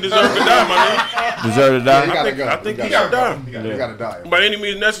 I think he deserved to die, my nigga. Deserve to die? I think he should die. You gotta die. By any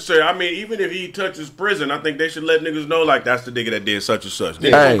means necessary. I mean, even if he touches prison, I think they should let niggas know, like, that's the nigga that did such and such.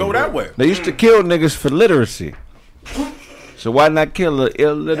 They don't go that way. They used to kill niggas for literacy. So why not kill an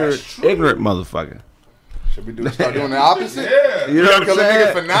illiterate, ignorant motherfucker? Should we start doing the opposite? Yeah. You know what I'm Kill a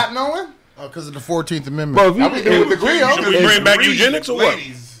nigga saying? for not knowing? Because of the 14th Amendment. Bro, if you, How we doing with the grill? Should we bring back eugenics or what?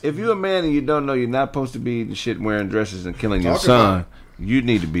 if you're a man and you don't know you're not supposed to be eating shit, wearing dresses, and killing your Talk son, you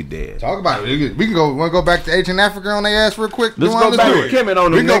need to be dead. Talk about it. We can go. Want to go back to ancient Africa on their ass real quick? Let's go back to Kemet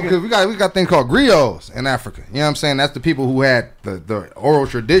on them, nigga. Because we got things called griots in Africa. You know what I'm saying? That's the people who had the oral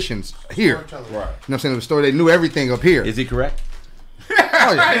traditions here. Right. You know what I'm saying? The story, they knew everything up here. Is he correct?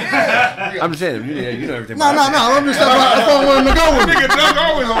 Oh, yeah. I'm just saying, you know everything. No. I'm just that's why I want him to go with me. Nigga Doug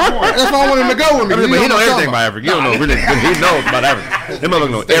always on point. That's why I want him to go with me. But he know what I'm everything talking about Africa. You don't know really. He knows about Africa. Him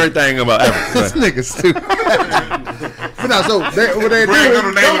motherfucker know everything about Africa. This nigga stupid. But no, so what they do Bring is up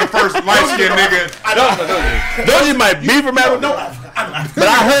the name of the first light skinned nigga. Those you might be from Africa. But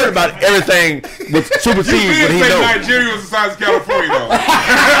I heard about everything with supersedes You what did he say knows. Nigeria was the size of California, though.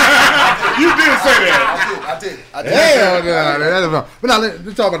 You did say that. I did. Hell no. But now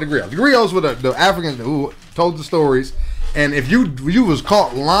let's talk about the griots. The griots were the Africans who told the stories, and if you was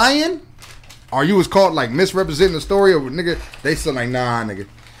caught lying, or you was caught like misrepresenting the story of a nigga, they said like, nah, nigga,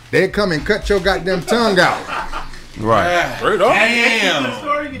 they'd come and cut your goddamn tongue out. Right. Straight up.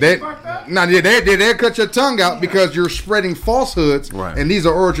 Damn. They'd cut your tongue out because you're spreading falsehoods, Right. and these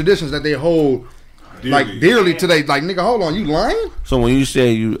are oral traditions that they hold like dearly today. Like, nigga, hold on, you lying? So when you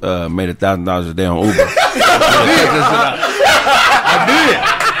say you made $1,000 a day on Uber,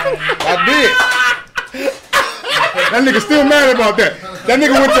 I did. That nigga still mad about that. That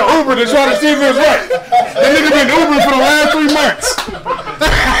nigga went to Uber to try to see if it was right. That nigga been Ubering for the last 3 months.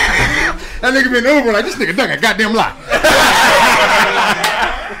 That nigga been Ubering like, this nigga done a goddamn lie.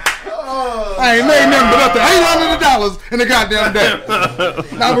 I ain't made nothing but up to $800 in the goddamn day.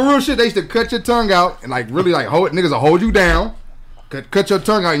 Now, but real shit, they used to cut your tongue out and like really like hold niggas will hold you down, cut your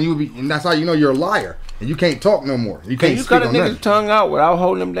tongue out, and that's how you know you're a liar and you can't talk no more. You can't can you speak cut a on nigga's nothing. tongue out without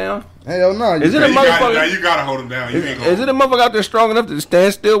holding him down? Hell no. Is it Now a you motherfucker? gotta hold him down. You ain't Is gonna. it a motherfucker out there strong enough to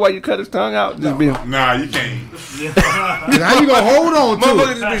stand still while you cut his tongue out? Just be Nah, you can't. How you gonna hold on to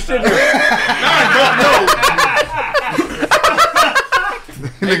motherfucker it? just be sitting there.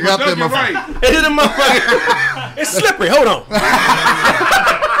 Nigga out there, Doug, you're motherfucker. right. Is it a motherfucker? It's slippery. Hold on. Hold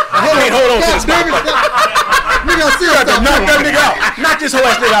on to this motherfucker. Nigga, I see Knock that nigga out. Knock this whole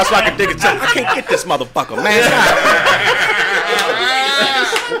ass nigga out so I can dig it. I can't get this motherfucker, man.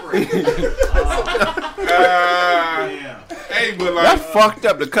 Hey, but like, That's fucked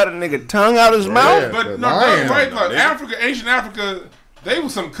up to cut a nigga tongue out his mouth. but no, lion, that's right. Like, Africa, ancient Africa, they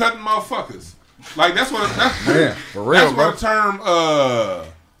was some cutting motherfuckers. Like that's what Yeah, for real, that's bro. where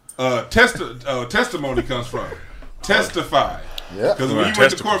the term testimony comes from. Testify. Yeah. Because when you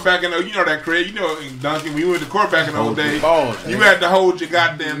went to court back in you know that Craig, you know Duncan, when you went to court back in those days, you had to hold your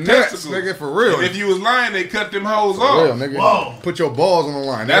goddamn Nuts, testicles. nigga, for real. And if you was lying, they cut them hoes For real, off. nigga. Put your balls on the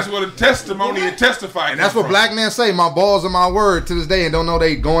line. That's what a testimony and testify. And that's what black men say. My balls are my word to this day, and don't know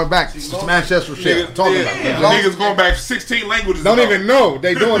they going back to Manchester shit. I'm talking about niggas going back 16 languages. Don't ago. even know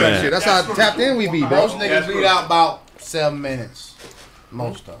they doing that shit. That's how tapped in we be, bro. Most niggas bleed out about 7 minutes.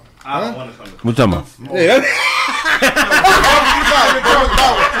 Most of them. I don't want to come to What you talking about? Yeah,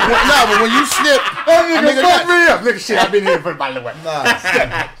 No, but when you snip, that nigga fucked me up. Nigga, shit, I've been here for by the way.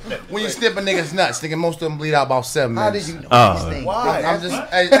 when you snip a nigga's nuts, nigga, most of them bleed out about 7 How minutes. did you know Oh. these things? Why? I'm just.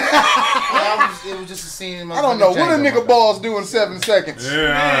 It was just a scene. In my I don't know fucking what a Django. nigga balls do in 7 seconds.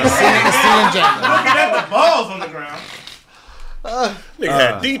 Yeah. Scene in Django. Looking at the balls on the ground. Nigga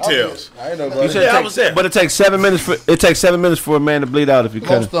had details. I ain't know, You bro. said Yeah, I was there. but it takes 7 minutes for a man to bleed out if you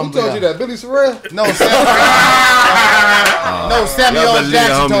cut Most it. of them Who bleed told you out. that? Billy Sorrell? No, Samuel Y'all L. better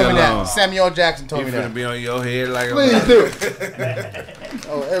Jackson leave told me homie that. alone. Samuel L. Jackson told me that. Be on your head like Please do.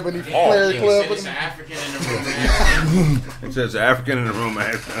 Oh, Ebony Flair Club. It's an African in the room. It says African in the room,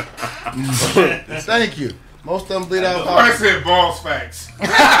 man. Thank you. Most of them bleed out I about. said balls facts.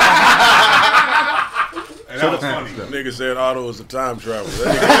 And that was funny. Nigga said Otto was a time traveler.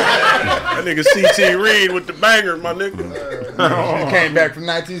 That nigga CT Reed with the banger, my nigga. Came back from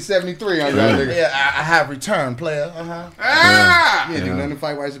 1973 on y'all nigga. Yeah, I have returned, player. Ah! He didn't do nothing to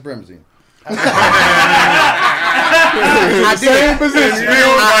fight white supremacy. I did. Same position.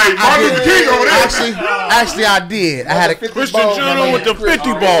 Martin Luther King over there. Actually, I did. I had a. Christian Juno with the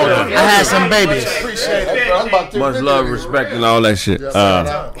 50 ball. I had some babies. Appreciate it, bro. I'm about to Much love, respect, and all that shit.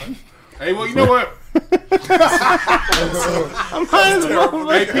 Hey, well, you know what? I'm high as a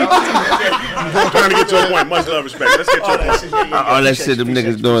motherfucker. I'm trying to get to a point. Much love, respect. Let's get to a point. All that shit them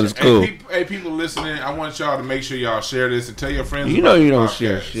niggas doing is cool. Hey, people listening, I want y'all to make sure y'all share this and tell your friends. You know you don't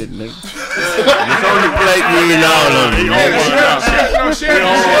share shit, nigga. It's only Blake, me, and all of you. Share this shit.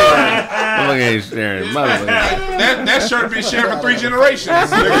 Motherfucker ain't sharing. Motherfucker. That shirt been shared for 3 generations.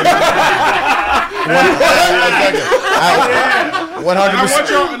 100%. I want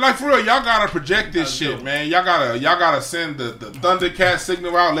y'all, like for real, y'all gotta project this shit, man. Y'all gotta send the Thundercat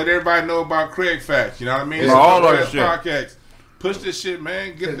signal out. Let everybody know about Craig Facts. You know what I mean? All that shit. Podcast. Push this shit,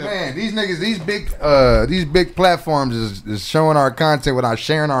 man. Get them. Man, these niggas, these big platforms is showing our content without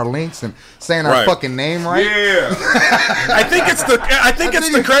sharing our links and saying our fucking name right. Yeah. I think it's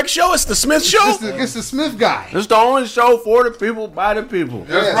the Craig show. It's the Smith show. It's the Smith guy. It's the only show for the people, by the people.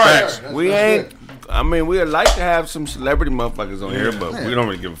 That's right. We ain't. I mean, we'd like to have some celebrity motherfuckers on here, but we don't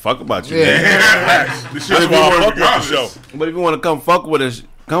really give a fuck about you. This shit's fuck with the show. But if you want to come fuck with us,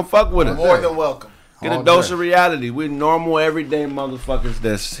 come fuck with us. More than welcome. Get a dose of reality. We're normal, everyday motherfuckers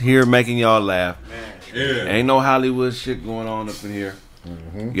that's here making y'all laugh. Yeah. Ain't no Hollywood shit going on up in here.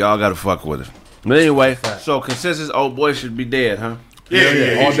 Y'all gotta fuck with us. But anyway, so consensus, old boy should be dead, huh?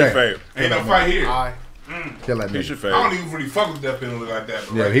 Yeah. He should fade. Ain't no fight here. Kill that He nigga. should fade. I don't even really fuck with that penalty like that.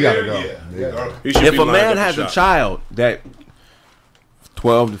 But Yeah, right he gotta there, go. Yeah. He should If be a lined man up has and a shot. child that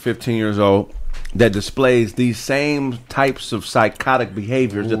 12 to 15 years old that displays these same types of psychotic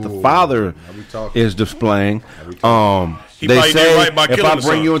behaviors that the father is displaying, He they probably say, did right by if killing I the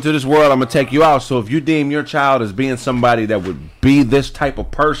bring son. you into this world, I'm going to take you out. So if you deem your child as being somebody that would be this type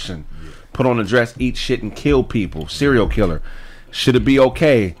of person, put on a dress, eat shit, and kill people, serial killer, should it be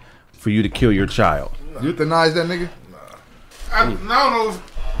okay for you to kill your child? Euthanize that nigga? I don't know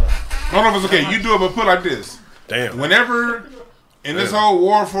if it's okay. You do it, but put it like this. Damn. Whenever in this whole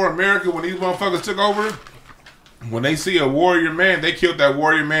war for America, when these motherfuckers took over, when they see a warrior man, they killed that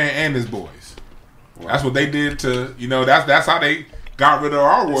warrior man and his boys. That's what they did to, that's how they got rid of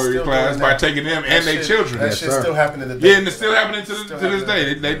our warrior class, by taking them and their children. That shit's still happening today. Yeah, and it's still happening to this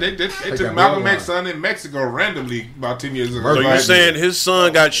day. They took Malcolm X's son in Mexico randomly about 10 years ago. So you're saying his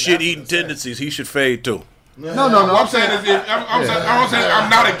son got shit-eating tendencies, he should fade too? No. I'm saying I'm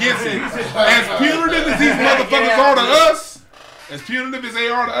not against it. As punitive as these motherfuckers are to us, as punitive as they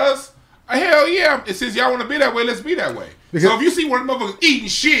are to us, hell yeah. Since y'all want to be that way, let's be that way. So if you see one of the motherfuckers eating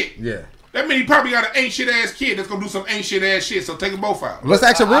shit, that means he probably got an ain't shit ass kid that's gonna do some ain't shit ass shit. So take them both out. Let's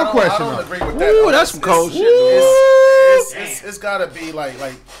ask a real question. I don't agree with that. Ooh, that's some cold shit. It's gotta be like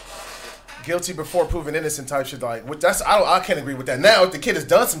guilty before proven innocent type shit. Like I can't agree with that. Now if the kid has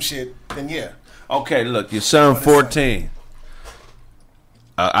done some shit, then yeah. Okay, look, your son 14.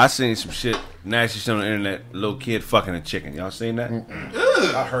 I seen some shit, nasty shit on the internet. Little kid fucking a chicken. Y'all seen that?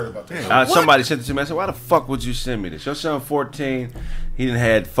 I heard about that. Somebody sent it to me. I said, "Why the fuck would you send me this?" Your son 14. He done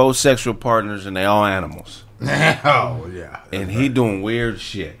had 4 sexual partners and they all animals. Oh yeah. And he doing weird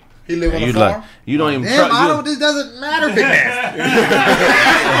shit. He live on You a farm? you don't even Damn, trust. this doesn't matter, big man.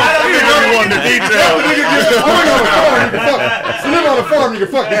 You want the details. You live on a farm, you can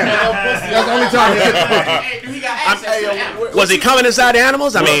fuck that. That's the only time you get He got access to Was he coming inside the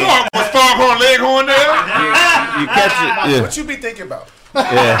animals? I mean, Was Foghorn Leghorn there? You catch it. What you be thinking about?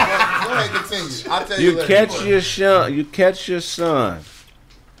 Yeah. Go ahead, continue. I'll tell you You later. catch your son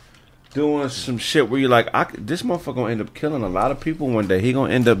doing some shit where you're like, this motherfucker gonna end up killing a lot of people one day. He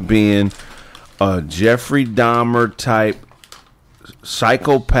gonna end up being a Jeffrey Dahmer type,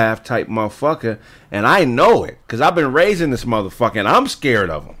 psychopath type motherfucker, and I know it because I've been raising this motherfucker, and I'm scared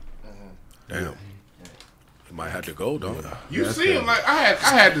of him. damn. You might have to go, don't You see him like I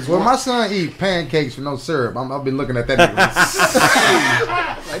had this. When one. my son eat pancakes with no syrup, I've been looking at that nigga.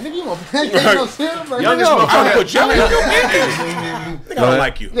 Like, nigga, you want pancakes with no syrup? Like, Youngest nigga, motherfucker put jelly in your pancakes. I don't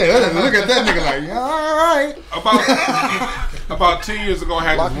like you. yeah, look at that nigga like, all right. About 2 years ago, I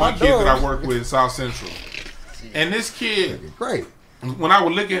had Lock this my one kid that I doors. worked with in South Central, and this kid, Great. when I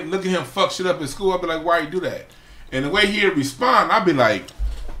would look at him fuck shit up in school, I'd be like, why you do that? And the way he'd respond, I'd be like,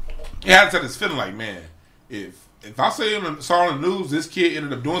 he had this feeling like, man, if I saw on the news this kid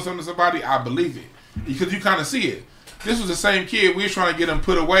ended up doing something to somebody, I believe it. Because you kind of see it. This was the same kid we were trying to get him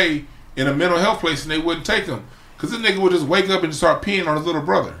put away in a mental health place, and they wouldn't take him. Because this nigga would just wake up and start peeing on his little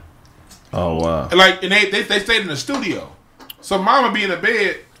brother. Oh wow! And they stayed in the studio. So mama be in the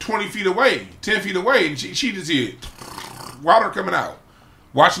bed 20 feet away, 10 feet away, and she just hear water coming out,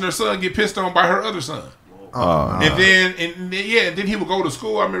 watching her son get pissed on by her other son. And then he would go to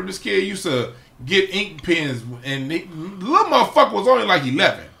school. I remember this kid used to get ink pens, and the little motherfucker was only like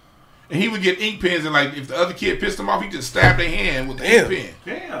 11. And he would get ink pens, and like if the other kid pissed him off, he just stabbed their hand with the ink pen.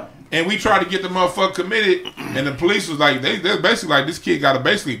 Damn. And we tried to get the motherfucker committed, and the police was like, they're basically like, this kid got to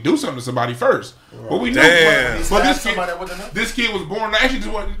basically do something to somebody first. But we knew, but this kid was born.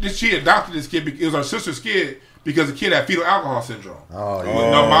 Actually, she adopted this kid. It was our sister's kid because the kid had fetal alcohol syndrome. Oh,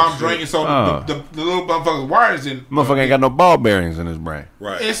 yeah. No mom drinking, so the little motherfucker's wires in. Motherfucker ain't got no ball bearings in his brain.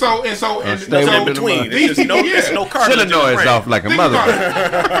 Right. And so in between. There's no cartilage. Solenoids off like a mother.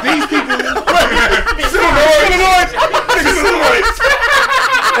 These people.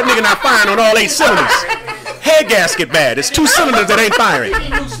 That nigga not firing on all 8 cylinders. Head gasket bad. It's 2 cylinders that ain't firing.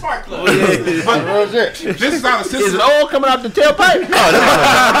 This is how the system. Is it all coming out the tailpipe?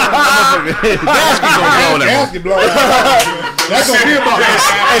 Gasket blow. That's gonna be about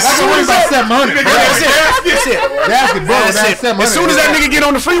as soon as $700. That's it. Gasket blow. That's $700. As soon as that nigga get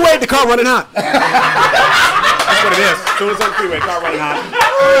on the freeway, the car running hot. That's what it is. As soon as on the freeway, car running hot.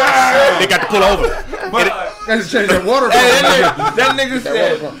 They got to pull over. That's change that water. That nigga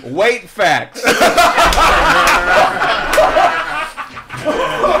said, "Weight facts."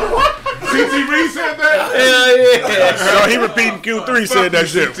 CT Reed said that? Yeah. He repeating Q3 said that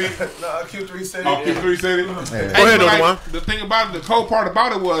shit. No, Q3 said it. Oh, Q3 said it? Yeah. Go ahead, like, the thing about it, the cold part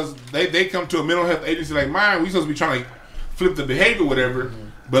about it was they come to a mental health agency like mine. We supposed to be trying to flip the behavior, whatever.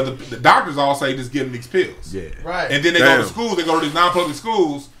 But the doctors all say just give them these pills. Yeah. Right. And then they go to schools. They go to these non-public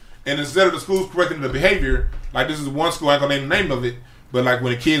schools. And instead of the schools correcting the behavior, like this is one school, I ain't gonna name the name of it, but like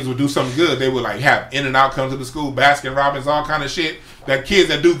when the kids would do something good, they would like have in and out come to the school, Baskin Robbins, all kind of shit that kids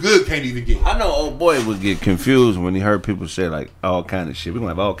that do good can't even get. I know old boy would get confused when he heard people say like all kind of shit. We're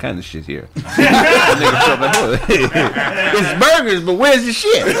gonna have all kind of shit here. It's burgers, but where's the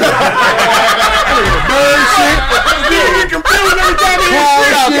shit? Burger shit. You confused every time you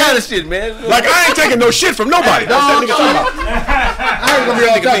hear all kind of shit, man. Like I ain't taking no shit from nobody. That's that nigga talking about. I ain't gonna be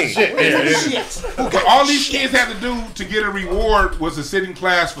all kind of shit. But all these kids had to do to get a reward was to sit in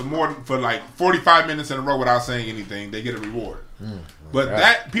class for like 45 minutes in a row without saying anything. They get a reward. But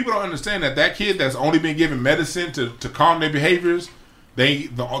that people don't understand that kid that's only been given medicine to calm their behaviors,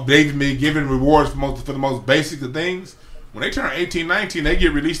 they've been given rewards for the most basic of things. When they turn 18, 19, they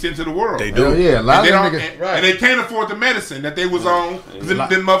get released into the world. They do. Yeah, a lot of niggas, and they can't afford the medicine that they was on.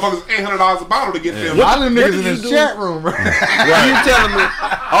 Then motherfuckers $800 a bottle to get them. A lot of them niggas in this chat room, right? You telling me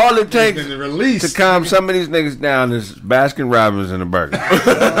all it takes to calm some of these niggas down is Baskin Robbins and a burger.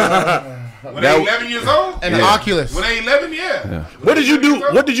 When they 11 years old? And the Oculus. When they 11, yeah. What did you do?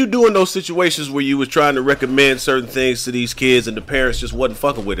 What did you do in those situations where you was trying to recommend certain things to these kids and the parents just wasn't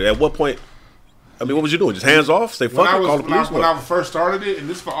fucking with it? At what point? I mean, what was you doing? Just hands off? Say fuck it? Call the police? When I first started it, and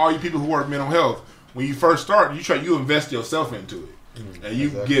this is for all you people who work mental health, when you first start, you invest yourself into it. And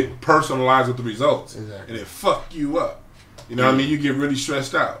you get personalized with the results. And it fuck you up. You know what I mean? You get really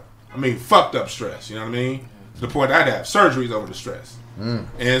stressed out. I mean, fucked up stress. You know what I mean? To the point I'd have surgeries over the stress.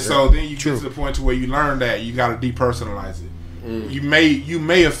 And so then you get to the point to where you learn that you got to depersonalize it. You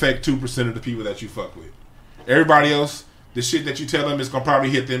may affect 2% of the people that you fuck with. Everybody else, the shit that you tell them is gonna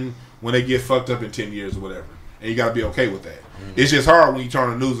probably hit them when they get fucked up in 10 years or whatever. And you gotta be okay with that. It's just hard when you turn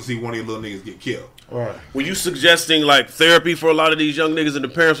on the news and see one of your little niggas get killed. Right. Were you suggesting like therapy for a lot of these young niggas, and the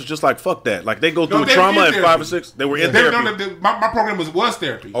parents was just like fuck that? Like they go through trauma at 5 or 6. They were in therapy. My program was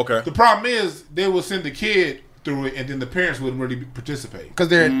therapy. Okay. The problem is they will send the kid through it, and then the parents wouldn't really participate because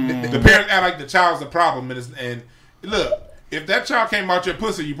they're the parents act like the child's the problem. And look, if that child came out your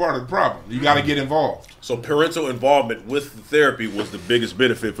pussy, you part of the problem. You got to get involved. So parental involvement with the therapy was the biggest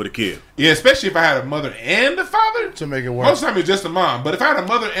benefit for the kid. Yeah, especially if I had a mother and a father to make it work. Most of the time it's just a mom, but if I had a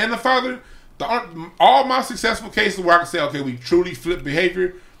mother and a father, all my successful cases where I can say, okay, we truly flipped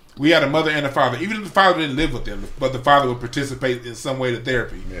behavior. We had a mother and a father. Even if the father didn't live with them, but the father would participate in some way to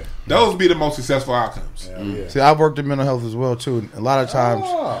therapy. Yeah. Those would be the most successful outcomes. Yeah. See, I've worked in mental health as well too. A lot of times,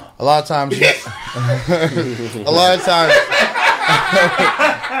 a lot of times, a lot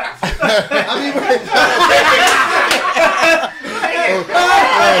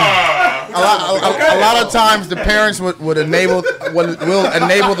of times the parents will enable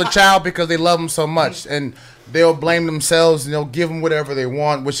the child because they love them so much, and they'll blame themselves and they'll give them whatever they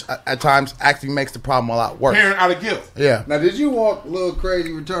want, which at times actually makes the problem a lot worse. Parent out of guilt. Yeah. Now, did you walk little crazy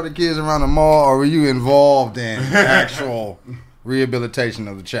retarded kids around the mall, or were you involved in actual rehabilitation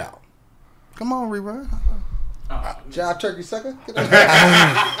of the child? Come on, rerun. Child turkey sucker.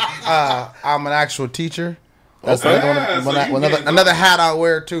 I'm an actual teacher. That's another hat I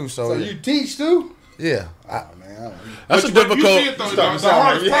wear too. So you teach too? Yeah. That's a difficult. The hardest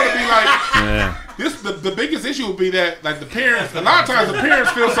part would be like the biggest issue would be that like the parents. A lot of times the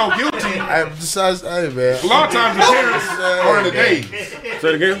parents feel so guilty. Hey, man. A lot of times the parents are in the days. Say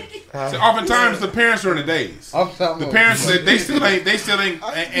it again. So oftentimes the parents are in the days. The parents they still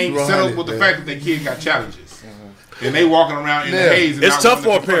ain't settled with the fact that their kid got challenges, and they walking around in the haze. And It's tough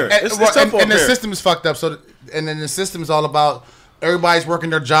for a parent. It's tough for a parent. And the system is fucked up. And then the system is all about everybody's working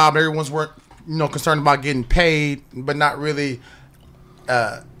their job. Everyone's concerned about getting paid, but not really.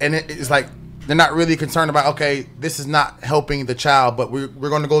 And it's like they're not really concerned about, okay, this is not helping the child, but we're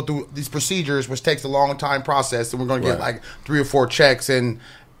going to go through these procedures, which takes a long time process, and we're going to get like 3 or 4 checks, and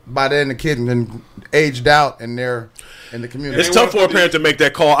by then the kid's been aged out and they're in the community. It's tough for a parent to make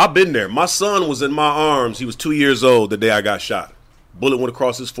that call. I've been there. My son was in my arms. He was 2 years old the day I got shot. Bullet went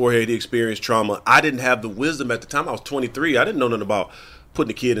across his forehead. He experienced trauma. I didn't have the wisdom at the time. I was 23. I didn't know nothing about putting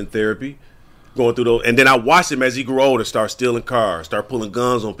the kid in therapy. Going through those, and then I watched him as he grew older, start stealing cars, start pulling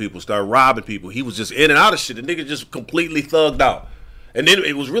guns on people, start robbing people. He was just in and out of shit. The nigga just completely thugged out. And then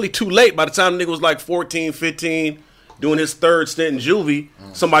it was really too late. By the time the nigga was like 14, 15, doing his 3rd stint in juvie,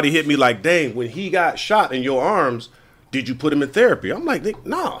 somebody hit me like, dang, when he got shot in your arms, did you put him in therapy? I'm like,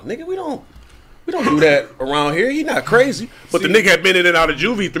 nah, nigga, we don't do that around here. He not crazy. But the nigga had been in and out of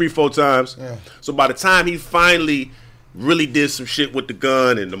juvie 3-4 times. Yeah. So by the time he finally really did some shit with the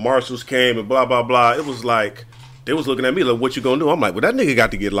gun and the marshals came and blah, blah, blah, it was like, they was looking at me like, what you gonna do? I'm like, well, that nigga got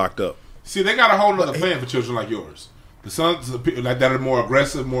to get locked up. See, they got a whole nother plan for children like yours. The sons like that are more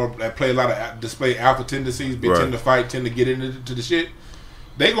aggressive, that play a lot of, display alpha tendencies, tend to fight, tend to get into the shit.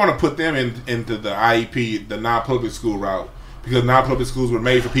 They're going to put them into the IEP, the non-public school route, because non-public schools were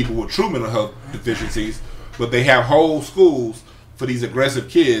made for people with true mental health deficiencies, but they have whole schools for these aggressive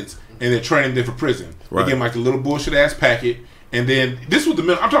kids, and they're training them for prison. Right. They give them like a little bullshit ass packet, and then this was the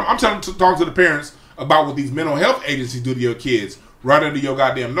I'm talking to the parents about what these mental health agencies do to your kids right under your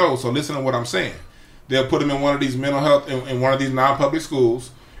goddamn nose. So listen to what I'm saying. They'll put them in one of these mental health in one of these non-public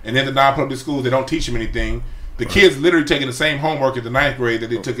schools, and in the non-public schools they don't teach them anything. The kids literally taking the same homework at the 9th grade that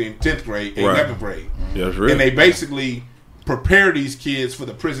they took in 10th grade and 11th grade, and they basically prepare these kids for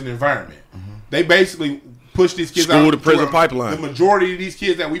the prison environment. They basically push these kids out to prison pipeline. The majority of these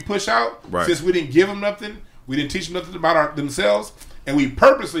kids that we push out, since we didn't give them nothing, we didn't teach them nothing about themselves, and we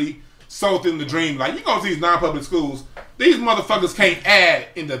purposely sold them the dream. Like, you go to these non-public schools, these motherfuckers can't add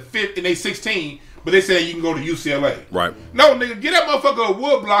in they 16, but they say you can go to UCLA. Right. No, nigga, get that motherfucker a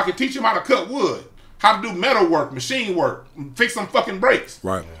wood block and teach him how to cut wood, how to do metal work, machine work, fix some fucking brakes.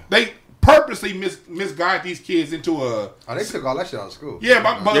 Right. They purposely misguide these kids into a... Oh, they took all that shit out of school. Yeah,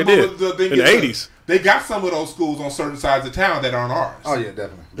 but they did. In the 80s. They got some of those schools on certain sides of town that aren't ours. Oh, yeah,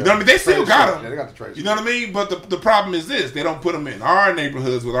 definitely. You know what I mean? They still got them. Yeah, they got the trace. You know what I mean? But the problem is this. They don't put them in our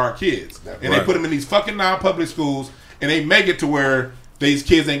neighborhoods with our kids. And they put them in these fucking non-public schools, and they make it to where these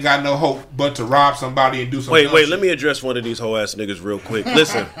kids ain't got no hope but to rob somebody and do something. Wait, let me address one of these whole ass niggas real quick.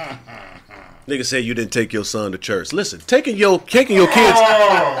 Listen. Nigga said you didn't take your son to church. Listen, taking your kids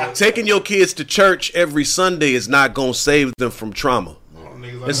to church every Sunday is not gonna save them from trauma.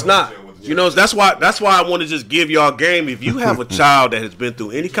 It's not. You know, that's why I want to just give y'all game. If you have a child that has been through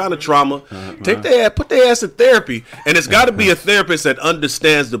any kind of trauma, put their ass in therapy, and it's got to be a therapist that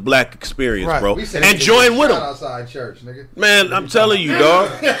understands the black experience, bro. And join with them. Outside church, nigga. Man, I'm telling you, dog.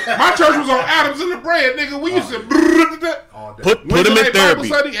 My church was on Adams and the Bread, nigga. We used to put them in therapy.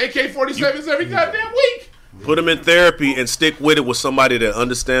 AK-47s every goddamn week. Put them in therapy and stick with it with somebody that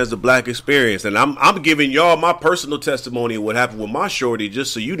understands the black experience. And I'm giving y'all my personal testimony of what happened with my shorty,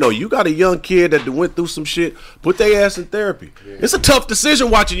 just so you know. You got a young kid that went through some shit. Put their ass in therapy. Yeah. It's a tough decision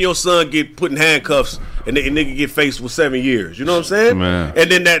watching your son get put in handcuffs and the nigga get faced with 7 years. You know what I'm saying? Man.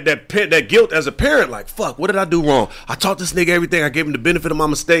 And then that guilt as a parent, like, fuck, what did I do wrong? I taught this nigga everything. I gave him the benefit of my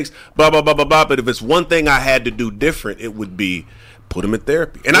mistakes. Blah, blah, blah, blah, blah. But if it's one thing I had to do different, it would be put him in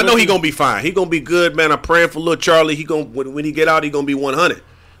therapy. And I know he gonna be fine. He gonna be good, man. I'm praying for little Charlie. He gonna when he get out, he gonna be 100.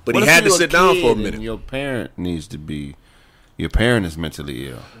 But he had to sit down for a minute. Your parent is mentally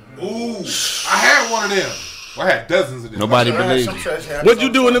ill. Ooh, I had one of them. Well, I had dozens of them. Nobody believed you. What'd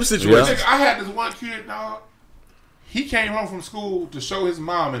you do in them situations? Yeah. I had this one kid, dog. He came home from school to show his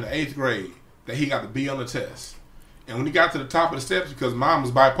mom in the 8th grade that he got to be on the test. And when he got to the top of the steps, because mom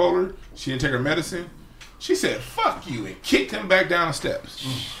was bipolar, she didn't take her medicine. She said, fuck you, and kicked him back down the steps.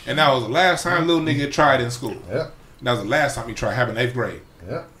 And that was the last time little nigga tried in school. Yeah. That was the last time he tried, happened in 8th grade.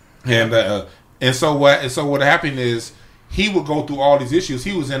 Yeah. And so what happened is he would go through all these issues.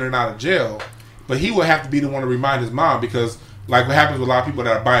 He was in and out of jail, but he would have to be the one to remind his mom, because like what happens with a lot of people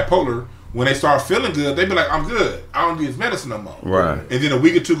that are bipolar, when they start feeling good, they be like, I'm good. I don't need his medicine no more. Right. And then a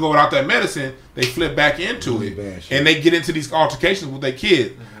week or two go without that medicine, they flip back into it. And they get into these altercations with their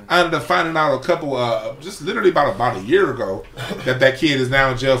kid. I ended up finding out a couple, just literally about a year ago, that kid is now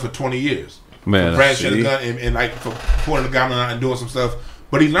in jail for 20 years. Man, for brandishing a gun and like for pointing the gun out and doing some stuff.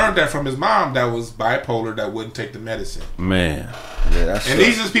 But he learned that from his mom that was bipolar that wouldn't take the medicine. Man. Yeah, that's and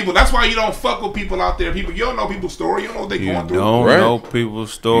these is people. That's why you don't fuck with people out there. People, you don't know people's story. You don't know what they going through. You don't know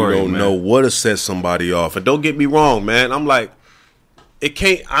people's story. You don't know what to set somebody off. And don't get me wrong, man. I'm like, it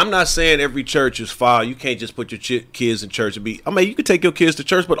can't. I'm not saying every church is foul. You can't just put your kids in church and be. I mean, you can take your kids to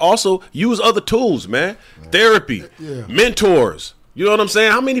church, but also use other tools, man. Therapy, mentors. You know what I'm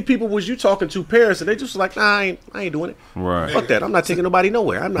saying? How many people was you talking to, parents, and they just like, nah, I ain't doing it. Right. Fuck that. I'm not taking nobody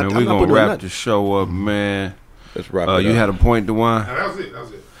nowhere. I'm not. Man, I'm we not gonna wrap the show up, man. Let's wrap it up. You had a point, DeJuan? That was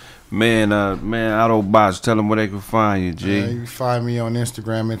it. Man, Autobots, tell them where they can find you, G. You can find me on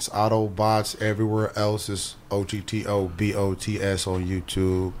Instagram. It's Autobots. Everywhere else is OGTOBOTS on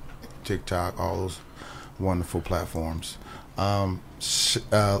YouTube, TikTok, all those wonderful platforms. Don't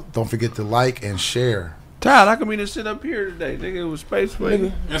forget to like and share. Todd, how come you didn't sit up here today? Nigga, it was Space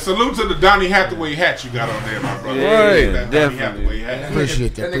Wave. And salute to the Donny Hathaway hat you got on there, my brother. Yeah, that definitely. Donny Hathaway hat.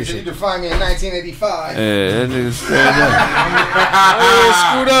 Appreciate that. That nigga said Appreciate you it. can find me in 1985. Yeah, that nigga straight up.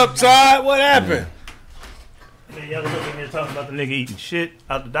 Screwed up, Todd. What happened? Man, y'all was looking here talking about the nigga eating shit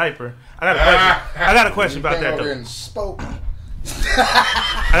out the diaper. I got a question about that, though. And spoke.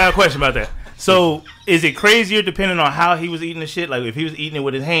 I got a question about that. So, is it crazier depending on how he was eating the shit? Like, if he was eating it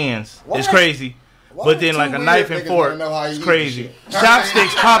with his hands, it's crazy. But then, like, a knife and fork, it's crazy.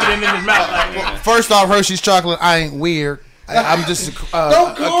 Chopsticks popping in his mouth. Like, First off, Hershey's chocolate. I ain't weird. I'm just.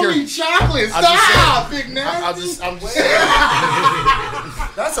 Don't call me chocolate. Stop, big nasty. I'm just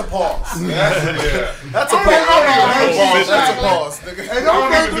That's a pause. That's a That's a pause. nigga. I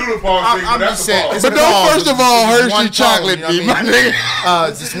don't even do the pause thing, but that's a pause. But don't first of all Hershey chocolate be my nigga.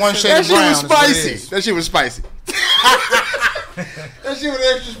 Just one shade That of shit brown. was is what it spicy. is. That shit was spicy. That shit was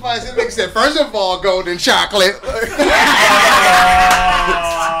extra spicy. That nigga said, first of all, golden chocolate.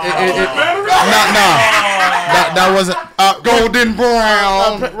 That wasn't Golden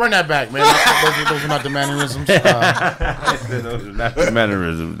brown. Run that back, man. Those are not the mannerisms. Those are not the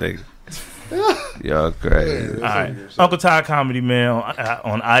mannerisms, nigga. Y'all crazy. all right. Uncle Todd Comedy, man,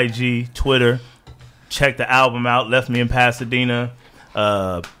 on IG, Twitter. Check the album out, Left Me in Pasadena.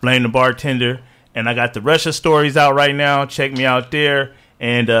 Blame the Bartender. And I got the Russia stories out right now. Check me out there.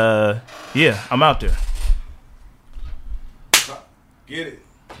 And, yeah, I'm out there. Get it.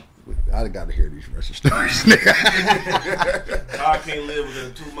 I got to hear these Russian stories, nigga. I can't live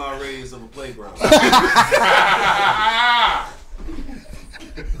within 2 mile radius of a playground.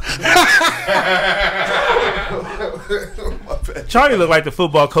 Charlie looked like the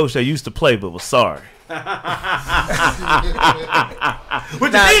football coach that used to play but was sorry.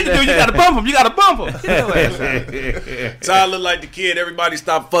 What you need to do, you gotta bump him. You gotta bump him. Todd looked like the kid everybody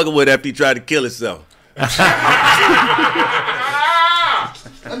stopped fucking with after he tried to kill himself.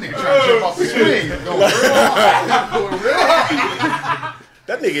 That nigga trying to jump off the screen. Going real hard.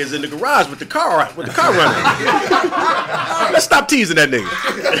 That nigga is in the garage with the car running. Let's stop teasing that nigga.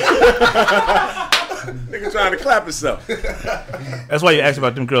 Nigga trying to clap himself. That's why you asked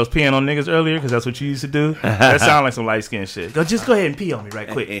about them girls peeing on niggas earlier, because that's what you used to do. That sound like some light skin shit. Just go ahead and pee on me right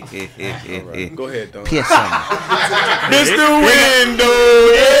quick. Right. Go ahead, Don. Piss on me. Mr. Window,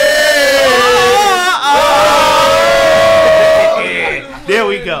 There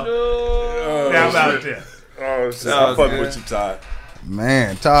we go. Now I'm out there. Oh, shit. I'm fucking with you, Todd.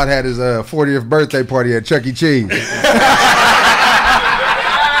 Man, Todd had his 40th birthday party at Chuck E. Cheese.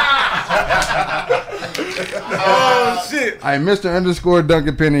 Oh, shit. Hey, Mr. _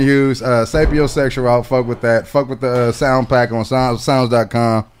 Duncan Penny Hughes, sapiosexual out. Fuck with that. Fuck with the sound pack on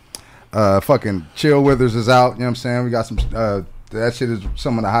sounds.com. Fucking Chill Withers is out. You know what I'm saying? We got some. That shit is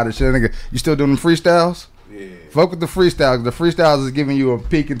some of the hottest shit. Nigga, you still doing them freestyles? Yeah. Fuck with the freestyles. The freestyles is giving you a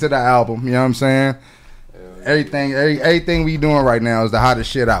peek into the album. You know what I'm saying? Everything we doing right now is the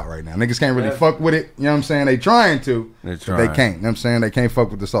hottest shit out right now. Niggas can't really fuck with it. You know what I'm saying? They trying to. But they can't. You know what I'm saying? They can't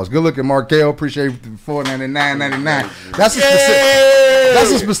fuck with the sauce. Good looking Markel. Appreciate it for $49.99. That's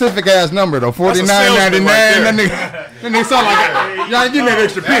a specific ass number though. $49.99. That nigga sound like you ain't getting that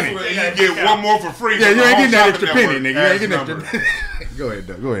extra penny. You get one more for free. Yeah, you ain't getting that extra Shopping penny, Network nigga. You ain't getting number. that extra. Go ahead,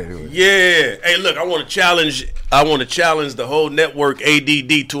 Doug. Go ahead. Yeah. Hey, look, I want to challenge I want to challenge the whole network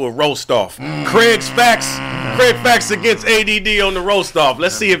ADD to a roast off. Craig Facts against ADD on the roast off.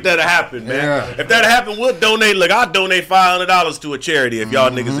 Let's see if that'll happen, man. Yeah. If that'll happen, we'll donate. Look, I'll donate $500 to a charity if y'all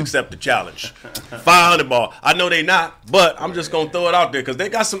niggas accept the challenge. $500. I know they not, but I'm just gonna throw it out there because they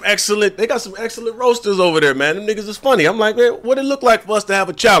got some excellent roasters over there, man. Them niggas is funny. I'm like, man, what it look like for us to have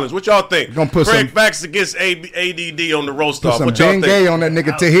a challenge? What y'all think? Gonna put Craig some- Facts against ADD on the roast off. Some What y'all think? Bengay on that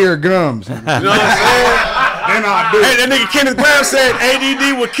nigga Tahir Gums. You know what I'm saying? Then I'll do it. Hey, that nigga Kenneth Graham said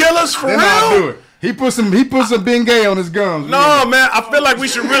ADD would kill us for Then real. I'll do it. He put some Bengay on his gums. No, man, I feel like we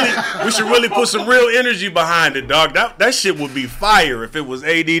should really put some real energy behind it, dog. That shit would be fire if it was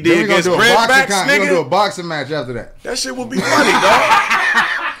ADD Then we gonna against do a Craig boxing Facts, We gonna do a nigga. boxing match after that. That shit would be funny, dog.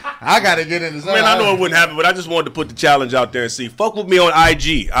 I gotta get into something. Man, I know it wouldn't happen, but I just wanted to put the challenge out there and see. Fuck with me on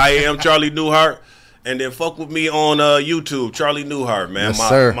IG. I am Charlie Newhart. And then fuck with me on YouTube, Charlie Newhart, man. Yes,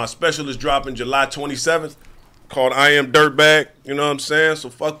 sir. My special is dropping July 27th called I Am Dirtbag. You know what I'm saying? So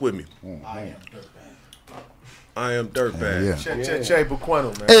fuck with me. I am Dirtbag. Yeah. Che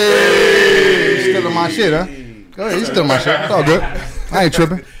Buquano, man. Hey, he's stealing my shit, huh? Go ahead, he's stealing my shit. It's all good. I ain't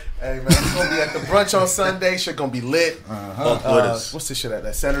tripping. Hey man, it's gonna be at the brunch on Sunday. Shit gonna be lit. Fuck with us. What's this shit at?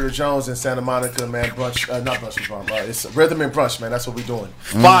 That Senator Jones in Santa Monica, man. Brunch, not brunch with Ron. It's Rhythm and Brunch, man. That's what we doing.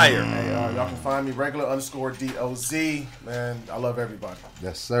 Fire. Hey, y'all can find me regular_DOZ. Man, I love everybody.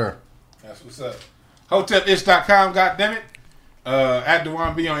 Yes, sir. That's what's up. HotepIsh.com, goddammit. At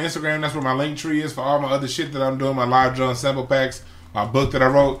Dewan B on Instagram. That's where my link tree is for all my other shit that I'm doing. My live drum sample packs, my book that I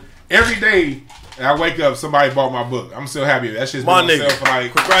wrote. Every day I wake up, somebody bought my book. I'm still happy. That shit's been My on nigga. sale for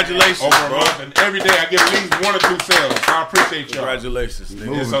like Congratulations, over a bro. month. And every day I get at least 1 or 2 sales. So I appreciate y'all. Congratulations,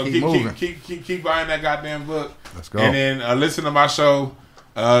 nigga. Yeah, so Keep moving. keep buying that goddamn book. Let's go. And then listen to my show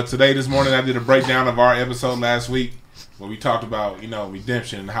today. This morning I did a breakdown of our episode last week where we talked about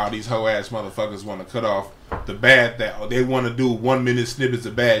redemption and how these hoe ass motherfuckers want to cut off the bad that they want to do 1 minute snippets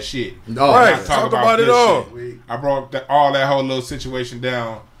of bad shit. Oh, Right. I Talk about it good all. shit. I brought all that whole little situation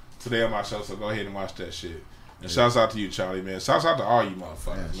down today on my show, so go ahead and watch that shit. And shouts out to you, Charlie, man. Shouts out to all you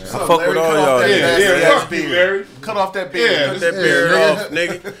motherfuckers, man. I fuck with all y'all. Fuck you, Larry. Cut off that beard. Yeah, Cut that beard off,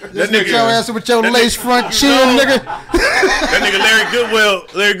 nigga. That Get your nigga, ass with your that lace nigga- front chin, nigga. that nigga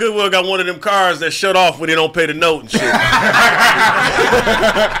Larry Goodwill got one of them cars that shut off when they don't pay the note and shit.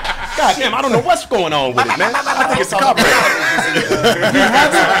 God damn, I don't know what's going on with it, man. I think it's a copyright. You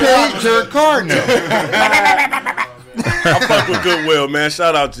haven't paid your car now. I fuck with Goodwill, man.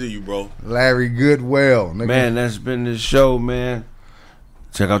 Shout out to you, bro. Larry Goodwill, nigga. Man, that's been the show, man.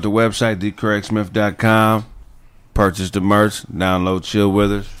 Check out the website, thecraigsmith.com. Purchase the merch. Download Chill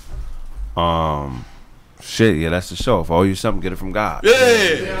With Us. Shit, yeah, that's the show. If I owe you something, get it from God.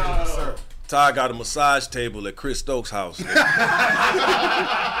 Yeah. Ty got a massage table at Chris Stokes' house.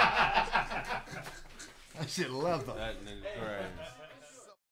 That shit love though. That nigga crazy.